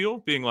is going to feel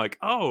being like,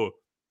 oh,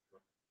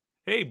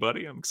 hey,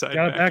 buddy, I'm excited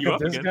to back you up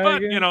again.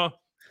 But,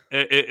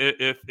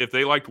 if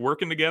they liked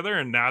working together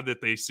and now that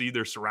they see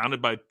they're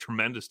surrounded by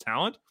tremendous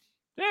talent,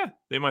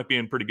 they might be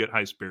in pretty good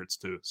high spirits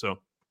too. So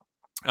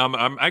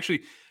I'm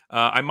actually,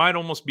 I might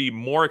almost be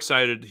more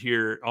excited to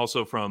hear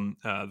also from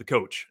the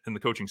coach and the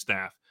coaching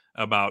staff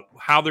about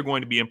how they're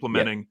going to be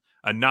implementing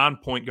a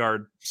non-point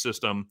guard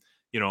system.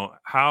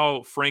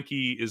 How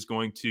Frankie is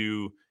going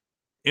to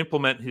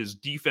implement his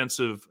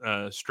defensive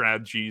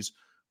strategies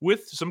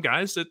with some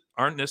guys that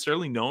aren't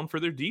necessarily known for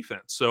their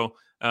defense. So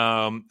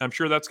I'm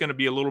sure that's going to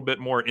be a little bit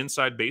more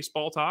inside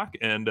baseball talk,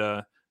 and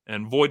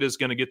Void is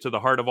going to get to the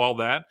heart of all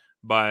that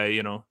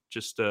by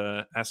just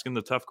asking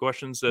the tough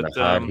questions that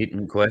the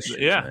hard-hitting questions,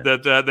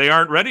 that they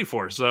aren't ready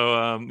for.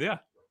 So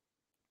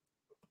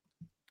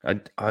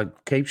I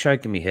keep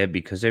shaking my head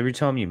because every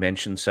time you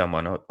mention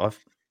someone, I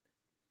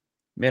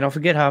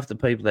forget half the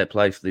people that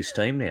play for this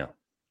team now.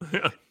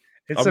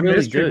 It's a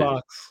mystery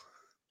box,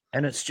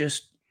 and it's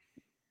just,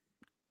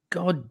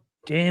 God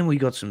damn, we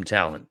got some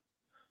talent.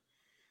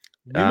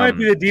 We might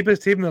be the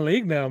deepest team in the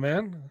league now,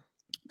 man.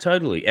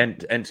 Totally.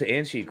 And to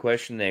answer your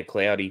question there,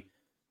 Cloudy,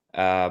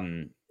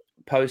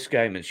 post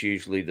game it's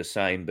usually the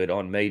same, but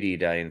on media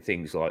day and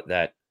things like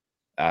that,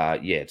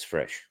 it's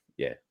fresh.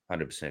 Yeah,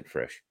 100%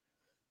 fresh.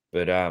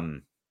 But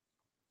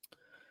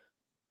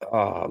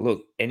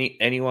look,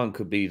 anyone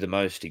could be the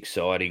most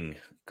exciting,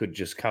 could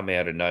just come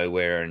out of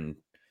nowhere and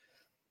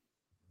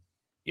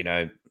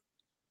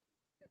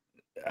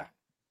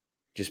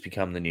just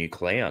become the new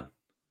clown,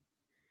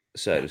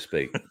 so to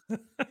speak.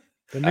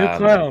 The new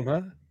clown,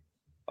 huh?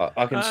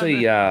 I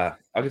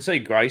can see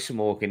Grayson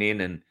walking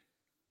in, and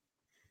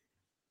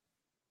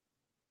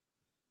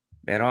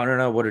man, I don't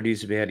know what it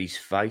is about his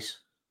face.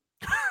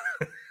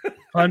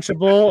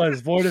 Punchable,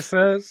 as Voida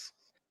says.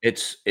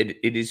 It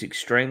is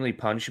extremely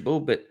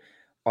punchable, but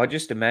I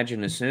just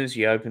imagine as soon as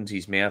he opens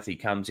his mouth, he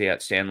comes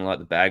out sounding like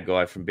the bad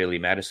guy from Billy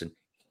Madison.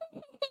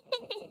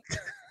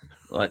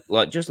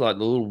 like just like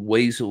the little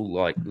weasel,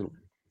 like little.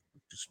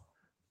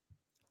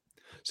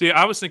 See,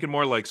 I was thinking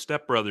more like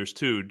Step Brothers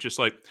too. Just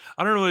like,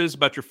 I don't know what it is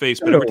about your face,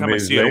 but every time I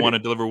see it, I want to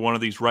deliver one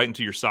of these right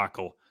into your sock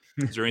hole.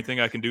 Is there anything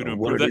I can do to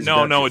improve that?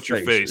 No, it's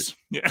your face.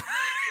 Yeah,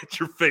 it's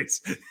your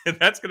face, and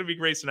that's going to be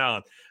Grayson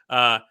Allen.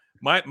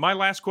 My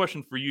last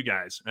question for you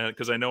guys,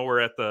 because I know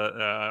we're at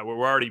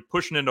we're already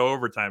pushing into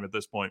overtime at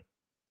this point,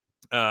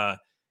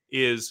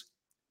 is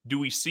do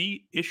we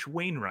see Ish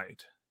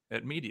Wainwright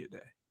at Media Day?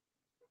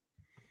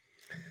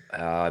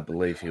 I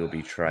believe he'll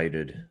be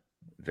traded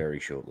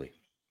very shortly.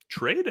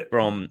 Traded?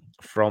 From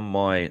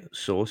my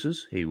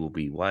sources, he will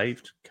be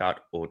waived,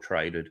 cut, or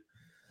traded.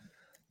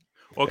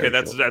 Okay,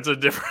 that's a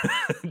different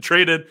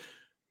traded,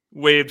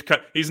 waived,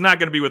 cut. He's not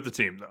going to be with the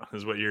team though,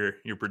 is what you're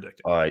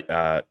predicting.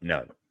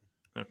 No.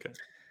 Okay.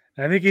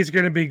 I think he's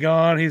going to be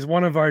gone. He's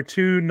one of our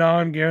 2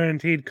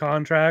 non-guaranteed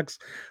contracts,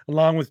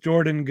 along with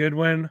Jordan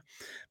Goodwin.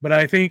 But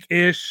I think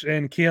Ish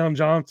and Keon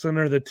Johnson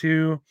are the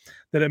 2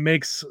 that it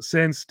makes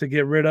sense to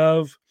get rid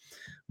of.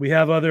 We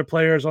have other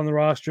players on the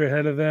roster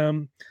ahead of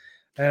them.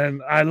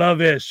 And I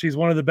love Ish. He's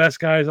one of the best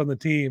guys on the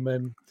team.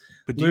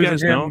 But do you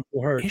guys know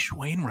Ish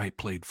Wainwright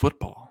played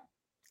football?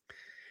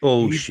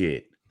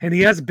 Bullshit. And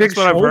he has big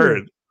shoulders. That's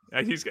what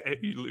I've heard.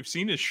 You've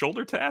seen his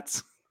shoulder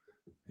tats?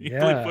 He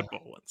played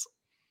football once.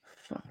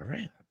 Fuck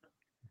around.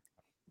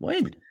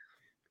 When?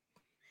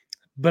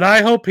 But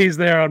I hope he's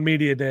there on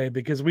Media Day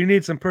because we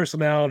need some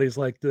personalities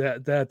like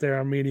that there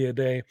on Media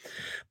Day.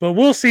 But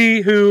we'll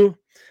see who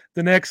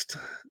the next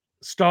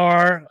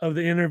star of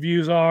the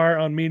interviews are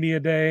on Media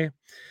Day.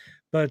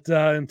 But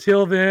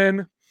until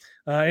then,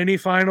 any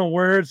final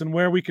words and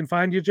where we can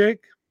find you, Jake?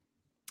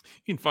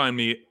 You can find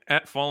me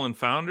at Fallen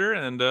Founder,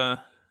 and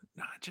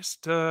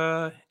just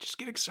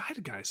get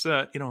excited, guys.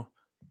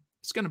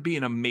 It's going to be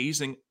an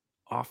amazing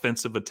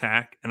offensive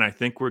attack, and I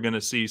think we're going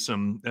to see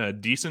some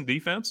decent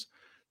defense.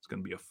 It's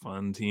going to be a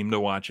fun team to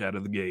watch out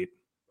of the gate.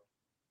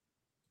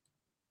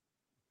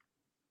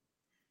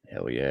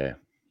 Hell yeah.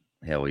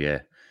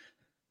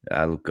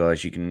 Look,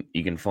 guys, you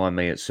can find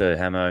me at Sir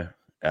Hamo.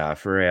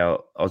 For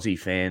our Aussie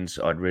fans,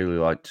 I'd really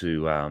like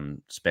to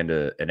spend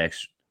an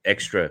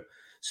extra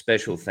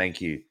special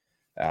thank you.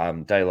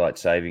 Daylight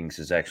savings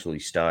has actually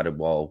started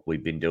while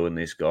we've been doing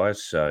this,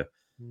 guys. So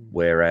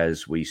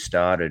whereas we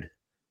started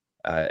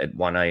at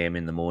 1 a.m.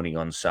 in the morning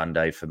on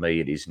Sunday, for me,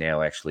 it is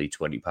now actually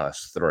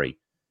 3:20.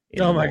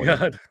 Oh, my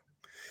God.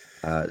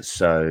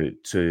 So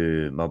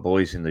to my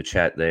boys in the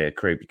chat there,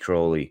 Creepy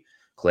Crawley,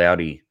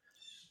 Cloudy,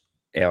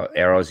 our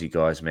Aussie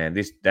guys, man,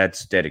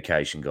 that's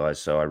dedication, guys.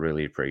 So I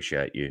really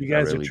appreciate you. You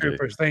guys I really are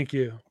troopers. do. Thank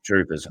you.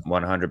 Troopers,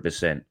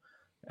 100%.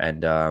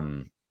 And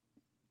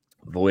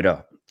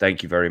Voida,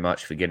 thank you very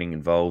much for getting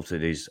involved.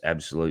 It is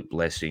absolute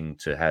blessing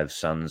to have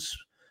Suns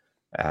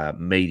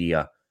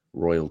media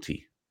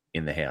royalty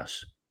in the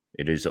house.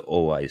 It is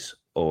always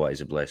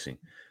a blessing.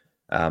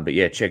 But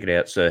yeah, check it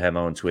out, Sir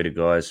Hamo on Twitter,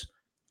 guys.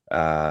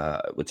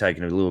 We're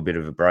taking a little bit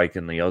of a break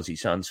in the Aussie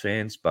Suns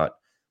fans, but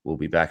we'll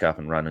be back up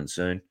and running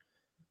soon.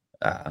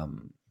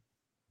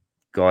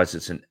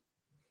 Guys,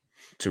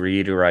 to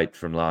reiterate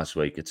from last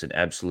week, it's an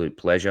absolute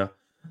pleasure,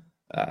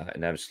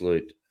 an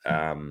absolute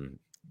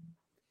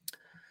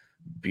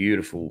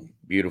beautiful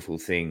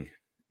thing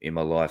in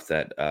my life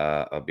that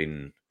I've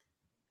been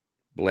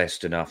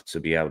blessed enough to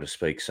be able to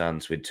speak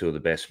Suns with two of the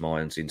best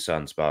minds in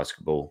Suns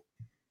basketball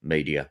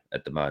media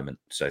at the moment.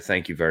 So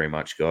thank you very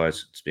much,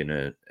 guys. It's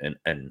been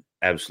an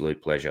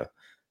absolute pleasure,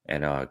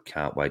 and I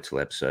can't wait till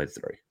episode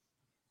 3.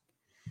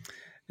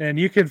 And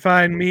you can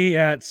find me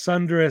at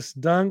Sundress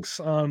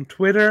Dunks on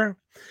Twitter.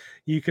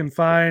 You can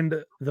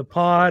find the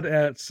pod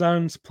at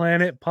Suns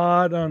Planet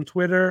Pod on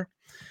Twitter,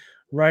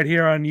 right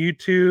here on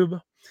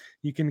YouTube.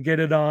 You can get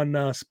it on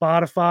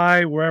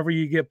Spotify, wherever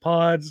you get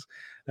pods.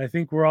 I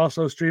think we're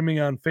also streaming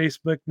on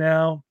Facebook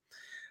now.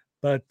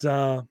 But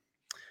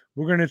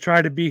we're going to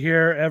try to be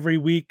here every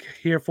week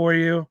here for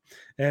you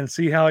and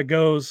see how it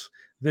goes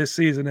this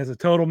season. It's a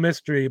total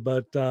mystery,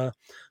 but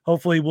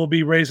hopefully we'll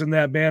be raising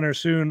that banner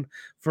soon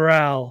for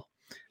Al.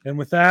 And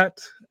with that,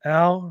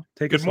 Al,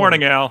 take us Good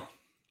morning, Al.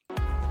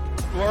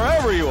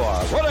 Wherever you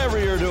are, whatever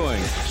you're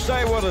doing,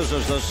 stay with us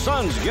as the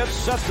Suns get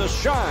set to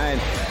shine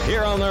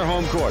here on their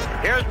home court.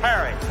 Here's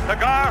Perry. The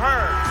guy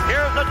hurt.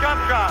 Here's the jump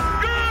shot.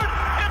 Good.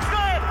 It's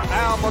good.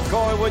 Al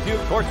McCoy with you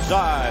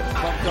courtside.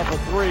 Pumped up a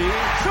 3.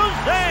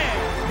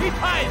 Shazam! He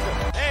ties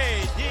it.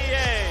 Hey,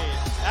 D.A.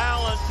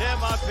 Al and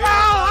Tim up here.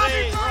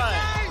 Happy birthday!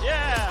 Right.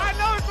 Yeah. I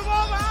know it's the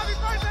moment. Happy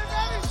birthday,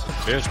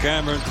 baby! Here's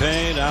Cameron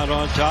Payne out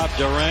on top.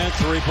 Durant,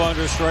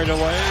 3-pointer straight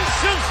away.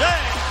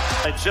 Shazam!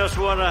 I just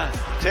want to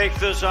take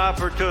this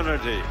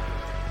opportunity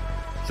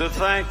to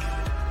thank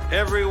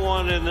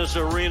everyone in this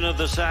arena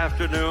this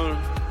afternoon,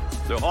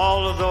 to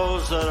all of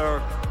those that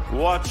are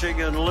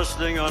watching and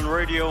listening on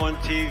radio and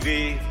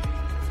TV.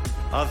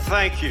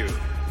 Thank you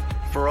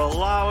for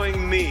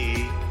allowing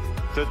me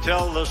to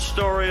tell the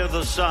story of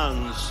the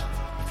Suns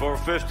for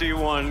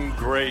 51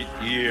 great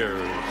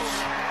years.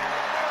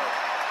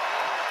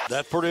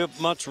 That pretty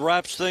much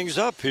wraps things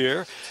up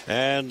here.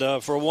 And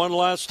for one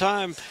last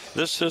time,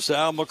 this is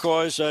Al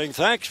McCoy saying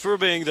thanks for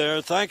being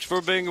there. Thanks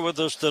for being with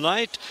us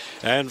tonight.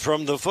 And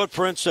from the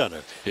Footprint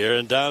Center here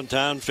in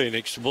downtown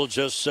Phoenix, we'll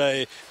just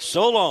say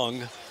so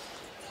long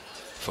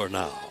for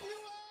now.